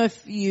trivia. I don't know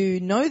if you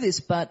know this,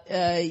 but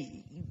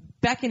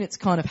back in its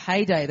kind of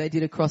heyday, they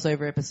did a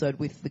crossover episode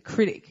with The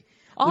Critic.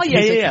 Which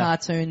was a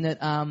cartoon that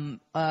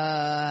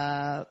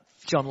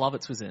John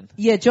Lovitz was in.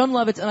 Yeah, John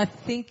Lovitz, and I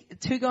think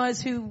two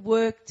guys who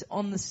were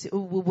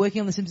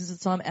working on The Simpsons at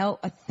the time.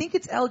 I think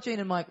it's Al Jean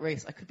and Mike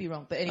Reese. I could be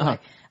wrong, but anyway,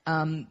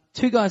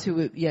 two guys who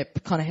were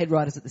kind of head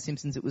writers at The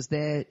Simpsons. It was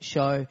their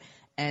show,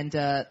 and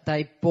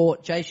they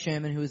brought Jay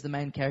Sherman, who was the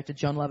main character,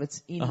 John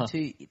Lovitz,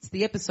 into it's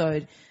the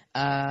episode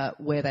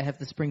where they have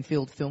the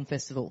Springfield Film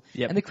Festival.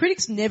 Yep. And The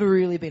Critic's never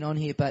really been on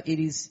here, but it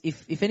is.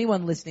 If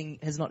anyone listening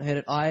has not heard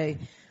it,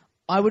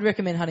 I would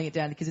recommend hunting it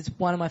down because it's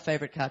one of my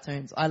favourite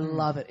cartoons. I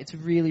love it. It's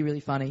really,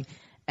 really funny.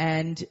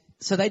 And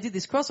so they did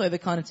this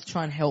crossover kind of to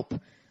try and help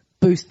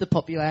boost the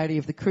popularity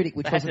of The Critic,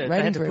 which wasn't rated very well.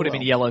 They had to put him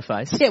in yellow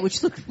face.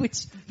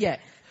 Yeah,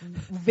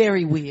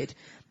 very weird.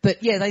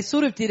 But yeah, they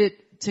sort of did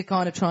it to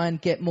kind of try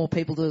and get more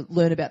people to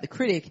learn about The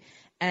Critic.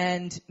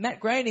 And Matt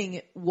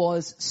Groening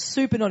was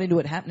super not into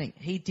it happening.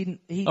 He didn't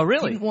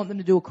want them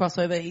to do a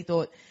crossover. He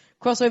thought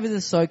crossovers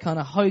are so kind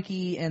of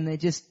hokey and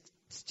it's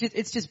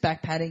just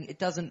back padding. It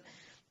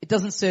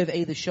doesn't serve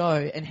either show.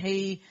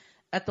 And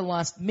at the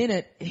last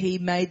minute, he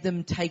made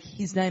them take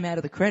his name out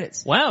of the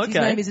credits. Wow, okay. His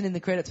name isn't in the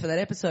credits for that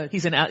episode.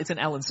 It's an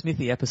Alan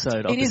Smithy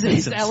episode of The It's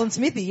Simpsons. Alan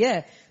Smithy,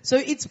 yeah. So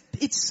it's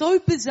so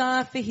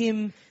bizarre for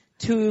him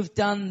to have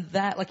done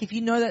that. Like, if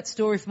you know that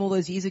story from all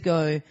those years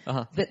ago,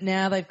 that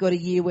now they've got a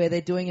year where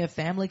they're doing a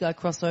Family Guy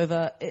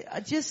crossover,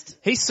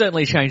 He's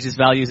certainly changed his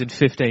values in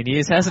 15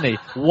 years, hasn't he?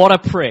 What a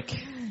prick.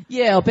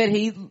 Yeah, I'll bet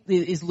he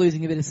is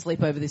losing a bit of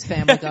sleep over this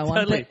Family Guy one.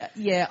 Totally. But,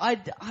 yeah, I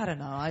don't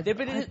know.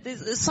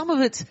 There's some of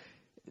it.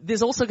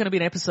 There's also going to be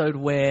an episode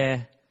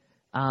where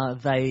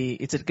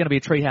it's going to be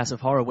a Treehouse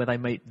of Horror where they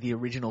meet the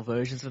original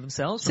versions of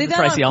themselves from the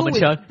Tracy Ullman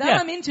show. That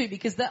I'm into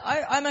because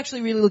I'm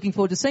actually really looking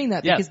forward to seeing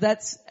that because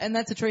that's a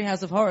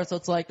Treehouse of Horror, so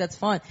it's like that's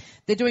fine.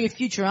 They're doing a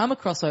Futurama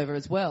crossover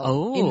as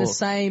well in this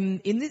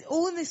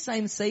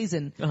same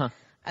season.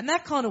 And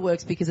that kind of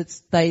works because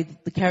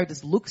the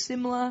characters look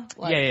similar.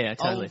 Like, yeah,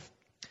 totally.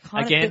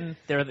 Again,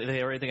 they're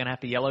either going to have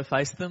to yellow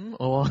face them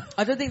or...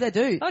 I don't think they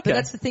do. Okay. But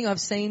that's the thing.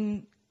 I've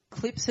seen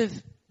clips of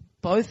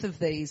both of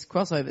these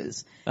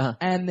crossovers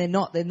and they're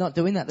not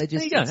doing that. They're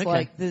just, Family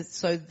Guy...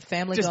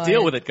 Just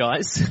deal with it,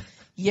 guys.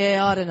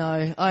 Yeah, I don't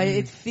know.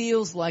 It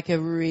feels like a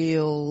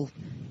real...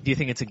 Do you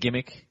think it's a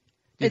gimmick?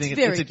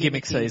 It's a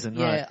gimmick season,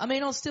 yeah. right? I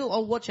mean,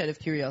 I'll watch out of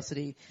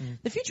curiosity.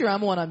 The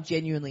Futurama one I'm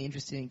genuinely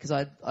interested in because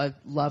I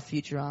love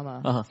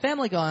Futurama.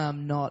 Family Guy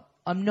I'm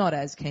not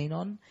as keen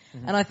on.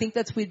 And I think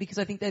that's weird because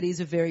I think that is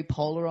a very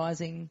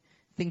polarizing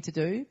thing to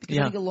do because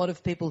I think a lot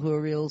of people who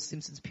are real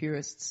Simpsons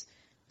purists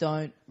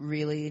don't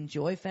really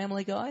enjoy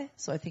Family Guy.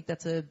 So I think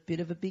that's a bit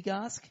of a big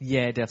ask.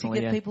 Yeah, definitely.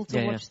 To get people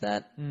to watch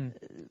that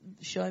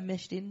show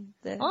meshed in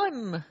there.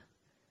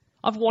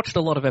 I've watched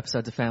a lot of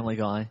episodes of Family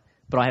Guy,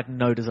 but I have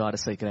no desire to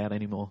seek it out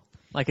anymore.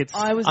 Like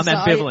I'm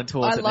ambivalent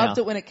towards it now. I loved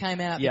it when it came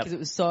out because it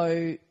was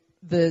so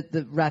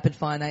the rapid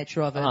fire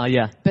nature of it.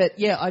 Yeah. But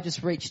yeah, I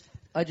just reached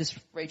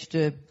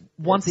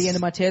the end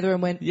of my tether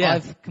and went,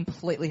 I've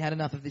completely had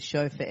enough of this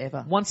show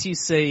forever. Once you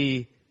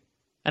see,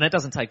 and it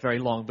doesn't take very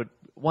long, but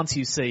once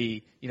you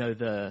see,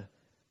 the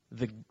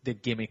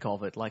gimmick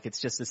of it, like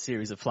it's just a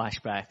series of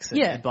flashbacks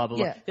and blah, blah,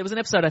 blah. There was an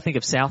episode, I think,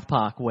 of South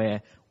Park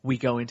where we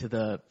go into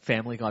the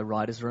Family Guy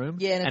writers' room.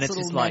 Yeah, and it's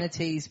little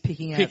manatees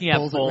picking out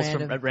balls at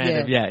from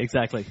random. Yeah,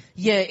 exactly.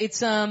 Yeah,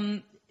 it's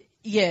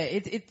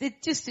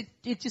it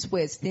just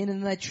wears thin,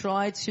 and they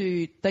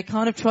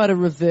kind of try to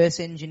reverse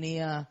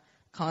engineer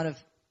kind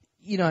of,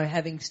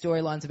 having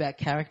storylines about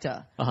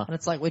character. And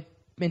it's like we're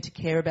meant to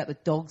care about the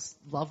dog's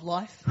love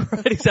life.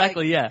 Right,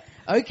 exactly, yeah.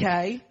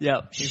 Okay.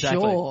 Yeah,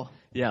 exactly. Sure.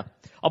 Yeah.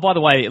 Oh, by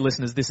the way,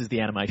 listeners, this is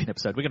the animation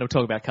episode. We're going to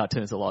talk about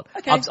cartoons a lot.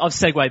 Okay. I've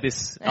segued it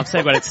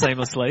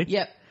seamlessly.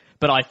 Yep.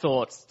 But I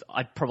thought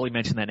I'd probably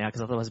mention that now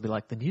because otherwise it'd be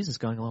like, the news is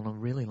going on a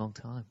really long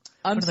time.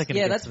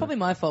 That's probably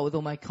my fault with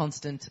all my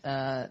constant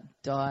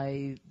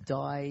digressions.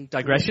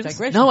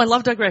 No, I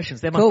love digressions.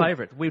 They're my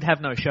favourite. We'd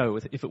have no show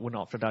if it were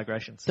not for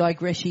digressions.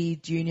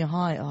 Digressi Junior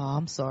High. Oh,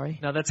 I'm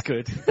sorry. No, that's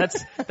good.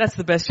 That's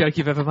the best joke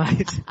you've ever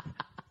made.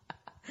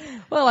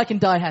 Well, I can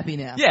die happy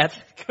now. Yeah,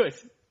 good.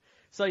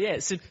 So yeah,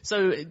 so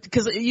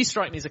because you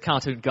strike me as a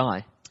cartoon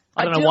guy.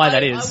 I don't know why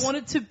that is.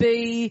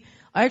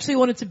 I actually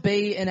wanted to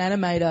be an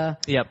animator.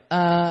 Yep.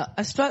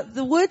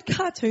 The word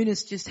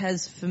cartoonist just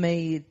has, for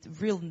me,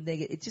 real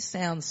negative. It just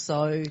sounds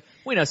so...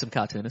 We know some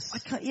cartoonists.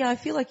 I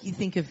feel like you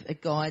think of a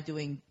guy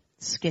doing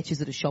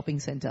sketches at a shopping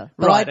centre.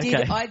 But right,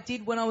 I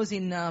did when I was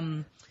in...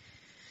 when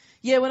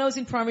I was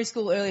in primary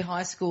school, early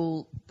high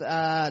school,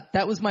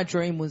 that was my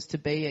dream, was to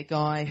be a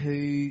guy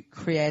who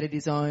created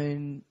his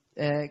own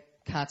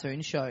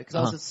cartoon show. Because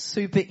I was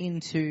super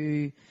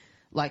into,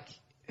 like,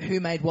 who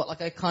made what.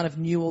 Like, I kind of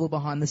knew all the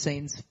behind the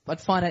scenes.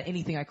 I'd find out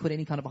anything I could,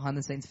 any kind of behind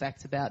the scenes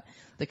facts about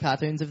the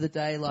cartoons of the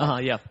day.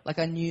 Like, like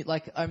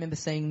I remember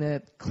seeing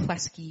the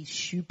Klasky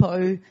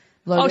Shupo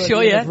logo at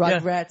the end of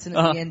Rugrats, and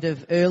at the end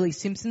of early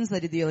Simpsons. They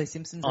did the early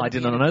Simpsons. I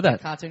did not know that. A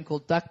cartoon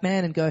called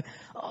Duckman, and go,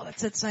 oh,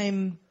 that's that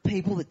same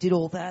people that did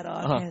all that.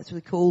 Oh, yeah, that's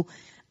really cool.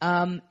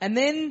 And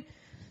then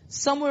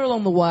somewhere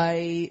along the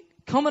way,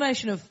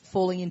 combination of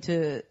falling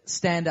into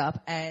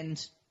stand-up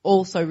and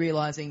also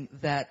realising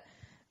that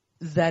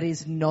that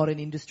is not an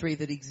industry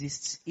that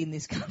exists in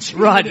this country.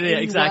 Right, yeah,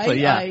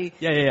 exactly, I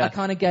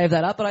kind of gave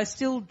that up, but I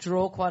still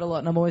draw quite a lot,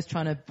 and I'm always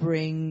trying to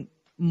bring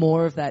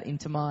more of that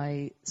into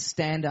my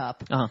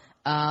stand-up.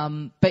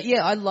 But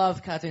yeah, I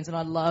love cartoons, and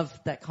I love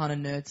that kind of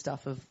nerd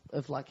stuff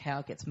of like how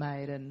it gets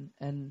made,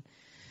 and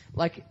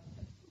like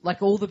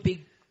all the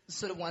big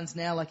sort of ones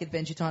now, like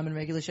Adventure Time and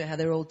Regular Show, how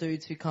they're all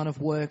dudes who kind of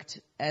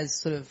worked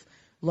as sort of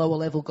lower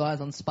level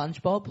guys on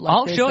SpongeBob.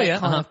 Like, there's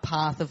that kind of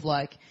path of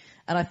like,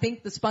 and I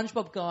think the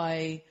SpongeBob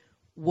guy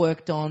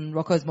worked on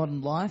Rocko's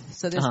Modern Life,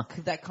 so there's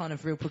that kind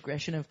of real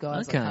progression of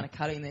guys like kind of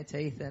cutting their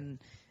teeth, and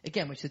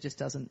again, which it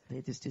just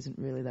isn't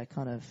really that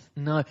kind of...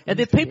 No. Are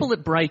there people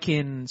that break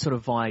in sort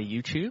of via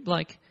YouTube?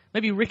 Like,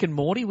 maybe Rick and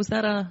Morty, was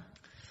that a...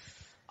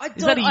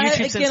 Is that a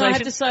YouTube sensation? I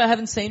have to say I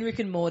haven't seen Rick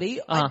and Morty.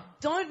 I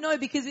don't know,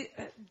 because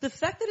the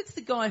fact that it's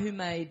the guy who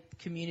made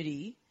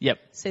Community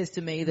says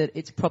to me that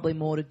it's probably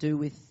more to do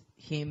with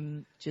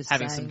him just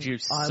having saying, some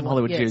juice, some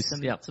Hollywood juice.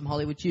 Some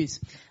Hollywood juice.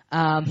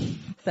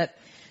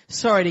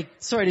 Sorry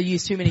to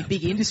use too many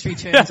big industry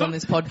terms on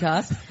this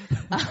podcast.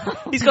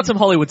 He's got some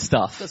Hollywood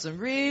stuff. Got some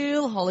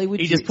real Hollywood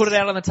juice. He just put it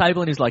out on the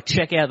table and he's like,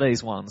 check out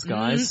these ones,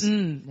 guys.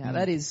 Now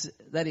that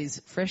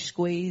is fresh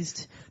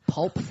squeezed,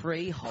 pulp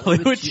free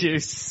Hollywood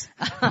juice.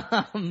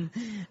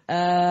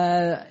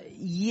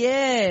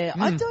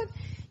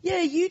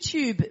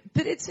 YouTube,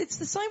 but it's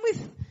the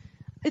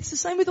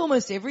same with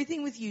almost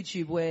everything with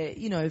YouTube, where,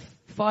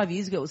 5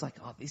 years ago it was like,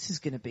 oh, this is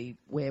going to be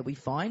where we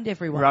find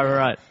everyone.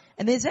 Right.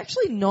 And there's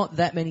actually not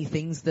that many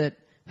things that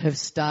have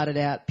started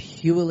out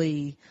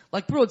purely,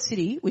 like Broad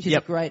City, which is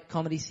a great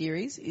comedy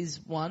series, is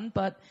one,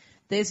 but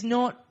there's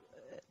not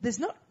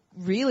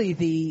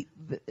really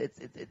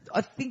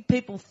I think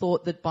people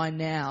thought that by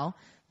now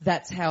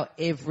that's how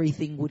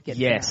everything would get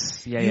found.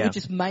 You would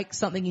just make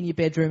something in your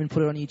bedroom and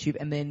put it on YouTube,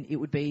 and then it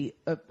would be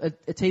a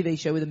TV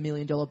show with $1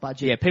 million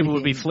budget. Yeah, people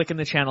would be flicking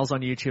the channels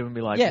on YouTube and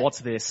be like, what's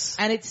this?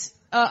 And it's,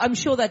 I'm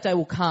sure that day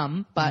will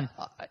come, but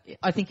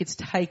I think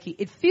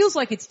it feels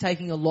like it's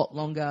taking a lot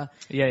longer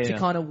to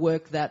kind of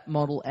work that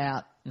model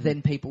out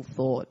than people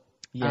thought.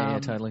 Yeah,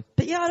 totally.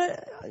 But you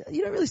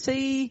don't really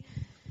see...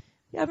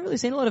 Yeah, I haven't really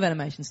seen a lot of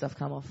animation stuff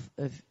come off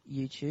of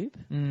YouTube.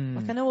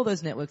 Like, I know all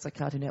those networks like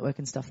Cartoon Network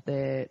and stuff,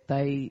 they're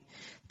really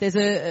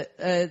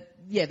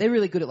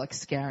good at like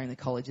scouring the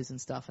colleges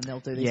and stuff, and they'll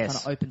do these kind of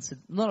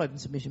not open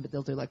submission, but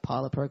they'll do like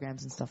pilot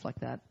programs and stuff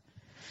like that.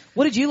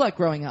 What did you like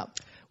growing up?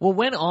 Well,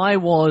 when I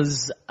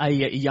was a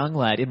young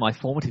lad in my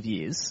formative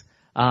years,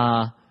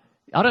 I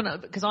don't know,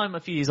 because I'm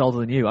a few years older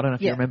than you. I don't know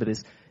if you remember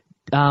this.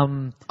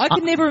 I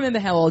can never remember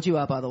how old you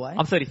are, by the way.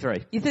 I'm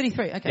 33. You're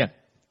 33, okay. Yeah,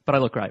 but I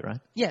look great, right?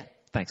 Yeah.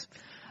 Thanks.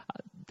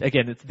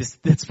 Again,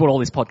 that's what all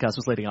this podcast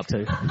was leading up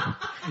to.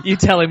 You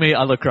telling me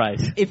I look great.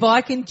 If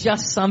I can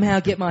just somehow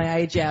get my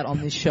age out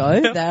on this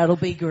show, that'll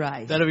be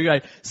great. That'll be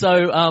great.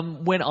 So,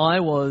 when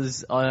I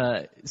was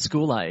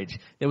school age,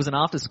 there was an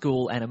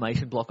after-school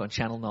animation block on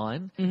Channel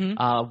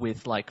 9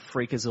 with like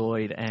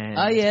Freakazoid and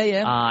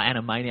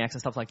Animaniacs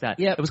and stuff like that.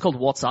 Yep. It was called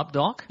What's Up,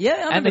 Doc? Yeah, I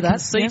remember and the that.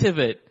 conceit of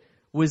it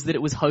was that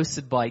it was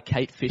hosted by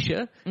Kate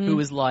Fisher, who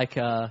was like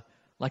a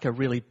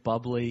really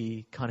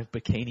bubbly kind of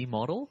bikini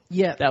model.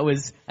 Yeah.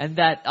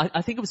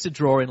 I think it was to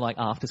draw in like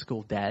after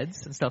school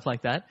dads and stuff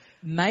like that.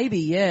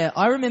 Maybe, yeah.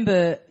 I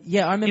remember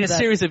in a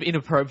series of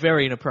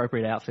very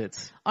inappropriate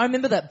outfits. I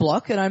remember that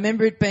block, and I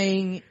remember it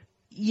being,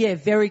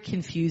 very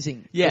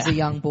confusing as a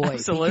young boy.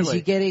 Absolutely. Because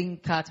you're getting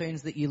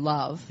cartoons that you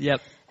love. Yep.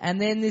 And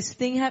then this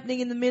thing happening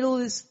in the middle,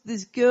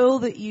 this girl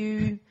that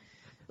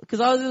because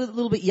I was a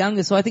little bit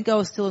younger, so I think I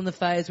was still in the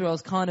phase where I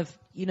was kind of,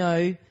 you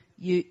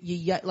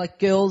like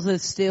girls are you're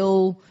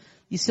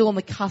still on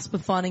the cusp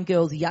of finding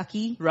girls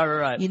yucky.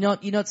 Right.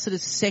 You're not sort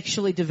of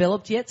sexually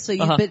developed yet, so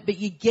but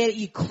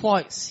you're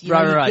close.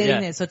 You're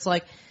getting there. So it's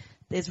like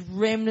there's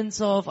remnants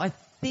of I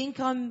think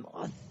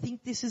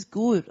this is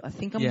good. I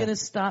think I'm going to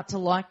start to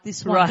like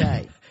this one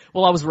day.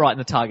 Well, I was right in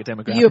the target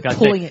demographic. You're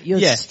pulling it. You're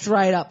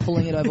straight up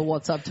pulling it over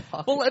What's Up,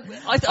 Doc. Well,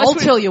 I'll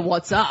tell you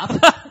what's up.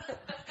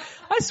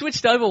 I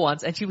switched over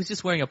once, and she was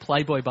just wearing a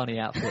Playboy bunny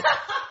outfit.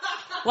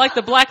 Like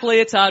the black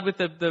leotard with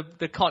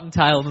the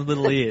cottontail and the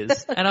little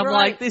ears. And I'm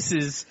Right. like, this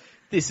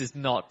is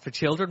not for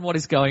children. What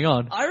is going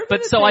on? I remember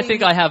But so I being-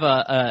 think I have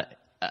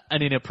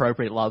an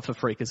inappropriate love for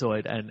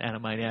Freakazoid and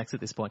Animaniacs at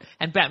this point.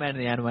 And Batman in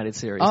the animated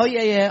series. Oh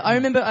yeah. I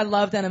remember I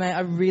loved anime.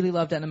 I really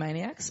loved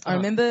Animaniacs. I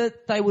remember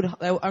I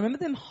remember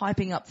them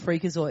hyping up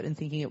Freakazoid and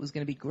thinking it was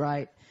going to be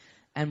great,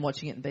 and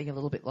watching it and being a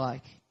little bit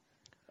like,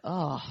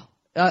 I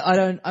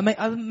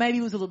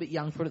maybe was a little bit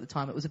young for it at the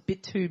time. It was a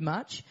bit too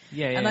much.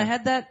 Yeah. And they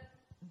had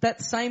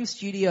that same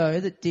studio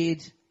that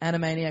did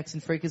Animaniacs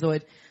and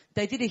Freakazoid.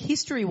 They did a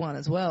history one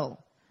as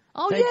well.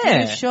 Oh, They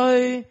did a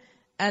show,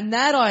 and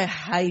that I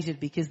hated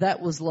because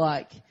that was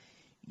like,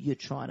 you're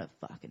trying to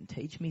fucking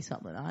teach me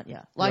something, aren't you?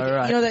 Like,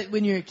 Right. you know that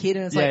when you're a kid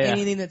and it's like Yeah.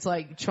 anything that's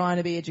like trying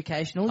to be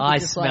educational. you're I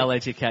just smell like,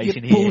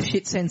 education your here.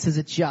 bullshit senses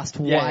are just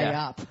way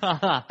Yeah. up.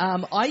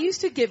 I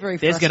used to get very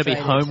There's going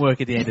frustrated. to be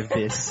homework at the end of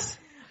this.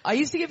 I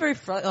used to get very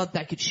frustrated. Oh,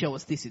 they could show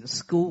us this in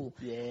school.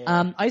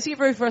 Yeah. I used to get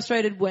very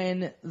frustrated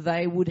when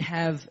they would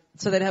have,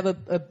 so they'd have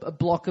a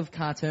block of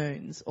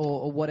cartoons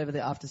or whatever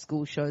the after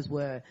school shows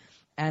were.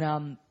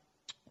 And,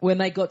 when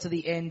they got to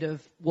the end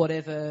of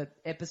whatever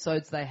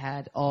episodes they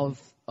had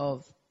of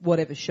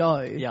whatever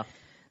show,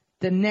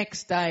 the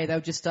next day they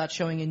would just start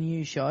showing a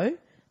new show.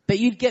 But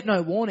you'd get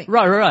no warning.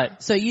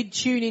 Right. So you'd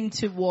tune in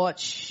to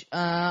watch,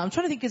 I'm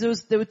trying to think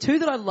because there were two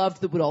that I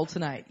loved that would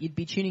alternate. You'd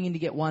be tuning in to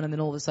get one and then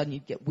all of a sudden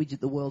you'd get Widget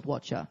the World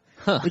Watcher,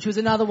 which was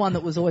another one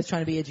that was always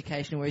trying to be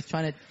educational where he's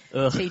trying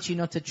to teach you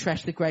not to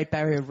trash the Great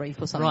Barrier Reef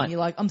or something. Right. And you're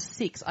like, I'm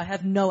 6. I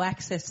have no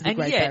access to the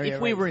Great Barrier Reef.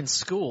 If we were in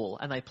school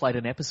and they played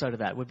an episode of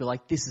that, we'd be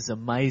like, this is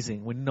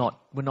amazing. We're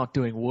not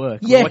doing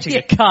work. We're watching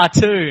a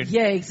cartoon.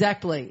 Yeah,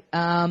 exactly.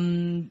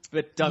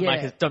 But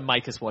don't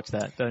make us watch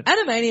that. Don't.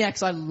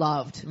 Animaniacs I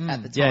loved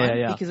at the time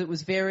yeah. because it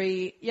was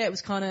it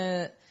was kind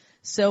of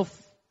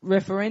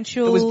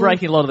self-referential. It was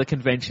breaking a lot of the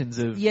conventions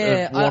of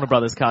Warner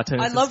Brothers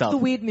cartoons I and loved stuff. the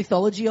weird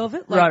mythology of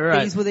it. Like,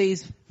 Right. These were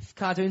these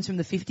cartoons from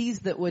the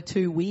 50s that were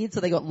too weird, so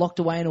they got locked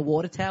away in a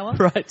water tower.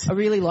 Right. I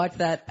really liked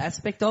that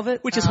aspect of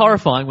it. Which is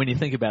horrifying when you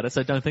think about it,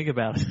 so don't think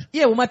about it.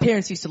 Yeah, well, my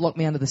parents used to lock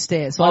me under the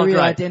stairs, so I really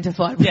great.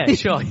 identified with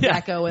Yeah.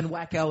 Jacko and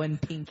Wacko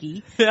and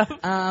Pinky. Yeah.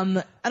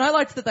 And I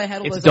liked that they had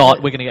all It's those... Dot.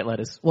 other- We're going to get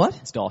letters. What?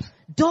 It's Dot.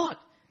 Dot!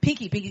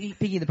 Pinky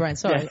in the brain,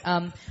 sorry.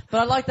 Yeah. But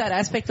I like that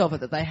aspect of it,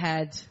 that they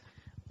had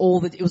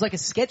it was like a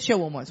sketch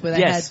show almost, where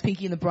they had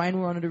Pinky and the Brain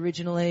were on it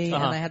originally,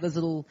 and they had those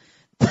little,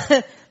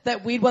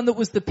 that weird one that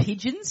was the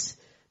pigeons,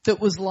 that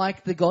was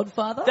like The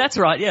Godfather. That's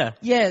right, yeah.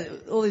 Yeah,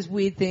 all these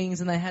weird things,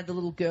 and they had the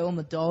little girl and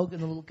the dog,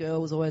 and the little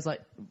girl was always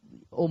like,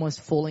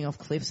 almost falling off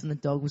cliffs, and the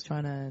dog was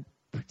trying to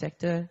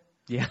protect her.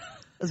 Yeah. It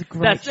was a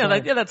great show.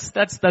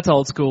 That's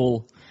old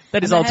school.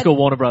 That is old school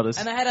Warner Brothers.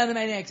 And they had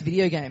Animaniacs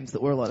video games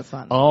that were a lot of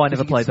fun. Oh, I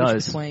never You could played switch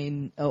those.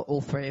 between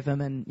all three of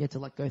them, and you had to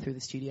like go through the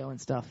studio and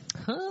stuff.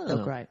 They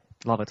were great.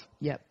 Love it.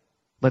 Yep.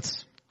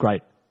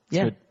 Great. It's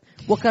Yeah. good.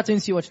 What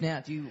cartoons do you watch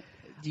now? Do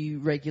you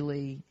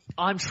regularly?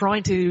 I'm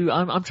trying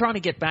to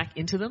get back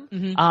into them.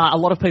 A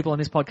lot of people on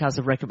this podcast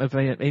have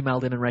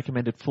emailed in and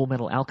recommended Full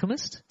Metal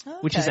Alchemist,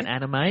 which is an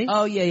anime.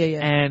 Oh yeah.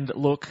 And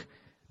look,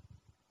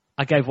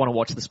 I gave one a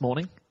watch this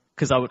morning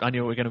because I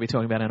knew we were going to be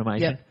talking about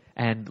animation. Yep.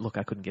 And look,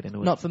 I couldn't get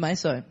into it. Not for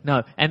Meso.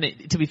 No. And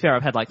to be fair,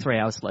 I've had like 3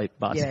 hours sleep,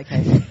 but Yeah.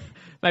 Okay.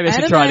 maybe I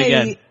should try it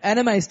again.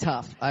 Anime's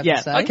tough. I have to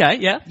say. Okay.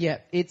 Yeah. Yeah.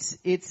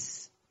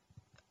 It's.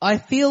 I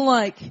don't feel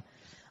like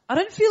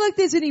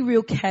there's any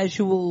real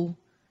casual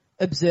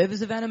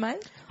observers of anime.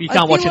 You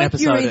can't watch an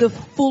episode. You're either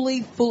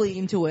fully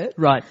into it.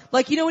 Right.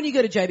 Like, you know when you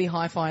go to JB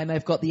Hi-Fi and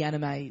they've got the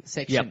anime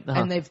section, Yep,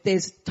 and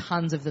there's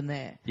tons of them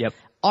there. Yep.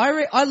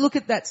 I look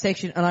at that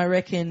section and I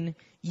reckon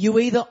you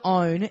either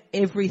own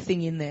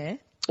everything in there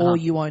or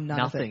you own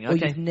nothing. of it, or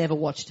Okay. you've never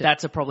watched it.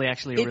 That's probably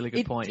actually a really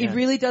good point. It Yeah.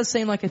 really does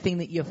seem like a thing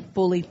that you're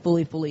fully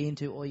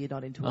into, or you're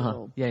not into at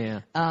all.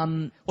 Yeah.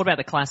 What about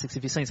the classics?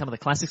 Have you seen some of the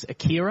classics?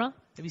 Akira?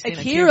 Have you seen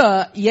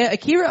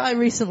Akira, I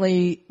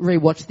recently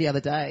rewatched the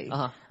other day.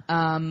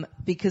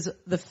 Because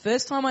the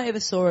first time I ever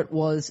saw it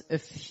was a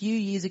few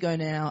years ago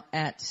now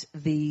at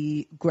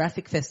the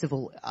Graphic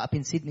Festival up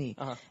in Sydney.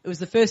 It was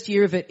the first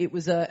year of it. It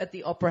was at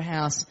the Opera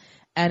House,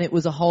 and it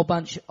was a whole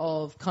bunch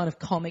of kind of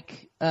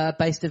comic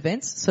based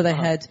events. So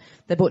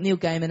they brought Neil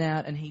Gaiman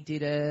out, and he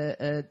did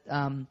a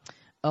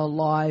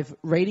live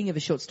reading of a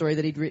short story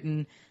that he'd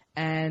written,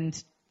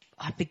 and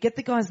I forget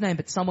the guy's name,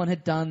 but someone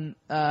had done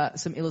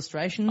some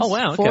illustrations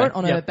for it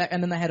on a back,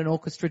 and then they had an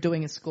orchestra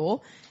doing a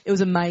score. It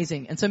was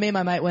amazing. And so me and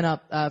my mate went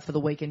up for the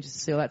weekend just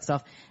to see all that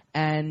stuff.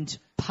 And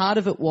part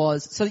of it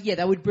was,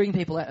 they would bring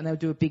people out and they would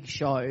do a big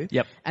show.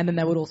 Yep. And then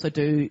they would also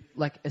do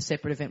like a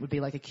separate event would be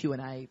like a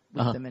Q&A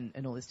with them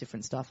and all this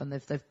different stuff. And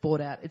they've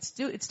brought out, it's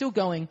still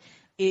going.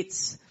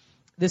 It's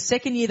the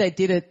second year they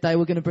did it, they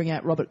were going to bring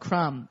out Robert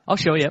Crumb. Oh,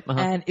 sure, yep.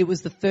 And it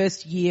was the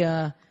first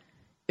year.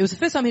 It was the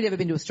first time he'd ever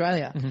been to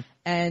Australia.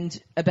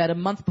 And about a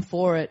month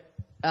before it,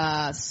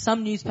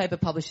 some newspaper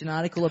published an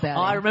article about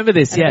him. I remember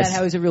this, and yes. About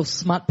how he's a real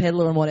smut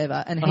peddler and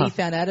whatever. And he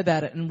found out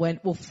about it and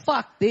went, well,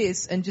 fuck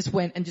this, and just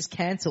went and just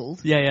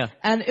cancelled. Yeah, yeah.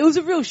 And it was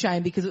a real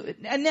shame because,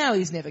 and now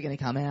he's never going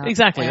to come out.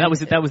 Exactly. And,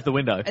 that was the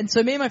window. And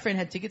so me and my friend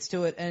had tickets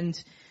to it,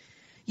 and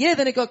yeah,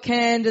 then it got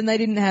canned and they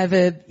didn't have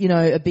a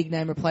big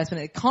name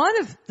replacement. It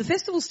the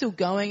festival's still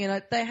going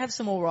and they have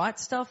some alright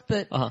stuff,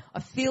 but I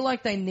feel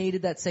like they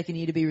needed that second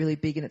year to be really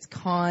big and it's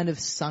kind of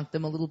sunk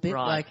them a little bit.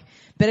 Right.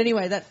 But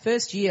anyway, that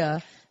first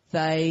year,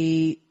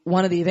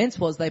 one of the events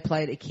was they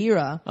played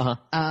Akira,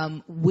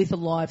 with a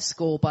live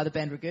score by the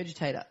band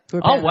Regurgitator.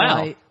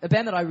 A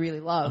band that I really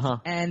love.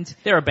 And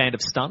they're a band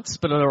of stunts,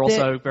 but they're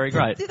also very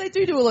great. They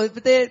do a lot,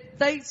 but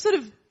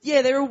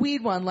they're a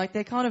weird one. Like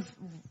they're kind of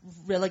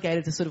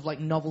relegated to sort of like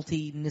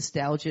novelty,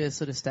 nostalgia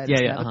sort of status.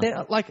 Yeah. But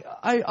they're like,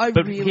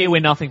 But really, here we're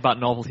nothing but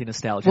novelty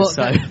nostalgia. well,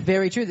 so that's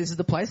very true. This is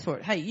the place for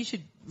it. Hey,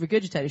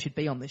 Regurgitator should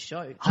be on this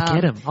show. I'll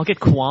get him. I'll get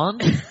Kwan.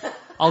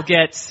 I'll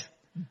get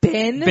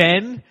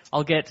Ben.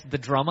 I'll get the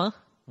drummer.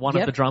 One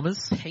of the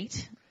drummers.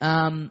 Pete.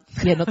 Not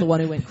the one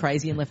who went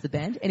crazy and left the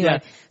band.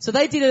 Anyway, so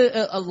they did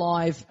a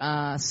live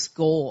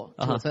score.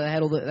 To it. So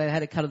they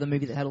had a cut of the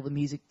movie that had all the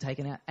music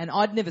taken out, and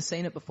I'd never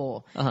seen it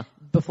before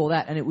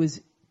that, and it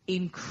was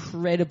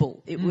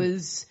incredible. It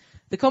was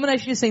the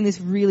combination of seeing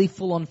this really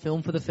full-on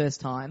film for the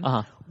first time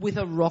with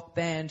a rock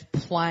band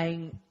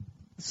playing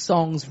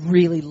songs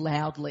really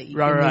loudly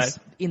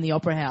in the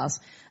Opera House.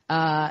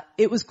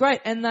 It was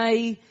great, and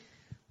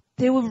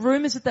there were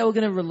rumours that they were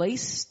going to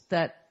release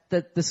the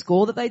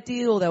score that they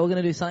did, or they were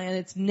going to do something, and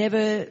it's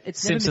never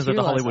Simpsons of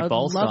the Hollywood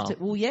Bowl style.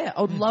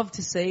 I would love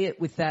to see it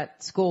with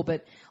that score,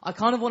 but I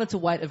kind of wanted to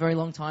wait a very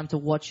long time to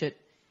watch it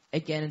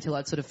again until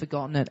I'd sort of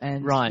forgotten it.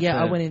 And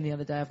I went in the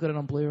other day. I've got it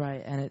on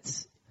Blu-ray, and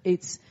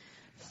it's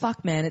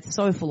fuck, man, it's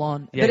so full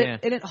on.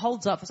 And it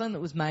holds up for something that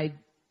was made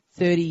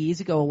 30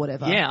 years ago or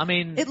whatever. Yeah, I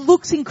mean, it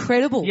looks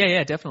incredible.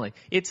 Yeah, definitely.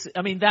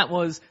 That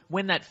was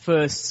when that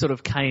first sort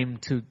of came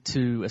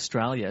to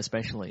Australia,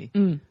 especially.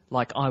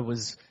 Like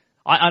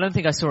I don't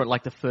think I saw it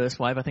like the first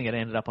wave. I think it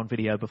ended up on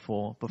video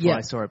before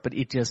I saw it. But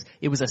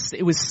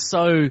it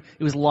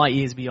was light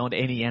years beyond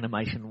any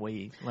animation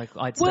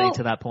I'd seen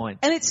to that point.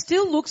 And it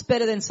still looks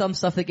better than some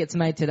stuff that gets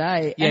made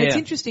today. Yeah, and it's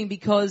interesting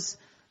because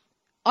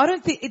I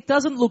don't think it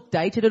doesn't look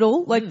dated at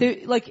all.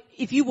 Like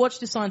if you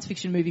watched a science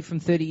fiction movie from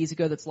 30 years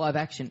ago that's live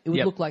action, it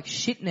would look like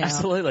shit now.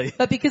 Absolutely.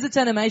 But because it's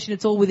animation,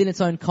 it's all within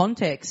its own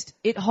context.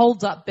 It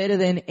holds up better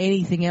than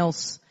anything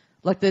else.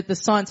 Like the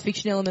science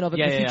fiction element of it,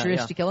 the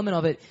futuristic element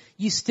of it,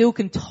 you still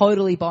can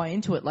totally buy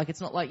into it. Like it's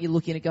not like you're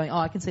looking at it going, oh,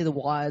 I can see the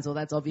wires, or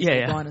that's obviously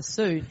a guy in a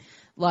suit.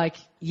 Like,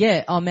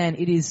 oh man,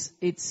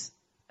 it's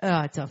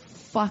a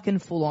fucking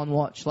full on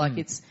watch. Like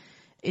it's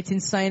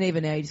insane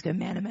even now. You just go,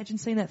 man, imagine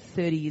seeing that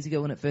 30 years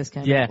ago when it first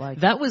came out. Yeah, like,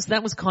 that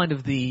was kind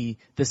of the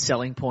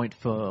selling point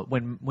for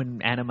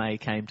when anime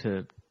came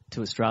to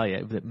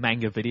Australia. The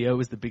Manga Video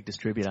was the big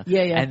distributor.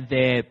 Yeah. And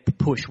their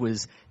push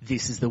was,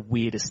 this is the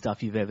weirdest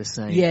stuff you've ever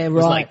seen. Yeah, It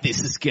was right. like,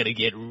 this is gonna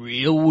get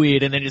real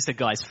weird. And then just a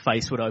guy's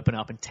face would open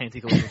up and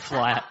tentacles would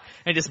fly out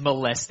and just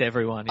molest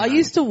everyone. I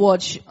used to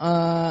watch,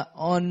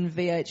 on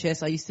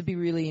VHS, I used to be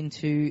really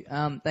into,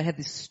 they had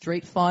this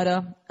Street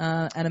Fighter,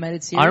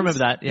 animated series. I remember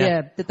that,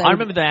 yeah. I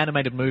remember the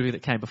animated movie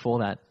that came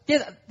before that.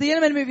 Yeah, the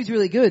animated movie's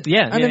really good.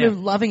 Yeah, I remember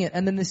loving it.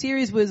 And then the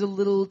series was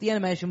the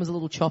animation was a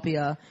little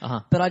choppier.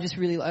 But I just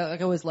really, I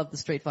always loved the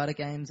Street Fighter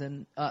games,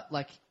 and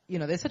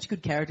there's such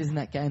good characters in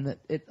that game that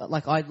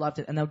I loved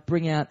it. And they would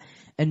bring out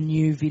a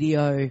new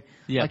video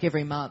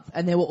every month,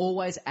 and there were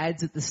always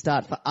ads at the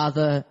start for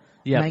other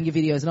manga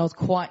videos. And I was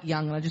quite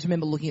young, and I just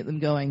remember looking at them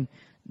going,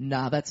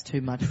 nah, that's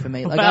too much for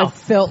me. Like I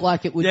felt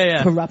like it would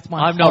corrupt my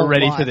I'm whole not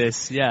ready life. for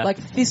this. Yeah. Like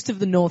Fist of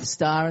the North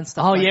Star and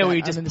stuff. Oh like yeah, that. where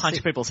you just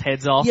punch people's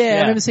heads off. Yeah, I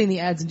remember seeing the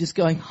ads and just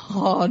going,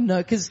 oh no,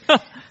 because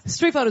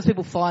Street Fighter was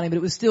people fighting, but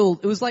it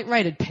was like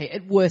rated P.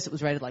 At worst, it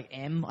was rated like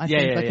M. I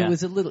think it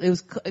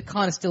was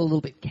kind of still a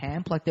little bit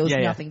camp. Like there was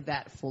nothing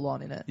that full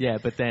on in it. Yeah,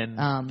 but then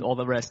all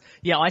the rest.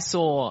 Yeah, I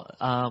saw.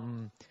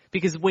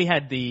 Because we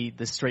had the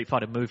Street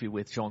Fighter movie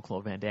with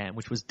Jean-Claude Van Damme,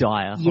 which was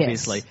dire,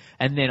 obviously.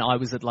 And then I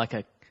was at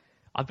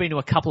I've been to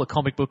a couple of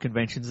comic book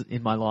conventions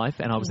in my life,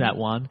 and I was at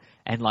one,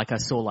 and I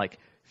saw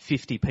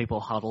 50 people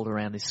huddled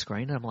around this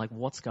screen, and I'm like,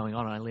 what's going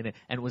on? And I leaned in,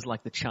 and it was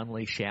like the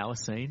Chun-Li shower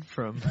scene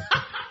from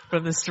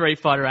the Street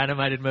Fighter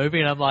animated movie,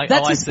 and I'm like,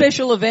 that's a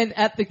special event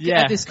at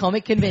this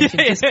comic convention,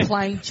 just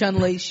playing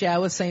Chun-Li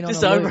shower scene on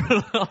just a loop.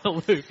 over on a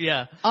loop,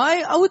 yeah.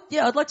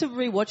 I'd like to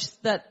rewatch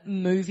that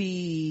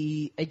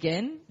movie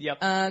again. Yep.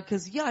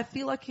 Cause I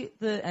feel like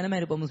the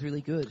animated one was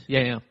really good.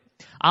 Yeah.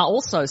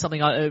 Also,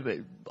 something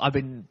I've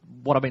been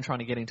trying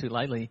to get into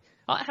lately.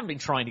 I haven't been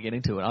trying to get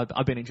into it.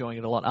 I've been enjoying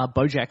it a lot.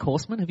 BoJack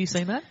Horseman. Have you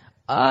seen that?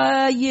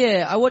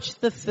 Yeah. I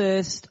watched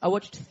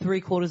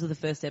 3/4 of the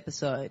first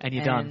episode. And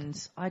you're done.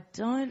 And I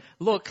don't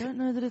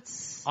know that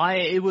it's for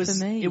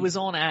me. It was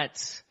on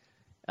at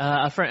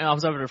a friend. I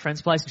was over at a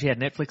friend's place and she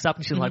had Netflix up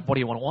and she was like, "What do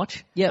you want to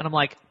watch?" Yeah. And I'm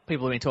like,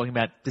 "People have been talking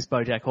about this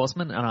BoJack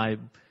Horseman,"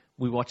 and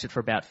we watched it for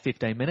about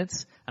 15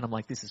 minutes, and I'm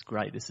like, "This is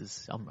great.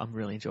 I'm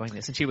really enjoying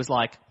this." And she was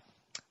like,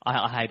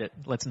 I hate it.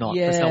 Let's not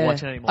Yeah.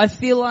 watch it anymore. I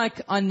feel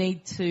like I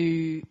need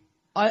to.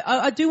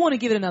 I do want to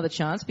give it another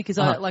chance because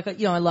I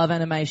love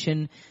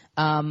animation.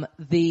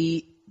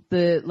 The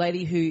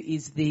lady who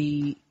is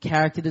the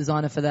character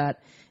designer for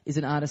that is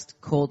an artist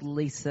called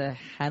Lisa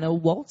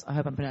Hannah-Walt. I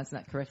hope I'm pronouncing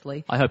that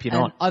correctly. I hope you're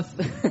And not.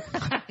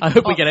 I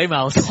hope we get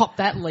emails. Cop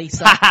that,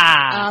 Lisa.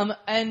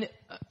 And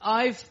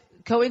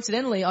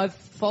coincidentally, I've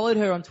followed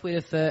her on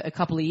Twitter for a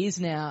couple of years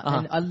now,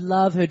 and I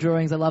love her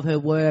drawings. I love her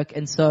work,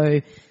 and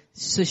so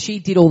she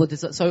did all the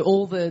design. So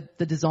all the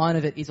design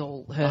of it is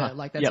all her.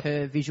 Like that's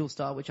her visual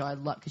style, which I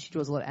love because she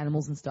draws a lot of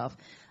animals and stuff.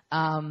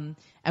 And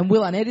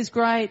Will Arnett is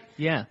great.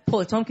 Yeah.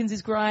 Paula Tompkins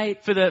is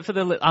great. For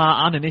the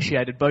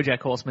uninitiated,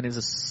 BoJack Horseman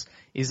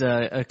is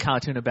a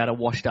cartoon about a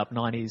washed up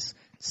 90s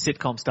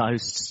sitcom star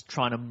who's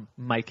trying to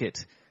make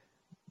it,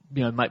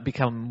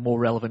 become more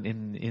relevant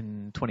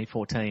in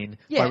 2014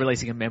 by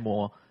releasing a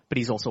memoir, but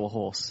he's also a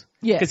horse.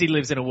 Yeah. Because we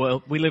live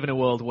in a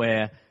world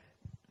where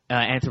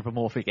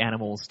anthropomorphic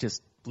animals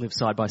just live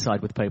side by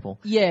side with people.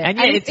 Yeah. And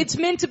it's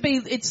meant to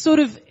be, it's sort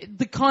of,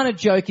 the kind of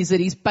joke is that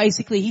he's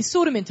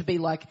sort of meant to be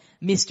like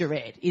Mr.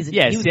 Ed, isn't he?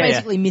 He was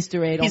basically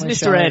Mr. Ed He's on the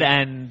Mr. show. Ed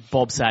and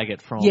Bob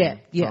Saget from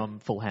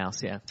Full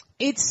House, I'm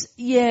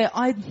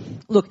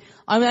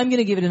going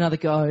to give it another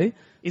go.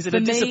 Is it a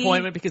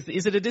disappointment because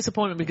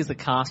the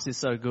cast is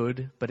so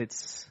good, but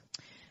it's...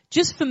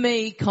 Just for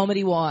me,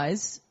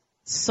 comedy-wise,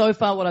 so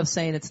far what I've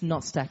seen, it's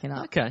not stacking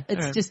up. Okay.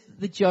 It's just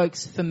the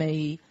jokes for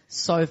me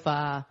so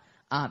far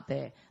aren't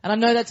there. And I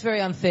know that's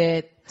very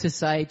unfair to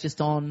say just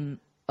on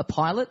a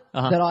pilot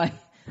that I,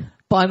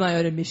 by my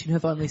own admission,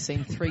 have only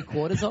seen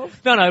 3/4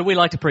 of. No, we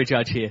like to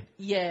prejudge here.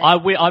 Yeah.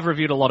 I've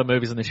reviewed a lot of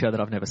movies on the show that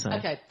I've never seen.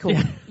 Okay, cool.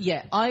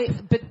 Yeah.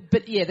 But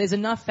there's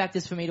enough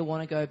factors for me to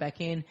want to go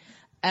back in.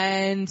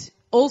 And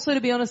also,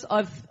 to be honest,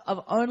 I've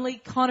only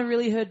kind of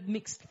really heard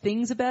mixed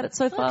things about it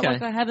so far. Okay.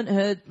 Like I haven't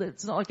heard,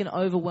 it's not like an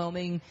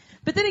overwhelming,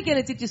 but then again,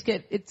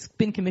 it's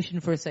been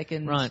commissioned for a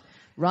second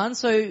run.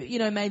 So,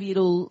 maybe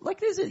it'll,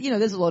 like there's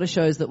a lot of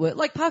shows that were,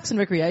 like Parks and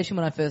Recreation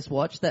when I first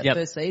watched that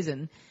first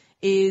season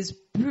is,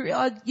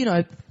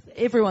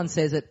 everyone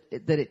says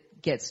that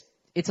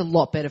it's a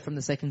lot better from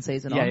the second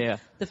season on. Yeah.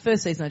 The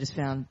first season I just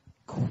found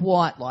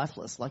quite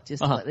lifeless, like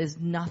like there's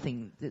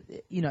nothing,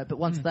 but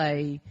once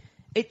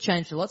it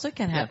changed a lot, so it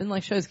can happen.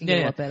 Like shows can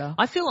get a lot better.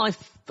 I feel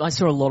I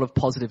saw a lot of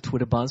positive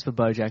Twitter buzz for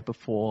BoJack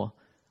before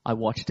I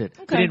watched it.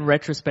 Okay. But in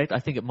retrospect, I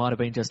think it might have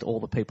been just all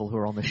the people who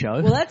are on the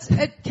show. Well,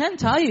 it can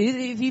tell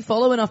you if you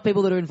follow enough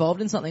people that are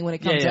involved in something when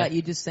it comes out,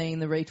 you're just seeing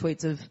the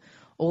retweets of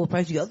all the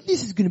posts. You go,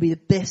 this is going to be the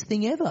best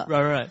thing ever.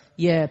 Right.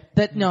 Yeah,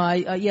 but no,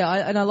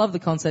 I love the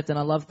concept and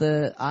I love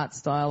the art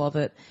style of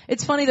it.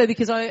 It's funny though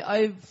because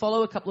I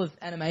follow a couple of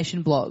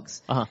animation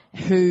blogs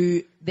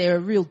who there are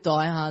real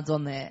diehards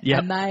on there,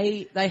 and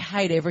they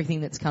hate everything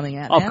that's coming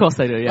out. Of course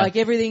they do, yeah. Like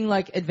everything,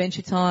 like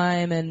Adventure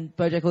Time and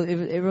BoJack.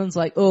 Everyone's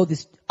like, oh,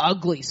 this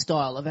ugly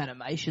style of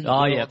animation that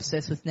we're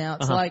obsessed with now.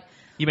 It's like.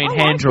 You mean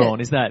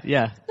hand-drawn, is that?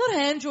 Yeah. Not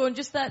hand-drawn,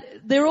 just that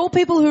they're all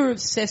people who are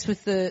obsessed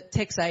with the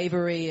Tex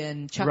Avery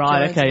and Chuck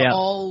Jones, the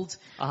old,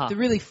 the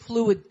really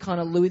fluid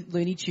kind of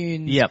Looney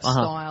Tunes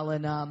style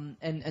and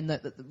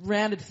the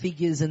rounded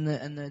figures and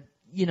the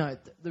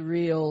the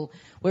real,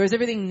 whereas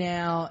everything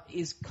now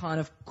is kind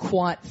of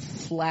quite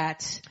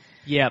flat.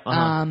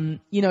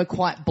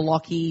 Quite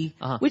blocky,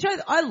 which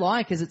I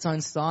like as its own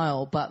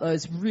style, but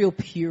those real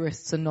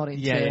purists are not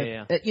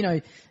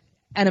into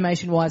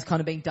animation-wise kind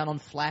of being done on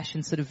Flash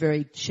and sort of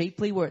very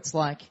cheaply where it's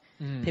like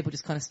people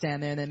just kind of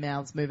stand there and their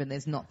mouths move and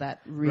there's not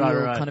that real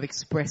kind of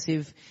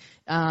expressive.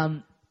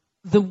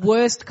 The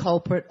worst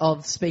culprit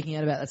of speaking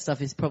out about that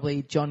stuff is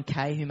probably John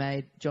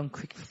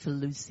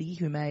Kricfalusi,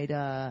 who made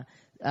Ren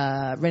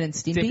and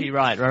Stimpy.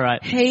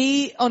 Right.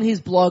 He, on his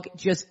blog,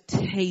 just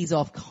tees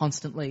off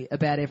constantly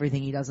about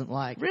everything he doesn't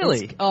like.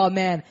 Really? Oh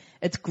man,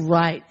 it's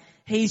great.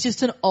 He's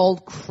just an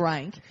old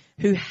crank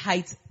who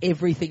hates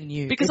everything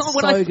new. Because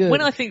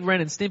when I think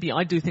Ren and Stimpy,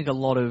 I do think a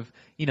lot of,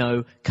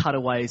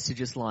 cutaways to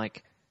just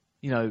like,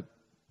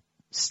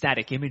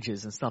 static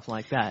images and stuff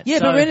like that. Yeah,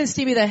 but Ren and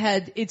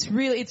Stimpy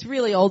it's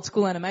really old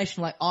school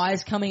animation, like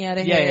eyes coming out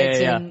of heads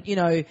and,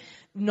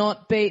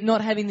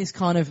 not having this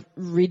kind of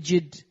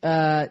rigid,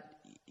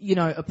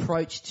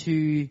 approach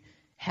to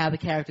how the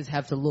characters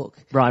have to look.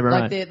 Right.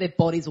 Like their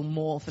bodies will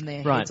morph and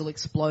their heads will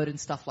explode and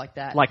stuff like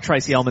that. Like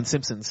Tracy Ullman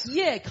Simpsons.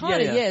 Yeah,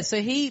 kind of, yeah. So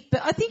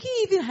but I think he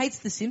even hates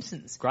The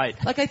Simpsons.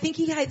 Great. Like I think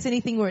he hates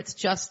anything where it's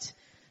just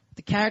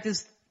the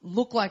characters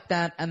look like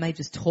that and they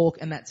just talk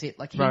and that's it.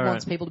 Like he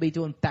wants people to be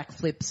doing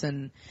backflips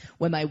and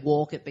when they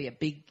walk it be a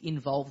big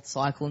involved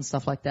cycle and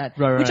stuff like that.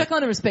 Which I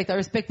kind of respect. I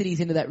respect that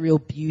he's into that real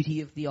beauty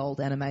of the old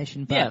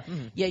animation. But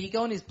you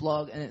go on his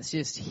blog and it's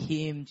just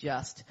him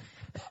just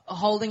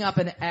holding up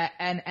an ad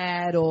an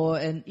ad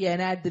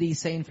that he's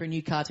seen for a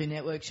new Cartoon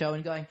Network show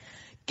and going,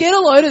 get a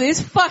load of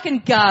this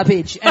fucking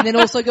garbage, and then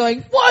also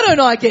going, why don't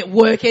I get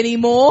work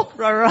anymore?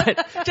 Right.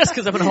 Just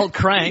because I'm an old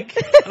crank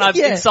and I've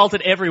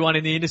insulted everyone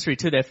in the industry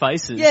to their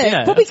faces.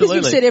 Yeah, probably because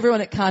absolutely. you said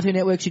everyone at Cartoon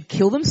Network should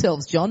kill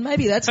themselves, John.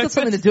 Maybe that's got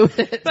something to do with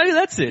it. Maybe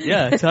that's it.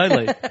 Yeah,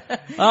 totally.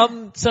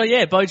 So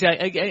yeah,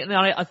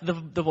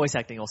 BoJack. The voice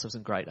acting also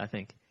isn't great. I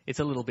think it's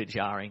a little bit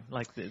jarring.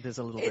 Like there's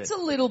a little bit. It's a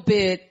little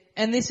bit,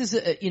 and this is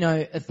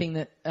a thing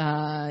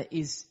that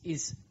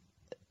is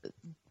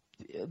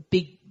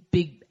big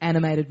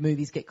animated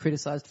movies get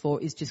criticised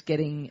for, is just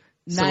getting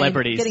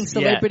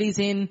celebrities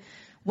in.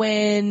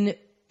 When,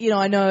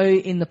 I know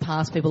in the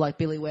past people like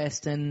Billy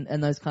West and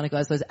those kind of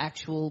guys, those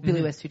actual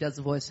Billy West who does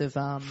the voice of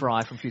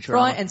Fry from Futurama.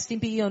 Fry and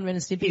Stimpy on Ren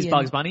and Stimpy. He's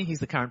Bugs Bunny. He's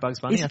the current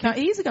Bugs Bunny. He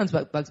is the current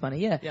Bugs Bunny.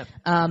 Yeah.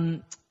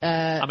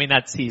 I mean,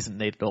 he isn't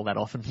needed all that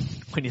often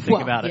when you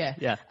think about it.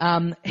 Yeah.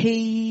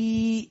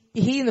 He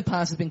in the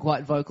past has been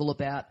quite vocal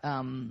about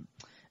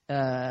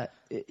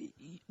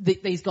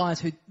these guys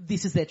who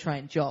this is their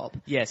trained job.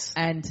 Yes.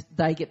 And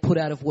they get put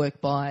out of work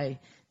by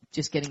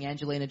just getting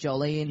Angelina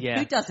Jolie in,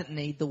 who doesn't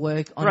need the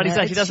work on right, her.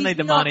 exactly. She doesn't need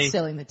the money. She's not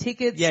selling the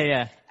tickets.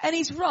 Yeah. And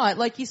he's right.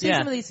 Like, you see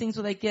some of these things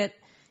where they get,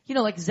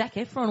 like Zac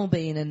Efron will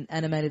be in an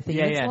animated thing.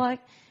 And it's like,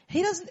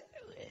 he doesn't,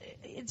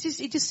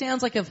 it just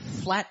sounds like a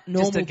flat,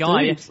 normal just a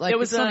guy. dude. Like,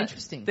 it's not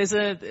interesting. There's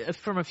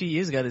from a few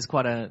years ago, there's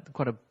quite a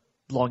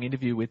long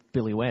interview with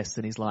Billy West,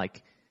 and he's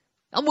like,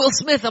 I'm Will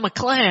Smith, I'm a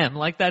clam.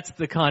 Like, that's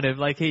the kind of,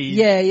 like, he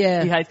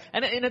hates.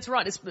 And it's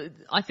right.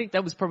 I think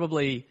that was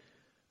probably,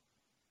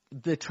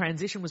 the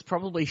transition was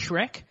probably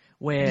Shrek,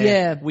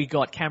 where we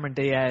got Cameron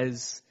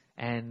Diaz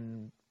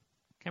and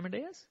Cameron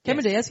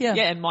Diaz? Yeah.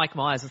 Yeah, and Mike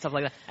Myers and stuff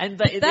like that.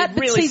 And it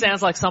really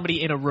sounds like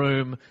somebody in a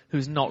room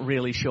who's not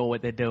really sure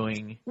what they're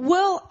doing.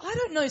 Well, I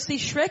don't know. See,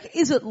 Shrek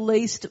is at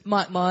least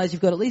Mike Myers.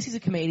 You've got at least he's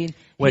a comedian.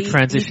 We're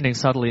transitioning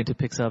subtly into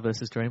Pixar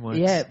versus DreamWorks.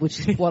 Yeah, which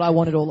is what I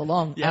wanted all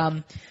along.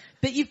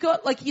 But you've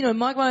got, like,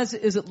 Mike Myers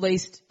is at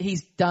least,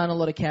 he's done a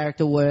lot of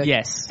character work.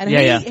 Yes. And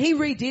he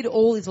redid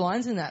all his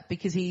lines in that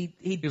because he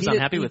was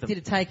unhappy with them. He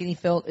did a take and he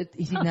felt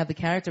he didn't have the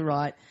character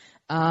right.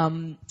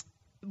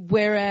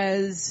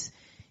 Whereas,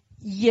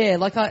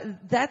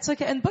 that's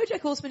okay. And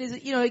BoJack Horseman is,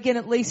 again,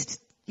 at least,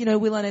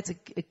 Will Arnett's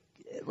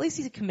at least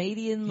he's a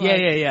comedian. Like,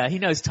 yeah. He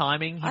knows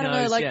timing. I don't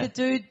know, like the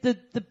dude,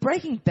 the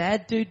Breaking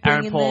Bad dude being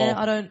Aaron in Paul. there.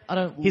 I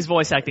don't. His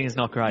voice acting is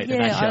not great in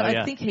that show.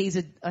 I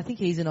think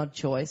he's an odd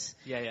choice.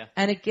 Yeah.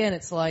 And again,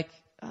 it's like,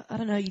 I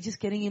don't know, you're just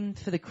getting him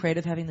for the credit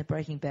of having the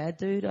Breaking Bad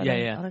dude. I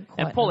don't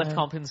quite and Paul know. F.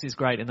 Tompkins is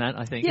great in that,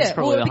 I think. He's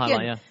probably the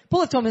highlight,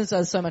 Paul F. Tompkins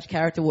does so much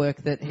character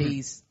work that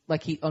he's,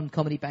 like, on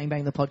Comedy Bang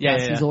Bang, the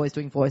podcast, he's always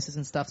doing voices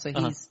and stuff, so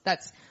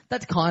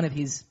that's kind of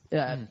his,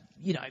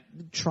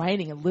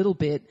 training a little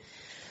bit.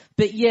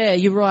 But yeah,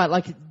 you're right,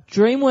 like,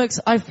 DreamWorks,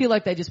 I feel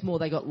like they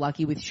got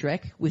lucky with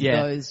Shrek, with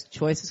those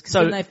choices, because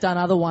then they've done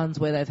other ones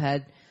where they've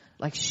had,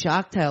 like,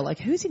 Shark Tale. Like,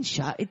 who's in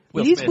Shark? It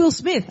is Will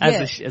Smith.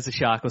 As a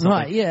shark or something.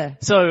 Right, yeah.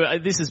 So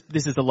this is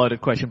the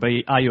loaded question, but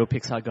are you a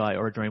Pixar guy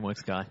or a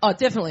DreamWorks guy? Oh,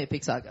 definitely a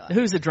Pixar guy.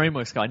 Who's a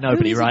DreamWorks guy?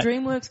 Nobody, right? Who's a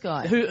DreamWorks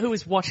guy? Who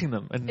is watching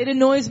them? And it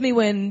annoys me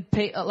when,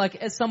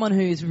 as someone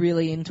who's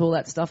really into all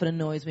that stuff, it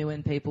annoys me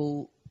when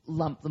people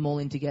lump them all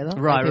in together.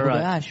 Right, like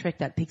right. Go, Shrek,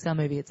 that Pixar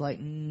movie. It's like,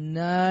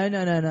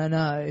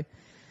 no.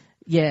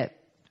 Yeah.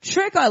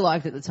 Shrek I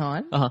liked at the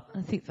time.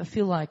 I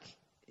feel like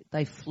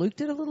they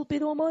fluked it a little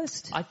bit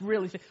almost. I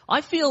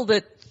feel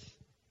that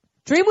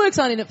DreamWorks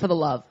aren't in it for the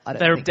love.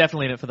 They're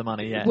definitely in it for the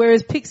money, yeah.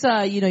 Whereas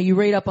Pixar, you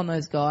read up on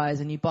those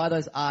guys and you buy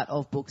those art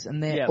of books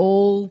and they're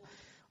all,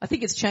 I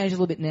think it's changed a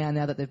little bit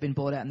now that they've been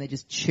bought out and they're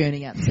just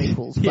churning out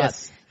sequels.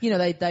 Yes.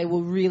 But, they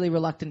were really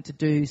reluctant to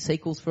do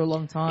sequels for a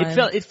long time.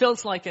 It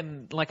felt like a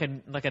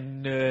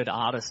nerd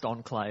artist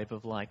enclave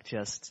of, like,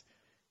 just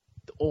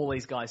all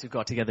these guys who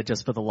got together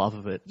just for the love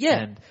of it. Yeah.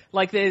 And,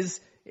 like,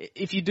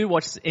 if you do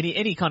watch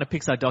any kind of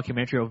Pixar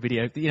documentary or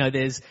video,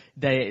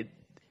 the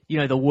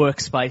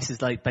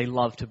workspaces, they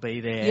love to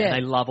be there. Yeah. And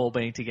they love all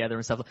being together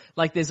and stuff.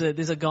 Like, there's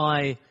a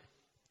guy,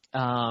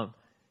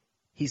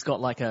 he's got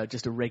like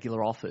just a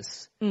regular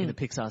office in the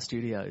Pixar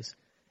studios.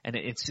 And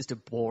it's just a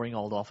boring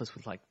old office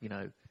with, like,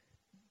 a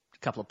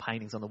couple of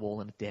paintings on the wall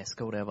and a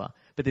desk or whatever.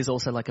 But there's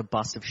also, like, a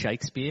bust of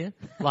Shakespeare,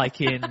 like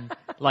in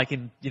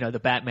the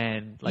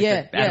Batman, like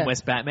the Adam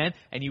West Batman.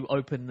 And you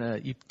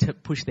open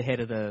push the head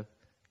of the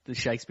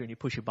Shakespeare and you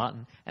push a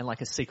button and, like,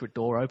 a secret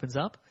door opens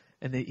up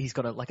and he's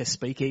got a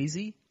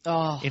speakeasy.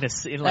 Oh,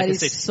 it's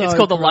great.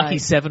 called the Lucky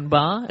 7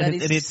 Bar.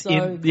 It's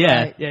great.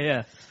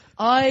 Yeah.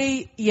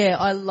 I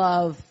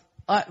love,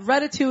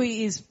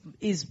 Ratatouille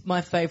is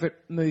my favorite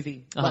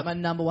movie, like my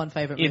number one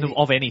favorite movie.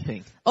 Of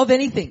anything. Of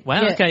anything.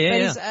 Wow,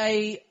 okay,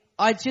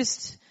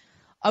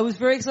 I was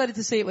very excited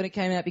to see it when it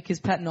came out because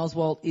Patton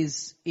Oswalt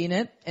is in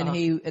it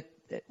and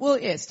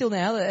still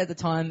now, at the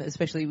time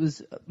especially,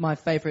 was my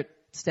favorite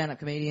stand-up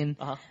comedian.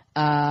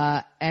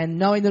 And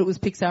knowing that it was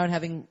Pixar and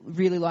having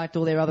really liked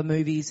all their other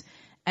movies,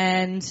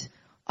 and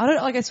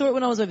I saw it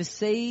when I was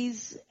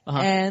overseas,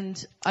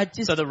 and I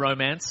just... So the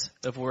romance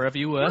of wherever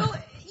you were?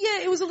 Well,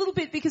 yeah, it was a little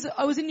bit because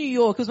I was in New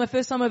York. It was my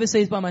first time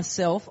overseas by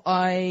myself.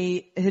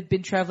 I had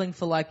been traveling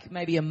for like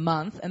maybe a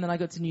month, and then I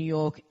got to New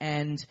York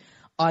and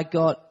I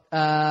got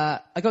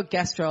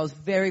gastro. I was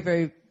very,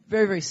 very,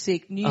 very, very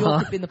sick. New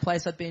York had been the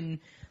place I'd been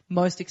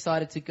most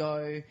excited to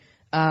go.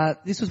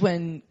 This was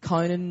when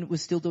Conan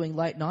was still doing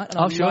late night, and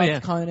I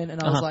loved Conan,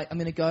 and I was like, I'm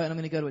going to go, and I'm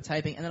going to go to a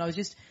taping. And then I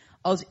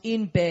was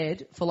in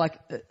bed for like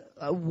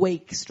a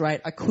week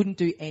straight. I couldn't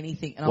do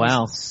anything, and I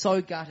was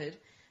so gutted.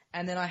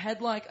 And then I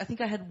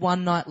think I had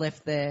one night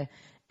left there,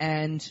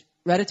 and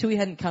Ratatouille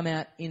hadn't come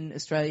out in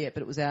Australia yet,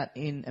 but it was out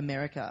in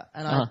America.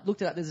 And I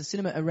looked it up. There's a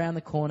cinema around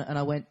the corner, and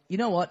I went, you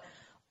know what?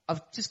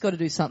 I've just got to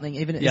do something,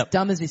 even as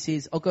dumb as this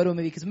is. I'll go to a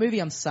movie, because a movie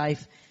I'm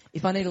safe.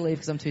 If I need to leave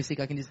because I'm too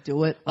sick, I can just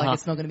do it. Like,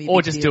 it's not going to be a big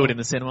Or just deal. do it in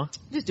the cinema.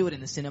 Just do it in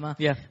the cinema.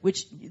 Yeah.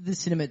 Which the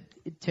cinema,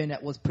 it turned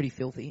out, was pretty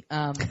filthy.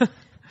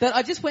 But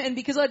I just went, and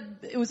because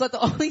it was like the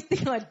only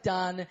thing I'd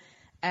done,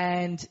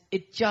 and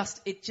it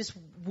just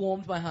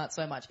warmed my heart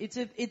so much. It's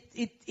a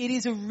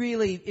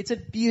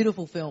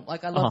beautiful film.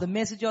 Like, I love the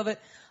message of it.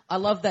 I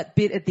love that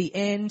bit at the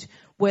end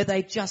where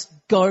they just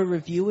go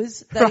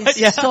reviewers. That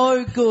is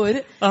so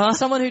good.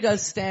 Someone who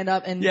does stand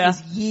up and is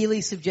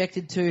yearly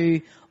subjected to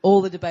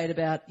all the debate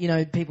about,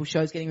 people's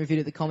shows getting reviewed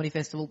at the comedy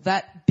festival.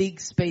 That big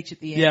speech at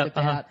the end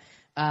about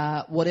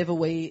whatever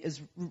we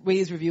as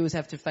reviewers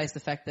have to face the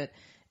fact that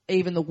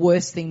even the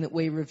worst thing that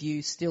we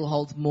review still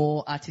holds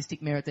more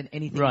artistic merit than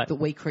anything that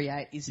we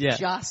create is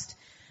just...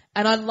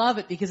 And I love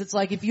it because it's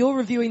like if you're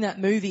reviewing that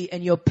movie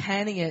and you're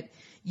panning it,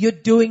 you're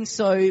doing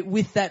so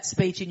with that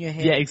speech in your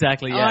head. Yeah,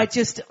 exactly, yeah. I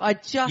just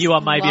You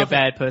are maybe a love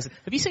bad person.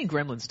 Have you seen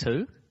Gremlins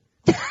 2?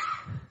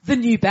 The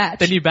New Batch.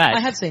 The New Batch. I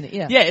have seen it,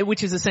 yeah. Yeah,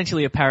 which is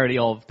essentially a parody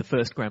of the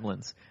first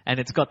Gremlins. And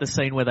it's got the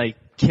scene where they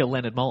kill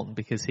Leonard Maltin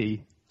because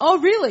he... Oh,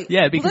 really?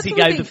 Yeah, because he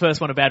gave the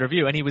first one a bad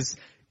review and he was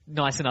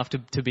nice enough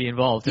to be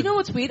involved. You know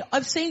what's weird?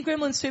 I've seen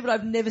Gremlins 2, but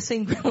I've never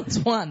seen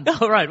Gremlins 1.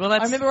 Oh, right. Well, I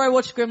remember I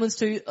watched Gremlins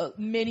 2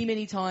 many,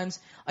 many times.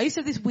 I used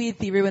to have this weird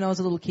theory when I was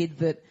a little kid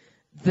that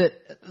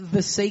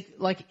the sequel,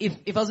 like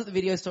if I was at the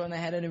video store and they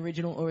had an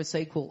original or a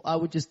sequel, I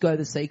would just go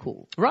the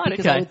sequel. Right,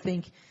 because okay. I would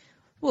think,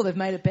 well, they've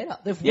made it better.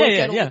 They've worked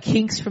out all the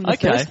kinks from the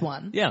first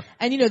one. Yeah.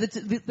 And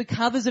the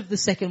covers of the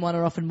second one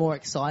are often more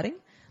exciting.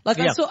 Like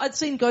I'd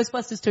seen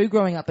Ghostbusters 2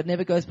 growing up, but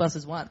never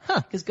Ghostbusters 1.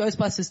 Because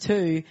Ghostbusters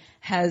 2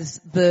 has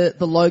the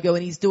logo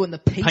and he's doing the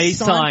peace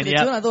sign for the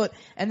two. And I thought,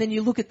 and then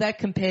you look at that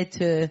compared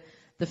to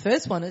the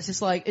first one, it's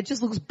just like, it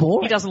just looks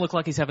boring. He doesn't look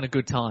like he's having a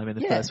good time in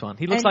the first one.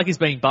 He looks like he's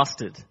being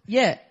busted.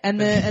 Yeah. And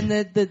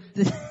the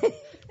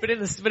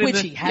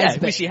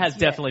Which he has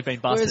definitely been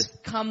busted.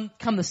 Whereas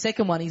come the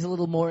second one, he's a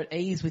little more at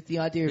ease with the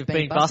idea of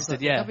being busted.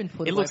 Like, yeah.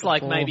 It looks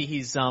like maybe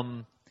he's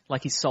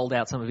sold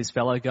out some of his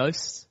fellow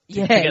ghosts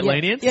to get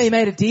lenience. Yeah, he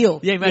made a deal.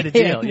 Yeah, he made a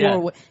deal. Yeah.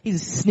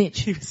 He's a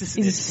snitch. He's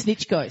a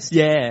snitch ghost.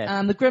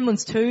 Yeah. The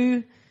Gremlins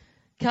 2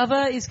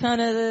 cover is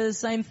kind of the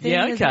same thing.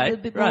 Yeah, okay. A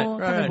bit more, I can't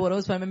remember what it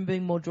was, but I remember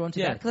being more drawn to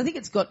that. Because I think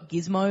it's got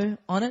Gizmo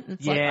on it. And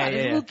it's there's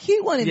a little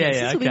cute one in this.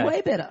 This will be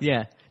way better.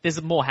 Yeah.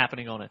 There's more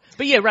happening on it.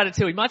 But yeah,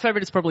 Ratatouille. My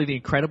favourite is probably The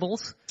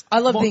Incredibles. I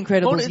love The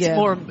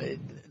Incredibles,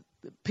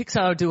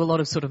 Pixar do a lot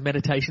of sort of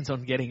meditations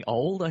on getting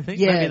old, I think.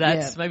 Yeah,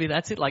 maybe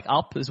that's it, like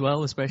Up as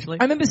well, especially.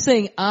 I remember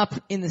seeing Up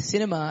in the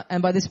cinema,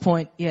 and by this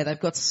point, they've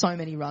got so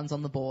many runs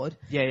on the board.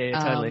 Yeah,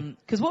 totally.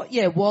 Because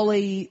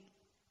Wall-E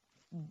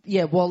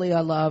I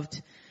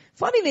loved.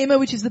 Finding Nemo,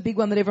 which is the big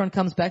one that everyone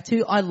comes back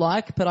to, I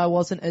like, but I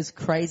wasn't as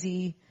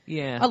crazy.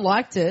 Yeah. I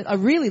liked it. I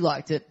really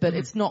liked it, but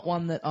it's not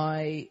one that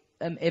I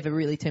am ever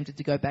really tempted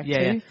to go back to.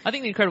 Yeah. I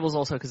think The Incredibles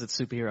also because it's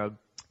superhero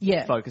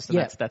focused,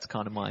 and that's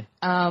kind of my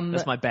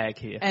that's my bag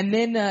here. And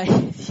then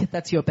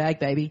that's your bag,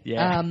 baby.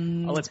 Yeah.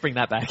 Let's bring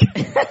that back.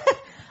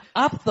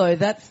 Up though,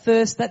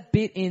 that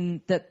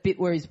bit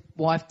where his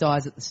wife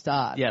dies at the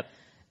start. Yep.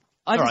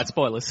 All right,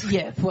 spoilers.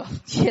 Yeah, well,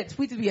 it's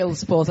weird to be able to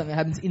spoil something that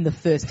happens in the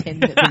first 10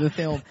 minutes of the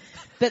film.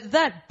 But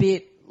that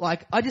bit,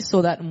 like, I just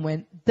saw that and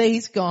went,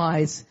 these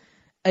guys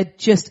are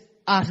just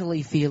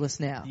utterly fearless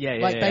now.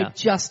 They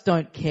just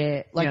don't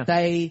care. Like,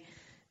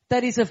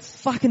 that is a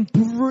fucking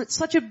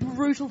such a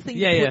brutal thing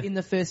to put in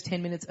the first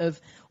 10 minutes of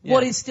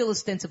what is still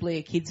ostensibly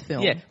a kid's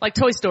film. Yeah, like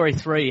Toy Story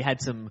 3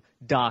 had some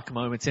dark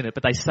moments in it,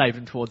 but they saved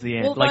them towards the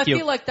end. Well, I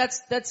feel like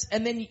that's,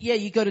 and then,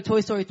 you go to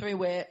Toy Story 3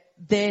 where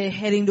they're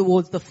heading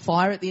towards the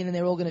fire at the end and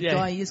they're all going to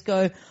die. You just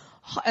go,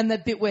 and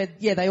that bit where,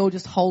 they all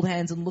just hold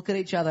hands and look at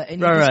each other and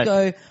you just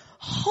go,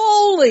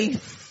 holy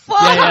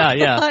fuck!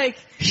 Yeah. Like,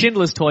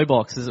 Schindler's Toy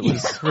Box, as it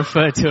was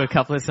referred to a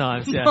couple of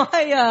times.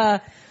 Yeah.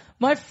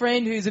 My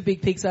friend who's a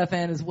big Pixar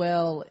fan as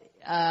well,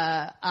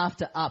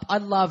 after Up, I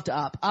loved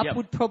Up. Up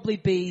would probably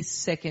be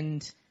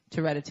second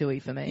to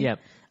Ratatouille for me. Yeah.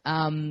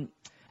 And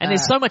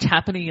there's so much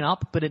happening in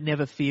Up, but it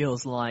never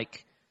feels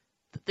like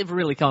they've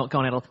really gone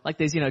out. Like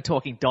there's,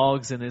 talking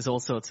dogs and there's all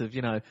sorts of,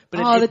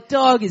 but the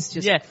dog is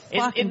just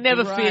fucking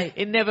great.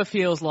 It never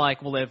feels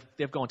like, well,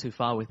 they've gone too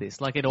far with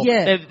this. Like it all.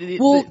 Yeah.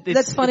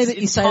 That's funny that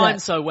you say that. It's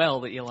timed so well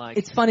that you're like.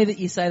 It's funny that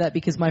you say that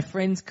because my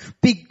friend's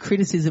big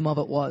criticism of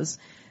it was,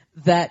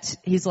 that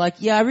he's like,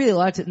 yeah, I really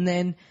liked it. And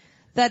then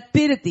that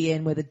bit at the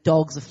end where the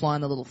dogs are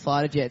flying the little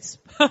fighter jets,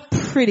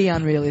 pretty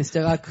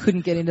unrealistic. I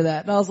couldn't get into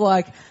that. And I was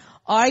like,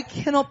 I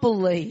cannot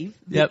believe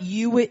that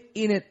you were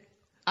in it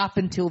up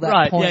until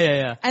that point.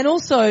 Yeah. And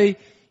also,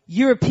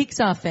 you're a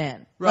Pixar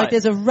fan. Right. Like,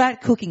 there's a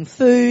rat cooking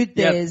food,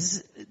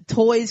 there's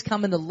toys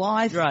coming to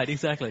life. Right,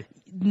 exactly.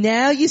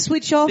 Now you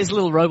switch off. There's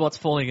little robots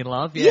falling in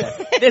love. Yeah.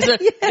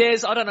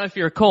 There's I don't know if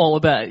you recall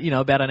about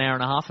an hour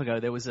and a half ago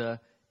there was a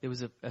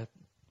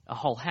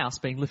whole house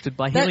being lifted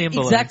by helium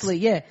balloons. Exactly,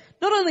 yeah.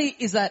 Not only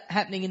is that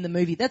happening in the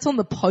movie, that's on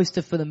the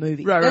poster for the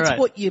movie. Right, that's right.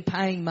 what you're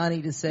paying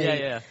money to see.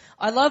 Yeah.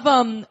 I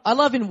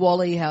love in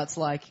WALL-E how it's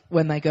like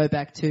when they go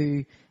back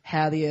to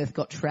how the Earth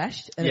got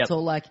trashed, and it's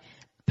all like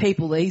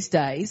people these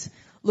days.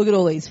 Look at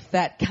all these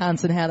fat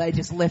cunts and how they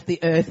just left the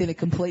Earth in a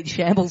complete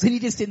shambles, and you're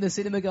just in the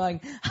cinema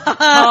going, ha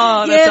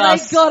ha, yeah,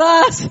 they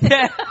got us.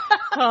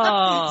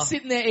 Yeah.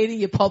 Sitting there eating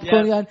your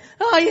popcorn going,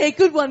 oh yeah,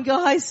 good one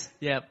guys.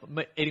 Yeah,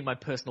 eating my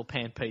personal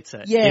pan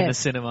pizza Yeah. in the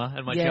cinema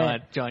and my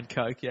giant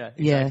Coke. Yeah,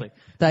 exactly.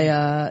 Yeah, they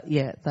are.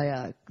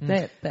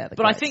 They're the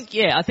But I greats. think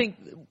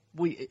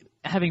we,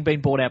 having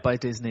been bought out by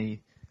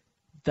Disney,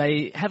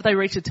 they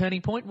reached a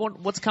turning point?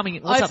 What's coming?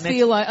 What's up next? I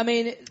feel like, I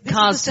mean, this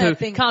Cars is the sad 2.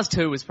 thing. Cars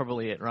 2 is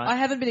probably it, right? I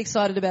haven't been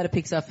excited about a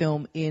Pixar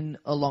film in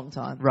a long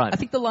time. Right. I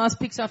think the last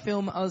Pixar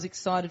film I was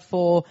excited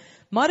for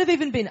might have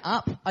even been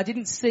Up. I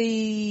didn't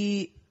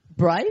see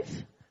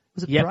Brave.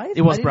 Was it Brave?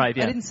 It was Brave,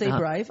 yeah. I didn't see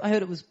Brave. I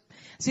heard it was...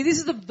 See, this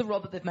is the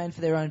rub that they've made for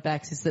their own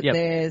backs, is that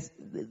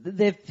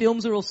their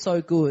films are all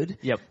so good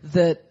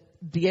that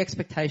the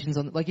expectations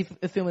on... Like, if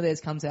a film of theirs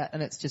comes out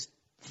and it's just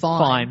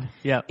fine.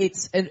 Yeah.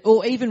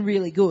 Or even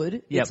really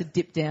good, Yep. it's a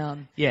dip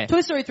down. Yeah.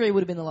 Toy Story 3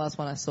 would have been the last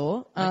one I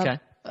saw. Okay.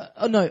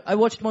 No, I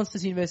watched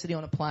Monsters University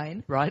on a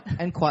plane. Right.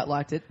 And quite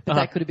liked it. But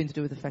that could have been to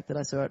do with the fact that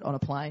I saw it on a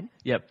plane.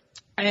 Yep.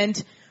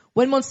 And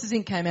when Monsters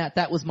Inc. came out,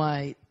 that was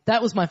my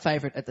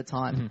favourite at the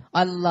time. Mm-hmm.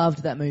 I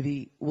loved that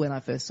movie when I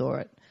first saw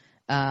it.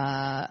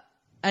 And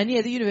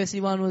yeah, the university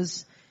one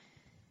was,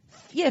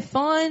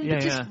 fine,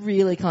 but just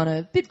really kind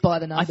of bit by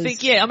the numbers. I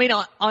think, I mean,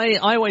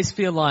 I always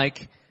feel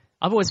like,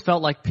 I've always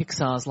felt like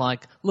Pixar's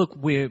like, look,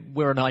 we're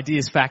an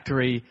ideas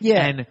factory,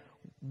 and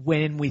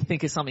when we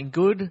think of something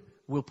good,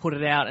 we'll put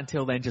it out.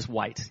 Until then, just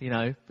wait, you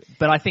know.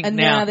 But I think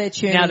now they're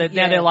tuning, now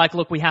they're like,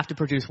 look, we have to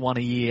produce one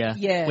a year.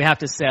 Yeah. We have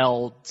to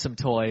sell some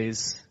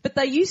toys. But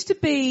they used to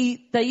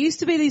be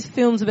these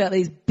films about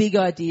these big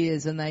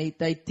ideas, and they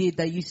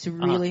used to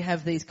really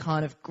have these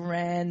kind of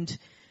grand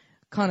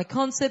kind of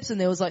concepts,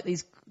 and there was like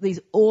these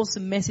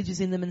awesome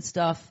messages in them and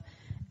stuff,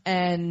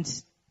 and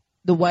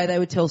the way they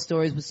would tell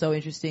stories was so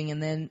interesting.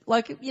 And then,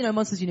 like, you know,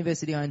 Monsters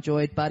University I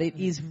enjoyed, but it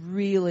is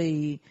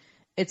really,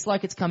 it's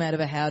like it's come out of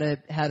a how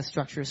to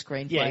structure a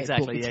screenplay. Yeah,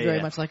 exactly. book. It's Yeah, very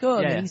yeah. much like,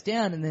 and then he's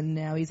down and then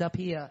now he's up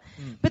here.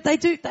 But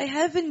they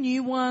have a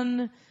new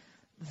one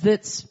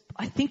that's,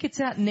 I think it's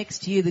out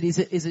next year, that is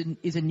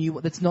a new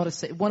one that's not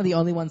one of the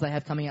only ones they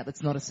have coming out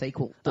that's not a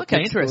sequel.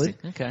 Okay, interesting.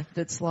 Good. Okay.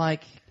 That's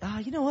like,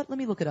 you know what? Let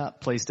me look it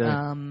up. Please do.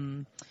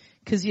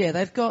 'Cause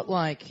they've got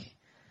like,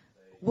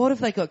 what have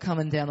they got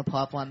coming down the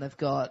pipeline? They've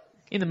got,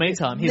 In the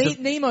meantime,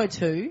 Nemo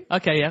 2.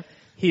 Okay, yeah.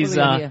 Here's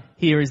What have we got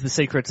here is the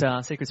secret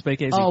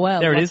speakeasy. Oh, wow,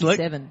 there it Lucky is. Look.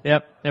 7.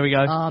 Yep. There we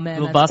go. Oh, man,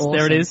 Little that's bust.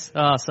 There it awesome. is.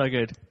 Oh, so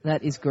good.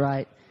 That is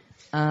great.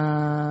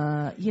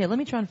 Let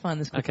me try and find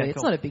this quickly. Okay,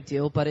 It's cool. not a big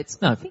deal, but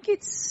it's, No. I think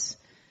it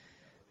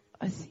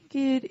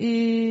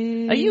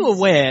is. Are you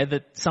aware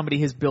that somebody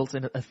has built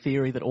a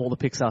theory that all the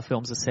Pixar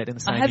films are set in the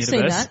same I have universe?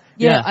 seen that.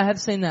 Yeah, I have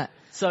seen that.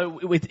 So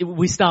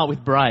we start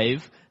with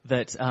Brave,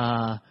 that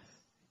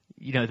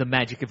you know, the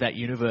magic of that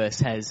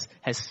universe has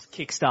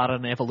kickstarted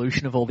an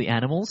evolution of all the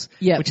animals.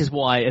 Yeah. Which is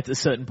why at a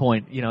certain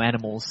point, you know,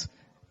 animals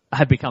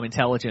have become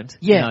intelligent.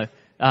 Yeah.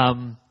 You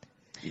know,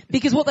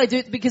 Because what they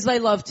do, because they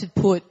love to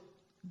put,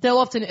 they'll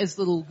often as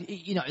little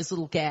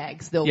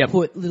gags, they'll Yep.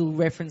 put little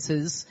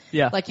references.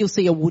 Yeah. Like you'll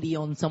see a Woody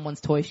on someone's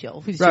toy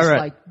shelf. It's Right, just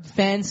right. like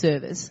fan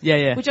service. Yeah,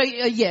 yeah. Which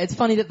it's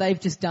funny that they've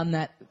just done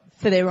that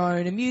for their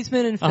own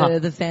amusement and for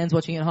the fans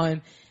watching at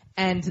home.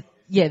 And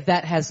yeah,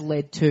 that has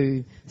led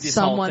to This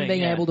whole someone thing,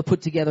 being yeah. able to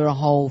put together a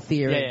whole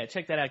theory. yeah,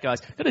 check that out, guys.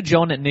 Go to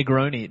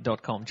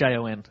john@negroni.com,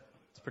 Jon.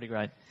 It's pretty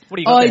great. What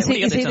do you got Oh, there? is What do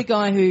you he got there, the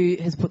guy who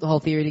has put the whole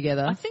theory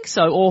together? I think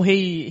so, or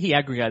he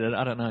aggregated it.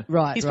 I don't know.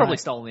 Right, He's right. probably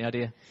stolen the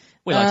idea.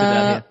 We like to do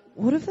that here.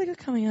 What have they got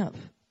coming up?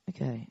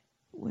 Okay,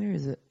 where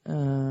is it?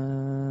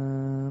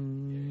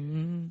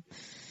 In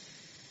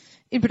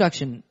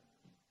production.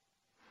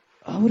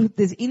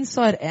 There's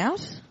Inside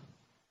Out.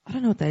 I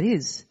don't know what that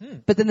is.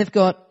 But then they've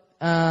got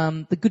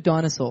The Good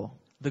Dinosaur.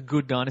 The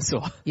Good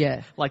Dinosaur.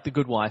 Yeah. Like The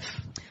Good Wife.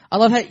 I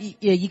love how,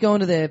 you go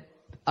into their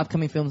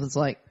upcoming films, it's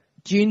like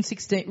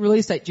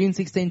release date June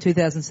 16,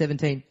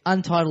 2017,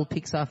 untitled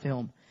Pixar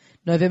film.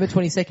 November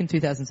 22nd,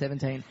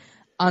 2017,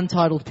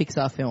 untitled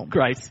Pixar film.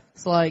 Great.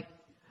 It's like,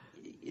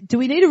 do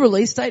we need a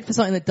release date for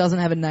something that doesn't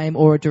have a name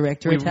or a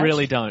director We attached?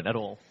 really don't at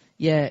all.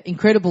 Yeah,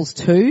 Incredibles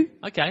 2.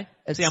 Okay.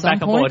 At See, I'm some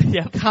back on point. board.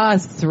 Yeah.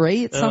 Cars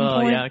 3 at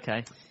some point. Yeah,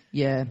 okay.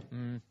 Yeah.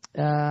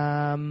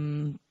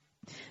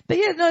 But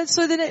yeah, no.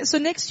 So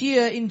next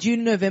year in June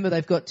and November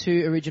they've got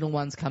 2 original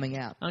ones coming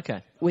out.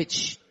 Okay.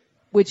 Which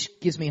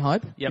gives me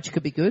hope. Yep. Which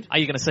could be good. Are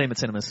you going to see them at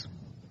cinemas?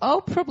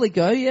 I'll probably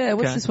go. Yeah.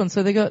 What's Okay. this one?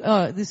 So they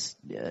got this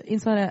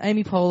Inside Out.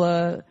 Amy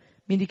Poehler,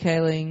 Mindy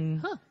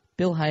Kaling,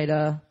 Bill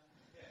Hader.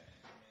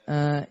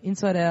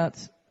 Inside Out,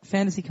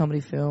 fantasy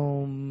comedy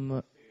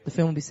film. The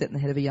film will be set in the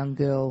head of a young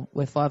girl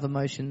where 5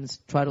 emotions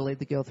try to lead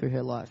the girl through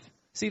her life.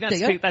 See, There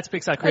you go. that's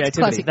Pixar That's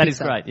creativity. classic That is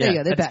Pixar. great. Yeah, There you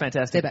go. They're that's back.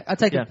 fantastic. They're back.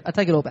 I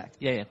take it all back.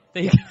 Yeah.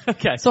 There you go.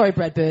 Okay. Sorry,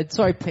 Brad Bird.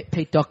 Sorry,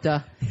 Pete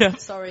Doctor. Yeah.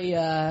 Sorry,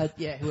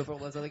 whoever all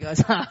those other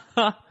guys are.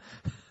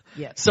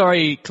 Yeah.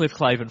 Sorry, Cliff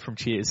Clavin from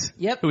Cheers.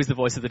 Yep. Who is the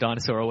voice of the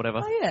dinosaur or whatever.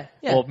 Oh, yeah.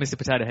 Yeah. Or Mr.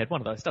 Potato Head,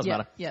 one of those. Doesn't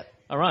matter. Yep.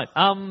 All right.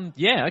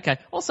 Yeah, okay.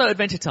 Also,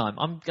 Adventure Time.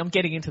 I'm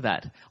getting into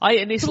that.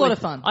 It's a lot of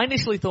fun. I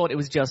initially thought it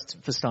was just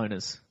for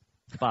stoners.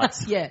 But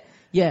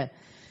Yeah.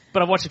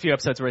 but I've watched a few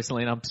episodes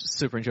recently and I'm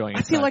super enjoying it.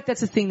 I feel like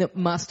that's a thing that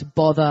must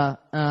bother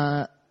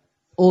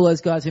all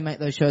those guys who make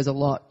those shows a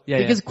lot. Yeah,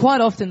 because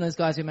quite often those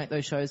guys who make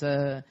those shows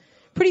are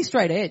pretty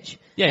straight edge.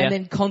 Yeah, and yeah.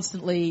 then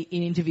constantly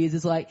in interviews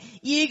it's like,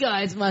 you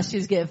guys must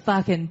just get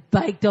fucking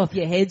baked off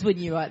your heads when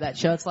you write that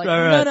show. It's like,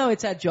 Right. no,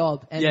 it's our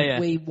job. And Yeah, yeah.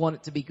 we want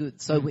it to be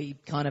good. So we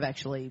kind of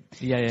actually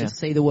Yeah. just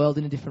see the world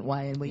in a different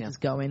way and we just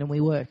go in and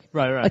we work.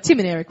 Right. Like Tim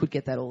and Eric would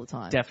get that all the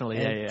time. Definitely,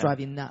 And yeah, it'd yeah. drive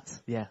you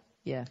nuts. Yeah.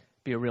 Yeah.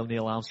 Be a real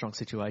Neil Armstrong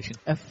situation.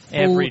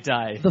 Every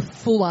day. The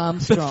full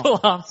Armstrong. Full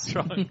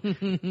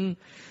Armstrong.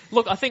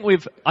 Look, I think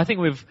we've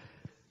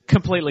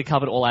completely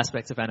covered all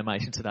aspects of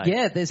animation today.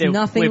 Yeah, there's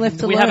nothing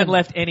left to We learn. haven't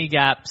left any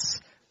gaps.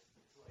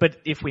 But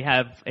if we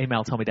have,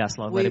 email Tommy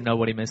Dassalo and let him know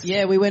what he missed.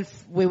 Yeah, we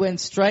went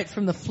straight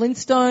from the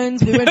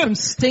Flintstones. We went from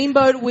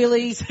Steamboat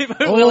Willie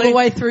all Willie. the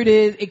way through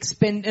to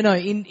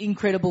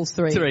Incredibles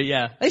 3. 3,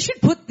 yeah. They should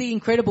put the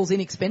Incredibles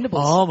in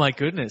Expendables. Oh my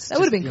goodness. That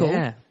would've been cool.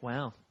 Yeah,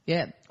 wow.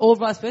 Yeah, or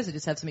vice versa,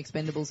 just have some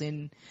Expendables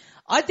in.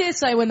 I dare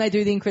say when they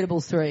do the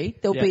Incredibles 3,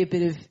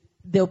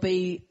 there'll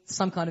be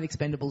some kind of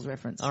Expendables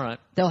reference. All right.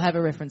 They'll have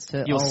a reference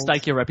to You'll old.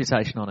 stake your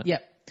reputation on it.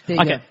 Yep. There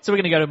you Okay, go. so we're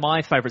going to go to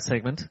my favourite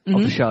segment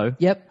of the show.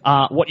 Yep.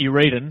 What you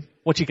reading?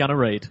 What you going to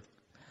read?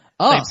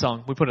 Oh. Theme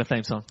song. We put in a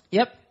theme song.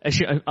 Yep.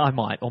 I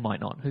might or might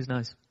not. Who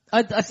knows?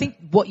 I think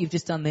what you've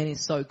just done then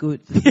is so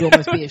good that you'd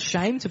almost be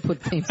ashamed to put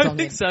theme I song in.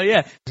 think so,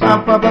 yeah.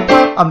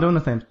 I'm doing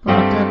the thing.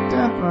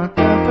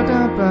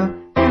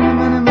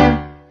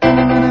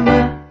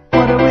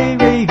 What are we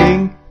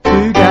reading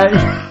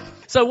today?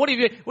 So what have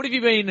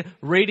you been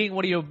reading?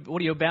 What are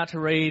you about to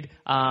read?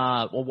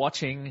 Or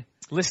watching?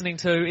 Listening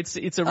to? It's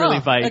a really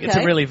vague. Okay. It's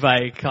a really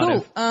vague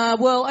kind Cool.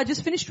 Well, I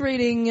just finished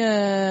reading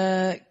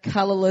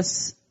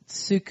Colorless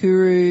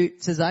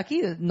Tsukuru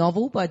Sasaki, a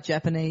novel by a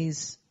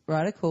Japanese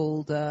writer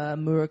called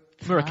Murakami.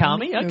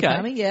 Murakami? Okay.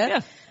 Murakami, yeah.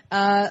 Yeah.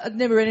 I'd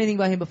never read anything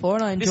by him before,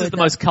 and I enjoyed This is the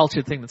that. most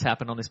cultured thing that's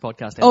happened on this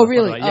podcast ever. Oh, by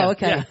really? the way. Yeah. Oh,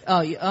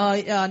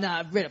 okay. Yeah. No,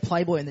 I've read a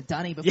Playboy in the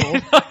Dunny before.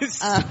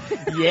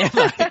 Yeah,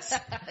 mate.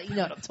 You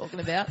know what I'm talking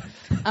about.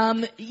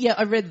 Yeah,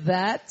 I read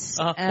that.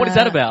 What is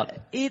that about?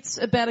 It's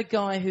about a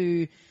guy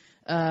who,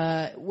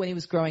 when he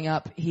was growing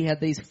up, he had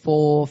these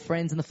 4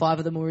 friends and the 5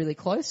 of them were really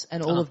close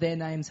and all of their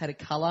names had a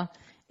colour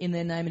in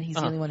their name and he's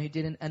the only one who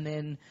didn't. And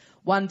then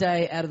one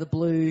day out of the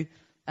blue,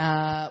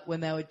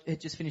 when they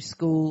had just finished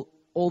school,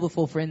 all the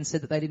 4 friends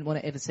said that they didn't want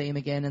to ever see him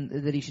again and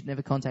that he should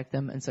never contact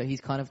them. And so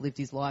he's kind of lived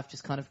his life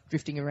just kind of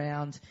drifting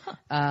around.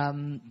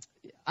 And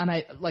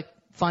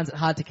finds it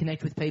hard to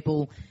connect with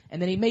people.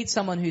 And then he meets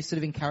someone who sort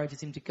of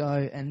encourages him to go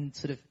and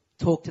sort of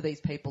talk to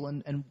these people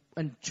and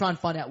try and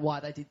find out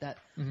why they did that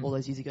all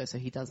those years ago. So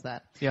he does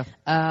that. Yeah.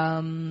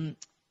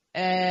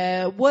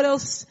 What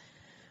else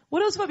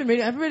have I been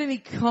reading? I haven't read any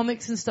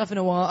comics and stuff in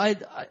a while.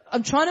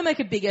 I'm trying to make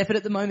a big effort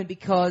at the moment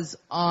because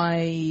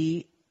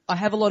I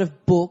have a lot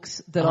of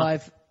books that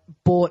I've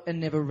bought and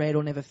never read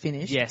or never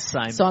finished. Yes,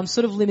 same. So I'm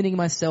sort of limiting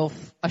myself.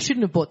 I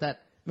shouldn't have bought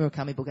that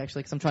Murakami book actually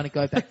because I'm trying to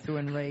go back through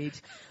and read.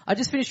 I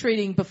just finished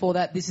reading before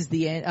that. This is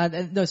the end.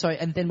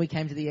 And then we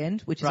came to the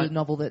end, which is a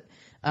novel that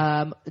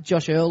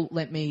Josh Earl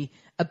lent me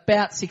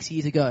about 6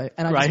 years ago,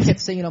 and I just kept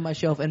seeing it on my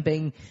shelf and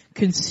being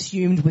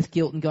consumed with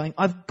guilt and going,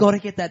 I've got to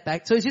get that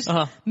back. So it's just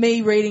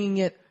me reading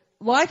it,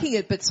 liking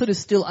it, but sort of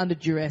still under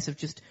duress of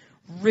just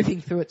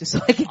ripping through it just so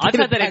I can get I've it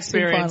had that back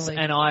experience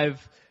finally. and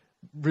I've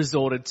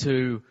resorted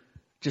to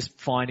just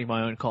finding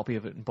my own copy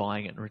of it and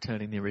buying it and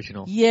returning the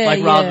original. Yeah,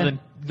 rather than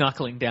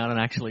knuckling down and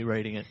actually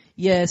reading it.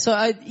 Yeah, so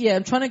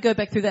I'm trying to go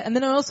back through that. And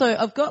then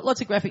I've got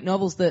lots of graphic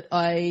novels that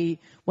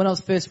when I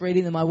was first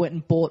reading them, I went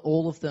and bought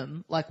all of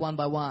them, like one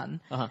by one.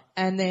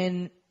 And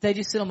then they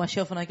just sit on my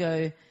shelf and I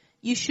go,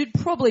 you should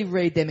probably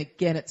read them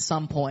again at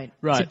some point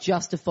to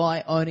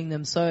justify owning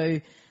them. So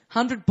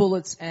 100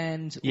 Bullets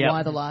and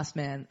Why the Last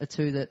Man are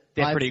 2 that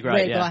They're I've pretty great,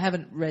 read, yeah. but I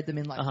haven't read them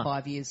in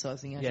 5 years, so I was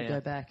thinking I should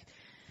go back.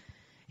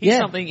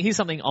 Here's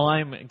something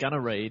I'm gonna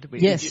read.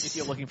 Yes. If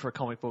you're looking for a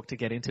comic book to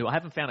get into, I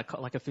haven't found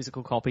a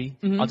physical copy.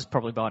 I'll just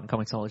probably buy it in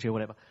Comixology or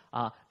whatever.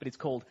 But it's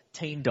called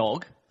Teen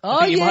Dog.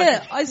 Oh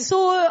yeah, I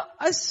saw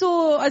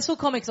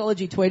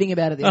Comixology tweeting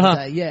about it the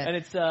other day. Yeah, and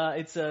it's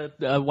a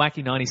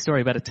wacky 90s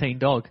story about a teen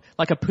dog,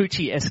 like a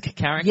Poochie-esque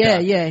character.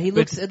 Yeah.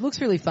 It looks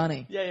really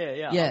funny.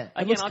 Yeah. Yeah,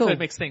 Again, I've cool. heard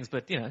mixed things,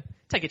 but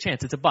take a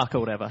chance. It's $1 or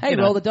whatever. Hey,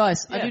 roll the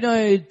dice. Yeah. I do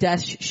know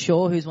Dash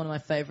Shaw, who's one of my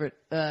favourite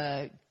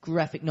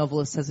graphic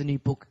novelists, has a new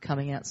book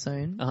coming out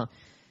soon.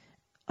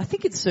 I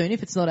think it's soon,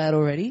 if it's not out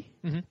already.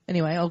 Mm-hmm.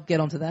 Anyway, I'll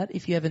get onto that.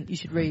 If you haven't, you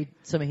should read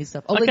some of his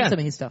stuff. I'll link some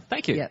of his stuff.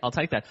 Thank you. Yeah. I'll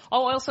take that.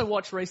 Oh, I also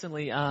watched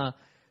recently,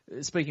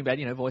 speaking about,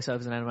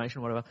 voiceovers and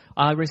animation or whatever,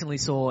 I recently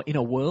saw In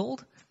a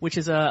World, which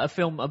is a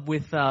film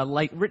with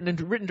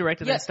written,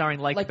 directed and starring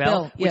Lake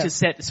Bell, which is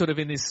set sort of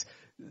in this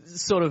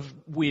sort of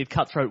weird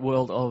cutthroat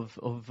world of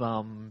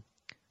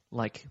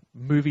like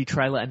movie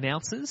trailer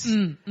announcers,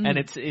 and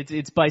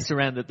it's based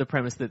around the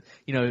premise that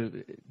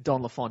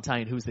Don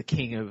LaFontaine, who's the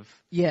king of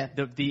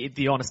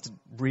the honest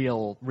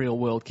real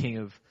world king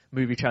of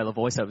movie trailer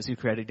voiceovers, who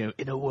created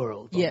In a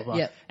World, blah, blah,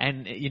 blah.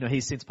 And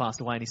he's since passed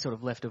away, and he's sort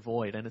of left a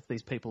void, and it's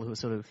these people who are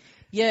sort of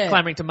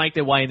clamoring to make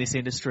their way in this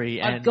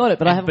industry. I've got it,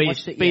 but I haven't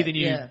watched it yet. Be the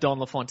new Don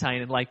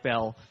LaFontaine, and Lake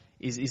Bell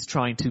is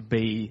trying to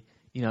be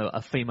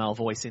a female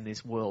voice in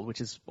this world,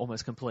 which is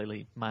almost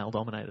completely male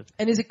dominated.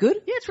 And is it good?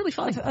 Yeah, it's really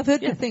funny. I've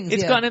heard good things.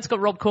 It's got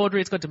Rob Corddry,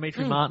 it's got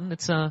Dimitri Martin.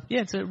 It's a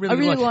really. I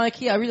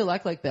really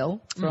like Lake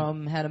Bell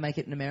from How to Make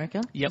It in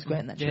America. Yep. It's great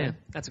in that show. Yeah,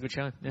 that's a good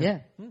show. Yeah.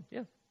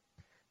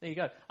 There you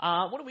go.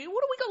 What do we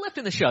got left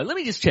in the show? Let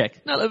me just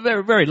check. No,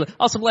 very.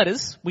 Some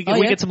letters. We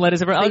get some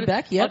letters every.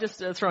 Feedback. I'll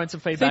just throw in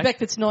some feedback. Feedback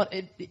that's not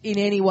in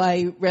any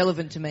way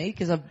relevant to me,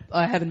 because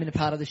I haven't been a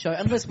part of the show,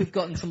 unless we've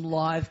gotten some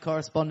live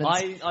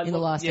correspondence in the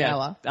last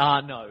hour.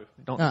 No.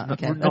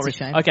 Okay, not that's a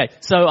shame. Okay,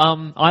 so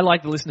I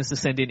like the listeners to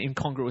send in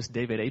incongruous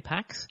DVD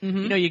packs.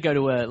 Mm-hmm. You go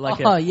to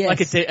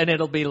and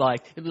it'll be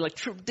like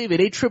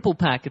DVD triple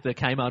pack at the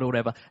Kmart or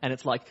whatever, and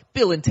it's like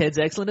Bill and Ted's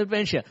Excellent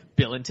Adventure,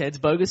 Bill and Ted's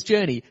Bogus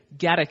Journey,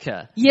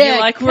 Gattaca. Yeah, you're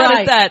like,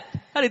 right.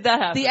 How did that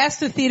happen? The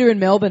Astor Theatre in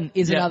Melbourne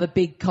is another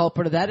big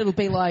culprit of that. It'll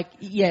be like,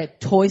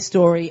 Toy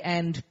Story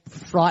and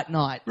Fright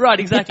Night. Right,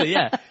 exactly,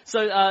 yeah. So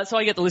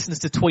I get the listeners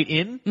to tweet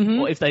in,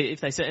 or if they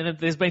say, and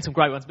there's been some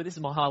great ones, but this is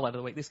my highlight of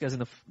the week. This goes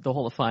in the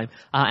Hall of Fame.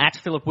 At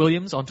Philip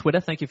Williams on Twitter.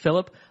 Thank you,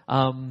 Philip.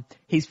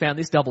 He's found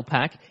this double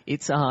pack.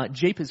 It's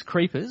Jeepers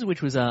Creepers,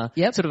 which was sort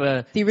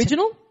of the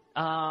original?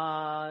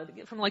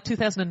 From like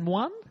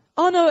 2001.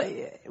 Oh no,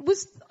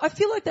 I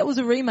feel like that was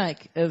a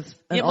remake of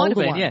an older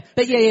one. Yeah.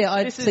 But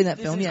I've seen that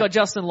film. It's got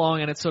Justin Long,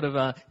 and it's sort of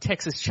a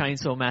Texas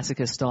Chainsaw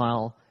Massacre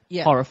style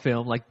horror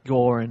film, like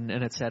gore and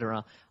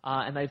etc.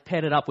 And they've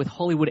paired it up with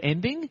Hollywood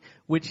Ending,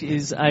 which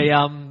is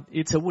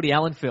it's a Woody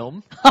Allen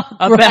film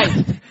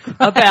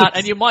about,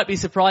 and you might be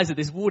surprised that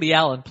this Woody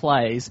Allen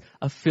plays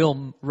a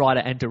film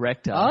writer and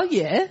director. Oh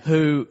yeah.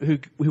 Who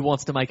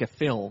wants to make a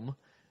film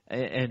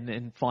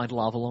and find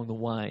love along the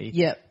way.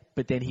 Yep.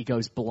 But then he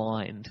goes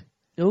blind.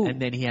 Ooh.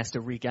 And then he has to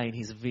regain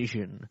his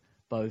vision,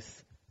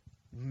 both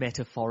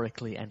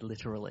metaphorically and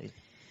literally.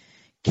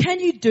 Can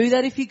you do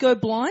that if you go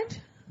blind?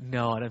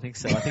 No, I don't think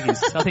so. I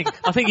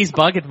think he's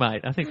buggered,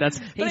 mate. I think that's.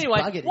 But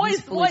anyway, why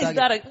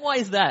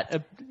is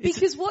that?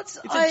 It's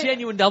a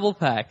genuine double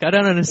pack. I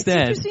don't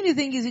understand. It's interesting to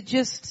think.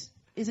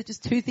 Is it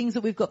just two things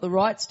that we've got the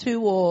rights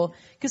to, or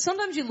because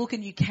sometimes you look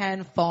and you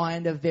can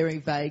find a very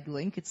vague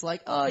link. It's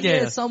like,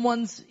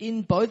 someone's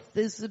in both.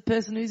 There's a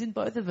person who's in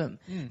both of them.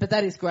 But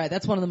that is great.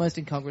 That's one of the most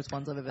incongruous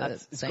ones I've ever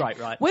seen. It's great,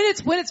 right? When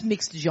it's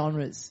mixed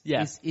genres,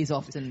 is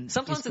often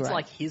sometimes it's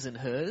like his and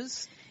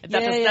hers.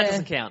 That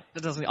doesn't count.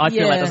 I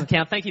feel that doesn't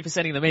count. Thank you for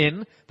sending them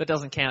in, but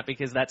doesn't count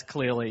because that's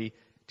clearly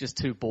just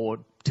two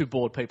bored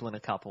people in a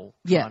couple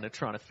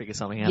trying to figure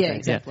something out. Yeah,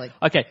 exactly.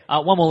 Yeah. Okay,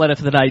 one more letter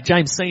for the day.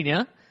 James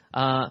Senior.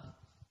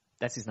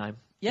 That's his name.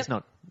 Yep. It's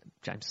not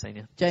James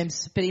Senior.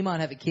 James, but he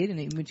might have a kid, and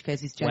in which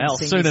case he's James Senior. Well,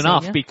 soon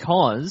enough,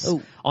 because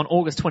on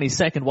August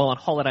 22nd, while on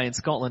holiday in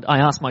Scotland, I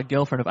asked my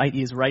girlfriend of 8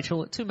 years,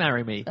 Rachel, to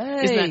marry me.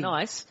 Hey. Isn't that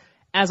nice?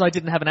 As I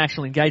didn't have an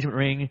actual engagement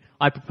ring,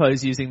 I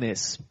proposed using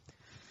this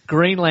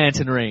Green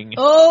Lantern ring.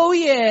 Oh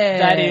yeah,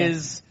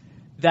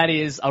 that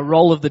is a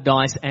roll of the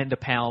dice and a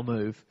power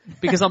move.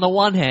 Because on the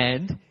one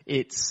hand,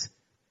 it's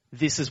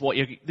this is what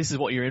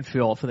you're in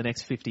for the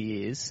next 50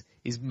 years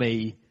is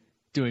me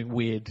doing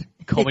weird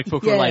comic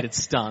book related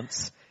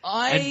stunts.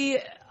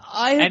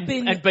 And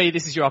B,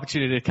 this is your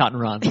opportunity to cut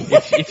and run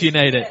if you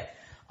need it.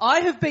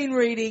 I have been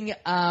reading,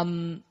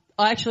 I'm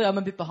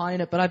a bit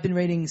behind it, but I've been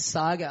reading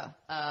Saga,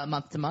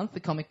 month to month, the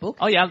comic book.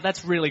 Oh yeah,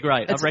 that's really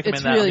great. I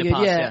recommend that really on your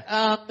good,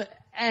 past, yeah.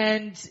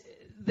 And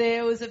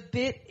there was a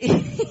bit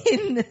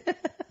in,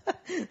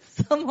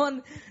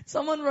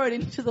 someone wrote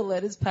into the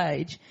letters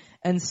page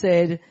and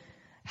said,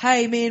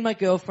 hey, me and my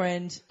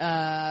girlfriend,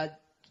 the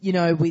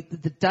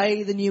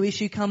day the new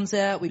issue comes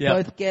out, we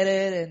both get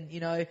it,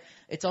 and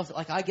it's often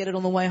like I get it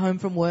on the way home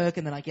from work,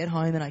 and then I get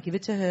home and I give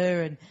it to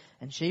her,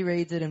 and she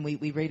reads it, and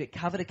we read it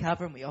cover to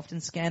cover, and we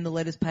often scan the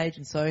letters page,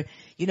 and so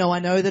I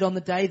know that on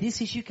the day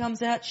this issue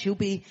comes out, she'll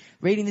be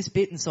reading this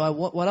bit, and so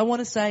what I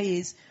want to say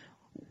is,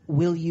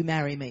 will you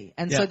marry me?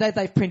 And so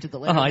they've printed the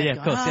letter.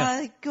 Of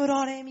course, good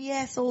on him,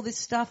 yes, all this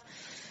stuff,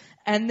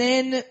 and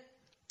then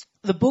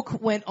the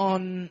book went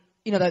on,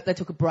 they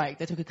took a break.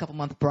 They took a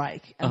couple-month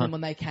break. And then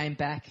when they came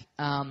back,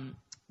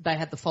 they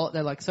had the follow.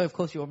 They're like, so of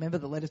course you'll remember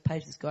the letters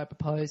page this guy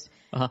proposed.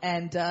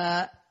 And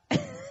the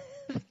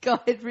guy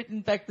had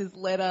written back this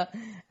letter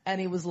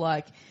and he was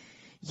like,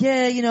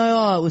 yeah,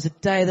 it was a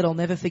day that I'll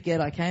never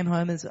forget. I came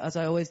home as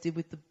I always did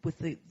with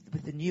the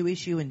new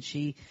issue, and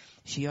she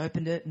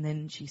opened it and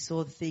then she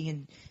saw the thing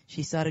and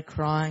she started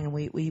crying, and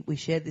we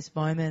shared this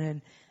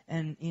moment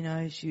and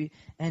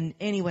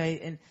anyway,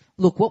 and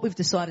look, what we've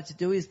decided to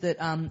do is that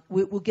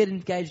we'll get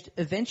engaged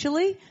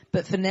eventually,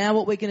 but for now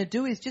what we're going to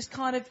do is just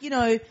kind of,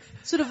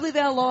 sort of live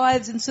our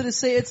lives and sort of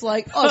see. It's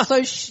like,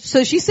 so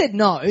she said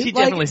no. She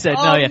definitely said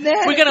no, yeah.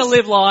 Man. We're going to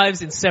live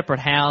lives in separate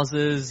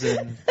houses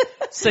and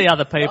see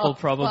other people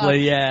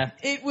probably, yeah.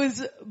 It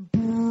was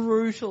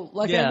brutal.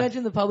 Like, I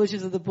imagine the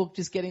publishers of the book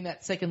just getting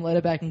that second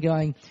letter back and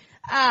going,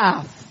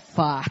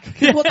 fuck.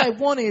 'Cause what they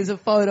want is a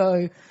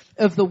photo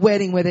of the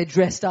wedding where they're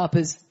dressed up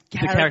as the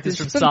characters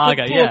from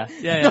Saga,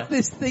 yeah. Not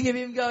this thing of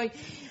him going,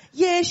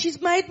 yeah, she's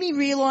made me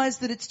realise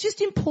that it's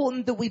just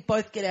important that we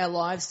both get our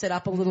lives set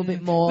up a little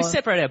bit more. We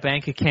separate our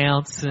bank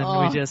accounts and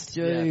we just...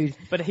 dude. Yeah.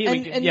 But here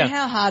and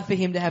how hard for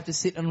him to have to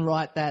sit and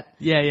write that.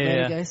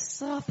 Yeah. He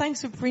goes,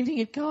 thanks for printing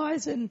it,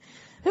 guys, and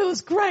it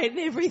was great and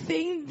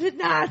everything, but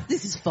nah,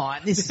 this is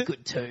fine. This is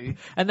good too.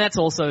 And that's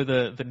also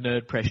the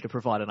nerd pressure to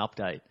provide an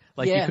update.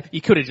 Like,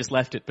 you could have just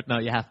left it, but no,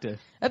 you have to.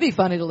 That'd be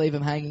funny to leave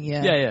him hanging,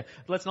 yeah. Yeah.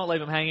 Let's not leave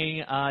him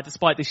hanging.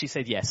 Despite this, she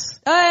said yes.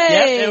 Hey!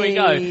 Yep, there we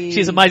go.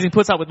 She's amazing.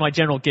 Puts up with my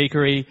general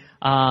geekery.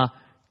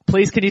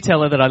 Please can you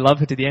tell her that I love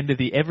her to the end of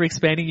the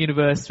ever-expanding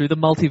universe through the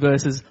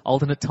multiverses,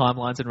 alternate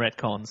timelines and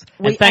retcons.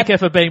 And thank her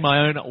for being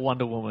my own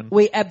Wonder Woman.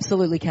 We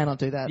absolutely cannot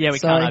do that. Yeah, we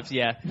can't.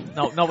 Yeah.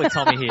 No, not with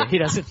Tommy here.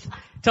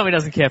 Tommy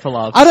doesn't care for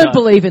love. I don't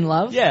believe in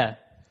love. Yeah.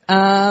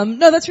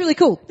 No, that's really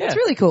cool. Yeah. That's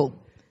really cool.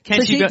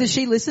 Does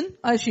she listen?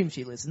 I assume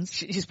she listens.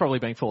 She's probably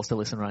being forced to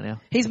listen right now.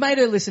 He's made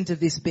her listen to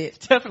this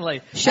bit. Definitely.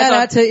 Shout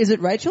out to, is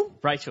it Rachel?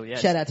 Rachel, yes.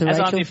 Shout out to Rachel.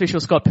 Rachel. As I'm the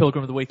official Scott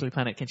Pilgrim of the Weekly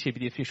Planet, can she be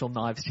the official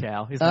Knives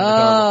Chow? Isn't that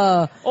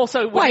adorable?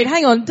 Also, wait,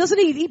 hang on. Doesn't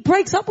he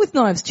breaks up with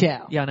Knives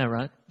Chow? Yeah, I know,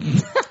 right?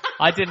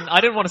 I didn't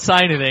want to say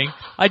anything.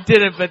 I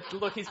didn't, but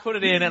look, he's put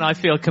it in and I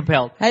feel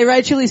compelled. Hey,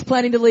 Rachel is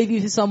planning to leave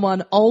you for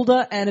someone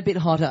older and a bit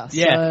hotter.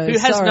 Yeah, so, who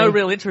has sorry. no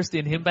real interest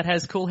in him but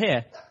has cool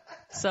hair.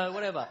 So,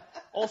 whatever.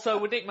 Also,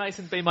 would Nick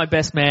Mason be my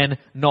best man?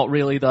 Not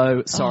really,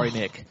 though. Sorry,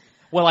 Nick.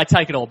 Well, I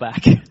take it all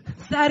back.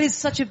 That is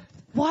such a...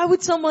 Why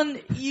would someone...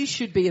 You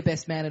should be a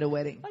best man at a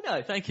wedding. I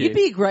know, thank you. You'd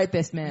be a great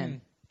best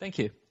man. Thank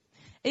you.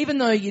 Even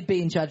though you'd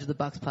be in charge of the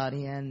Bucks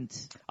party and...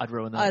 I'd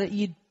ruin that.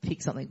 You'd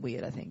pick something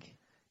weird, I think.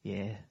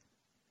 Yeah.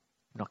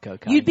 Not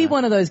go-karting. You'd be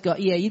one of those guys...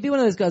 Yeah, you'd be one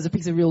of those guys that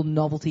picks a real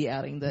novelty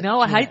outing. That, no,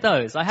 I hate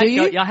those. Do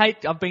you?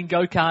 I've been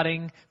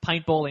go-karting,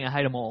 paintballing, I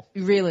hate them all.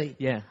 Really?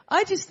 Yeah.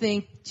 I just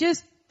think...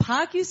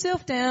 Park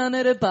yourself down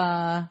at a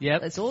bar.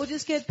 Yep. Let's all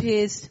just get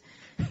pissed.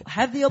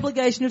 Have the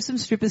obligation of some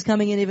strippers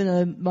coming in, even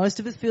though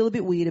most of us feel a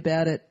bit weird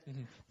about it.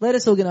 Mm-hmm. Let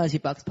us organise your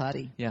Bucks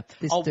party. Yeah.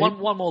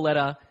 One more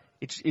letter.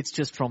 It's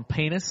just from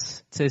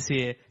Penis. It says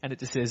here, and it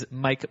just says,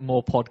 make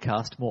more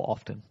podcast more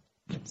often.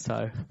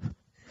 So...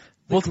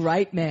 The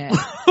great man.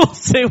 We'll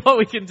see what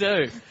we can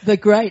do. The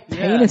great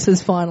Penis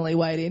has finally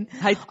weighed in.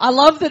 Hey, I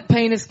love that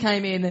Penis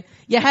came in.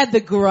 You had the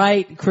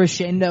great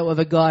crescendo of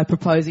a guy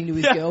proposing to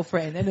his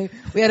girlfriend, and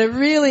we had a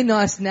really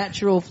nice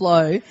natural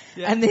flow,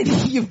 and then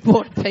you've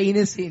brought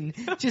Penis in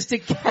just to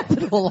cap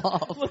it all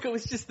off. Look, it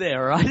was just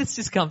there, alright? It's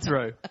just come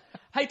through.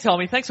 Hey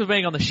Tommy, thanks for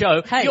being on the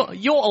show. Hey.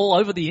 You're all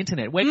over the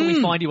internet. Where can we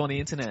find you on the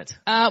internet?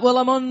 Well,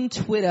 I'm on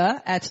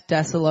Twitter at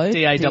Dassalo.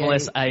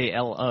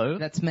 Dassalo.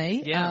 That's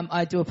me. Yeah.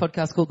 I do a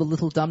podcast called The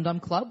Little Dum Dum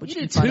Club. Which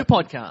you do two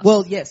podcasts?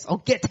 Well, yes, I'll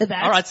get to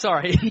that. Alright,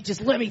 sorry. You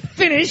just let me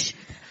finish.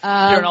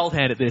 You're an old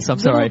hand at this, I'm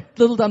sorry.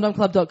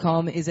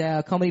 LittleDumDumClub.com is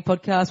our comedy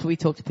podcast where we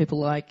talk to people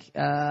like,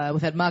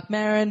 we've had Mark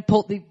Maron,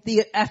 Paul,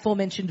 the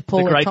aforementioned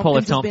Paul F.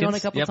 Tompkins has been on a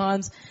couple of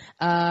times.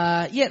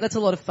 That's a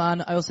lot of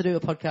fun. I also do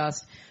a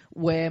podcast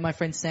where my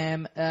friend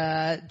Sam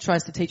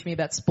tries to teach me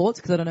about sports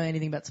because I don't know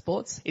anything about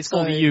sports. It's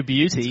called You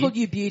Beauty. It's called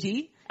You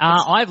Beauty.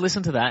 I've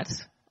listened to that.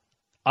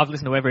 I've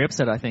listened to every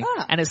episode, I think.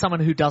 And as someone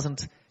who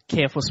doesn't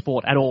care for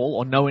sport at all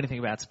or know anything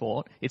about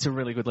sport, it's a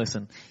really good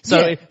listen.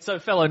 So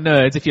fellow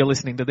nerds, if you're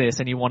listening to this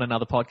and you want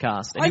another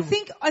podcast. I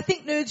think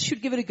nerds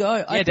should give it a go.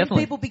 I think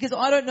definitely. People, because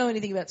I don't know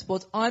anything about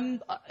sports,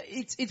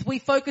 we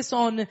focus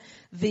on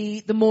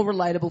the more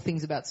relatable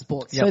things about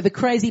sports. Yep. So the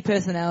crazy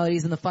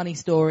personalities and the funny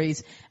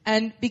stories.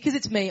 And because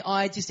it's me,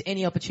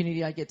 any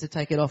opportunity I get to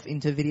take it off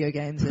into video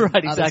games and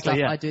other stuff,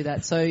 I do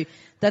that. So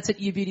that's at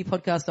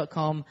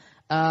youbeautypodcast.com.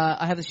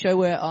 I have a show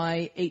where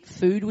I eat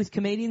food with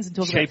comedians and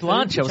talk about Cheap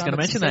Lunch. I was going to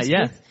mention that,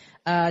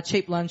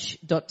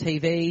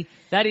 cheaplunch.tv.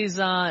 That is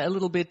a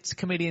little bit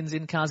comedians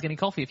in cars getting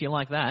coffee. If you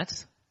like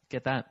that,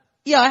 get that.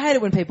 Yeah, I hate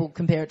it when people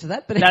compare it to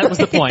that. But that was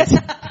the point.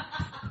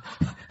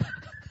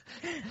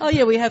 Oh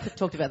yeah, we have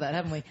talked about that,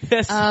 haven't we?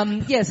 Yes.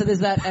 Yeah, so there's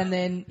that, and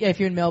then if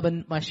you're in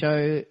Melbourne, my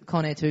show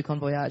Con Air 2 Con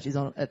Voyage is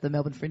on at the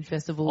Melbourne Fringe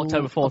Festival.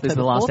 October 4th is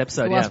the last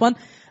episode. The last one.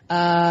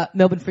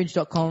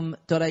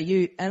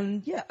 melbournefringe.com.au,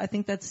 and yeah, I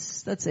think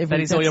that's everything. That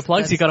is all your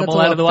plugs. You got them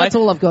all out of the way. That's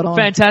all I've got on.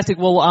 Fantastic.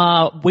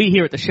 Well, we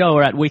here at the show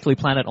are at Weekly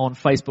Planet on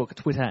Facebook,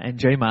 Twitter, and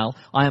Gmail.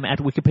 I am at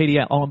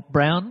Wikipedia on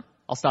Brown.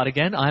 I'll start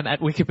again. I'm at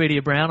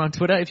Wikipedia Brown on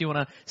Twitter. If you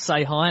want to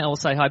say hi, I'll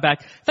say hi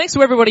back. Thanks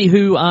to everybody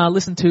who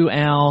listened to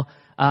our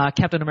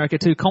Captain America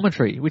 2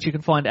 commentary, which you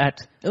can find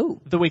at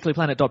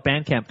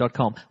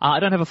theweeklyplanet.bandcamp.com. I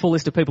don't have a full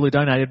list of people who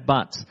donated,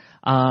 but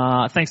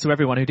thanks to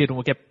everyone who did,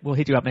 and we'll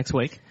hit you up next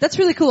week. That's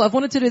really cool. I've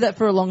wanted to do that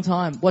for a long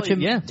time.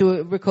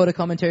 Record a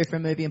commentary for a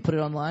movie and put it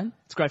online.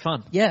 It's great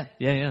fun. Yeah.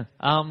 Yeah.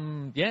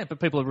 But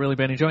people have really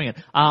been enjoying it.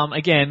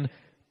 Again,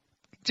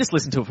 just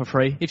listen to it for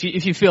free. If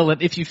you feel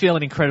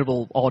an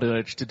incredible odd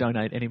urge to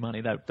donate any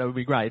money, that would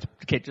be great.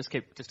 Just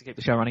to keep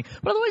the show running.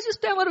 But otherwise,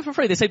 just download it for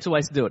free. There's heaps of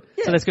ways to do it.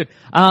 Yeah. So that's good.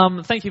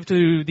 Thank you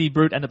to the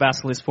Brute and the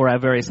Basilisk for our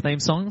various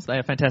theme songs. They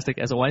are fantastic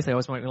as always. They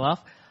always make me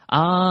laugh.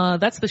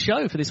 That's the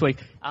show for this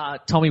week.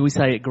 Tommy, we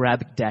say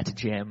grab dat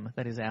gem.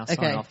 That is our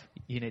sign off.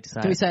 You need to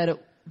say it. Do we say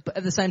it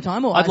at the same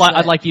time, or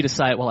I'd like you to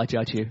say it while I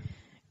judge you.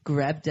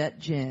 Grab dat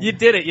gem. You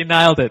did it. You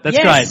nailed it. That's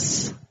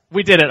yes! great.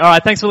 We did it. All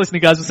right. Thanks for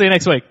listening, guys. We'll see you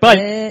next week.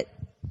 Bye.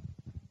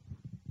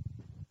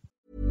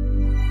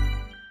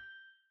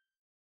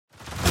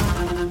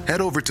 Head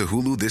over to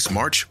Hulu this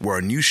March, where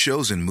our new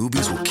shows and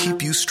movies will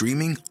keep you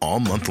streaming all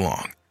month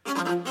long.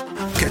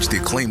 Catch the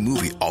acclaimed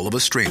movie All of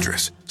Us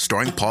Strangers,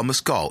 starring Paul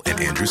Mescal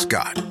and Andrew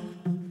Scott.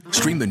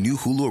 Stream the new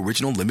Hulu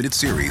original limited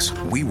series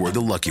We Were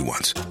the Lucky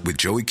Ones with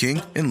Joey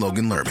King and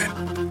Logan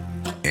Lerman.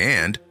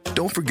 And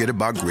don't forget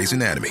about Grey's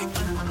Anatomy.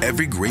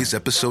 Every Grey's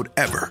episode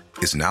ever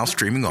is now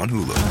streaming on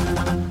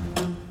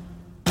Hulu.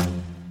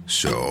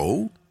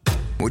 So,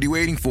 what are you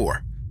waiting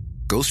for?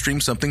 Go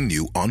stream something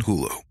new on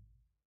Hulu.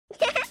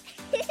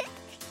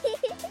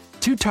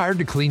 Too tired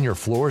to clean your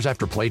floors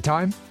after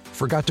playtime?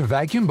 Forgot to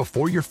vacuum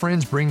before your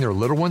friends bring their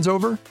little ones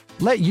over?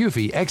 Let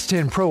Eufy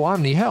X10 Pro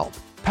Omni help.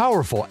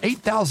 Powerful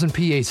 8,000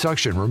 PA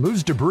suction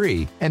removes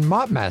debris, and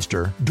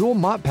MopMaster dual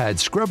mop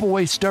pads scrub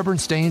away stubborn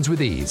stains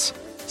with ease.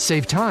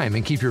 Save time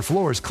and keep your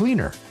floors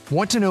cleaner.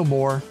 Want to know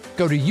more?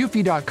 Go to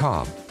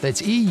eufy.com,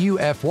 that's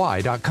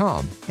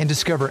EUFY.com, and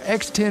discover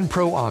X10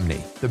 Pro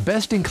Omni, the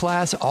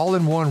best-in-class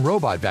all-in-one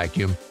robot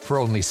vacuum for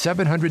only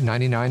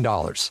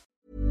 $799.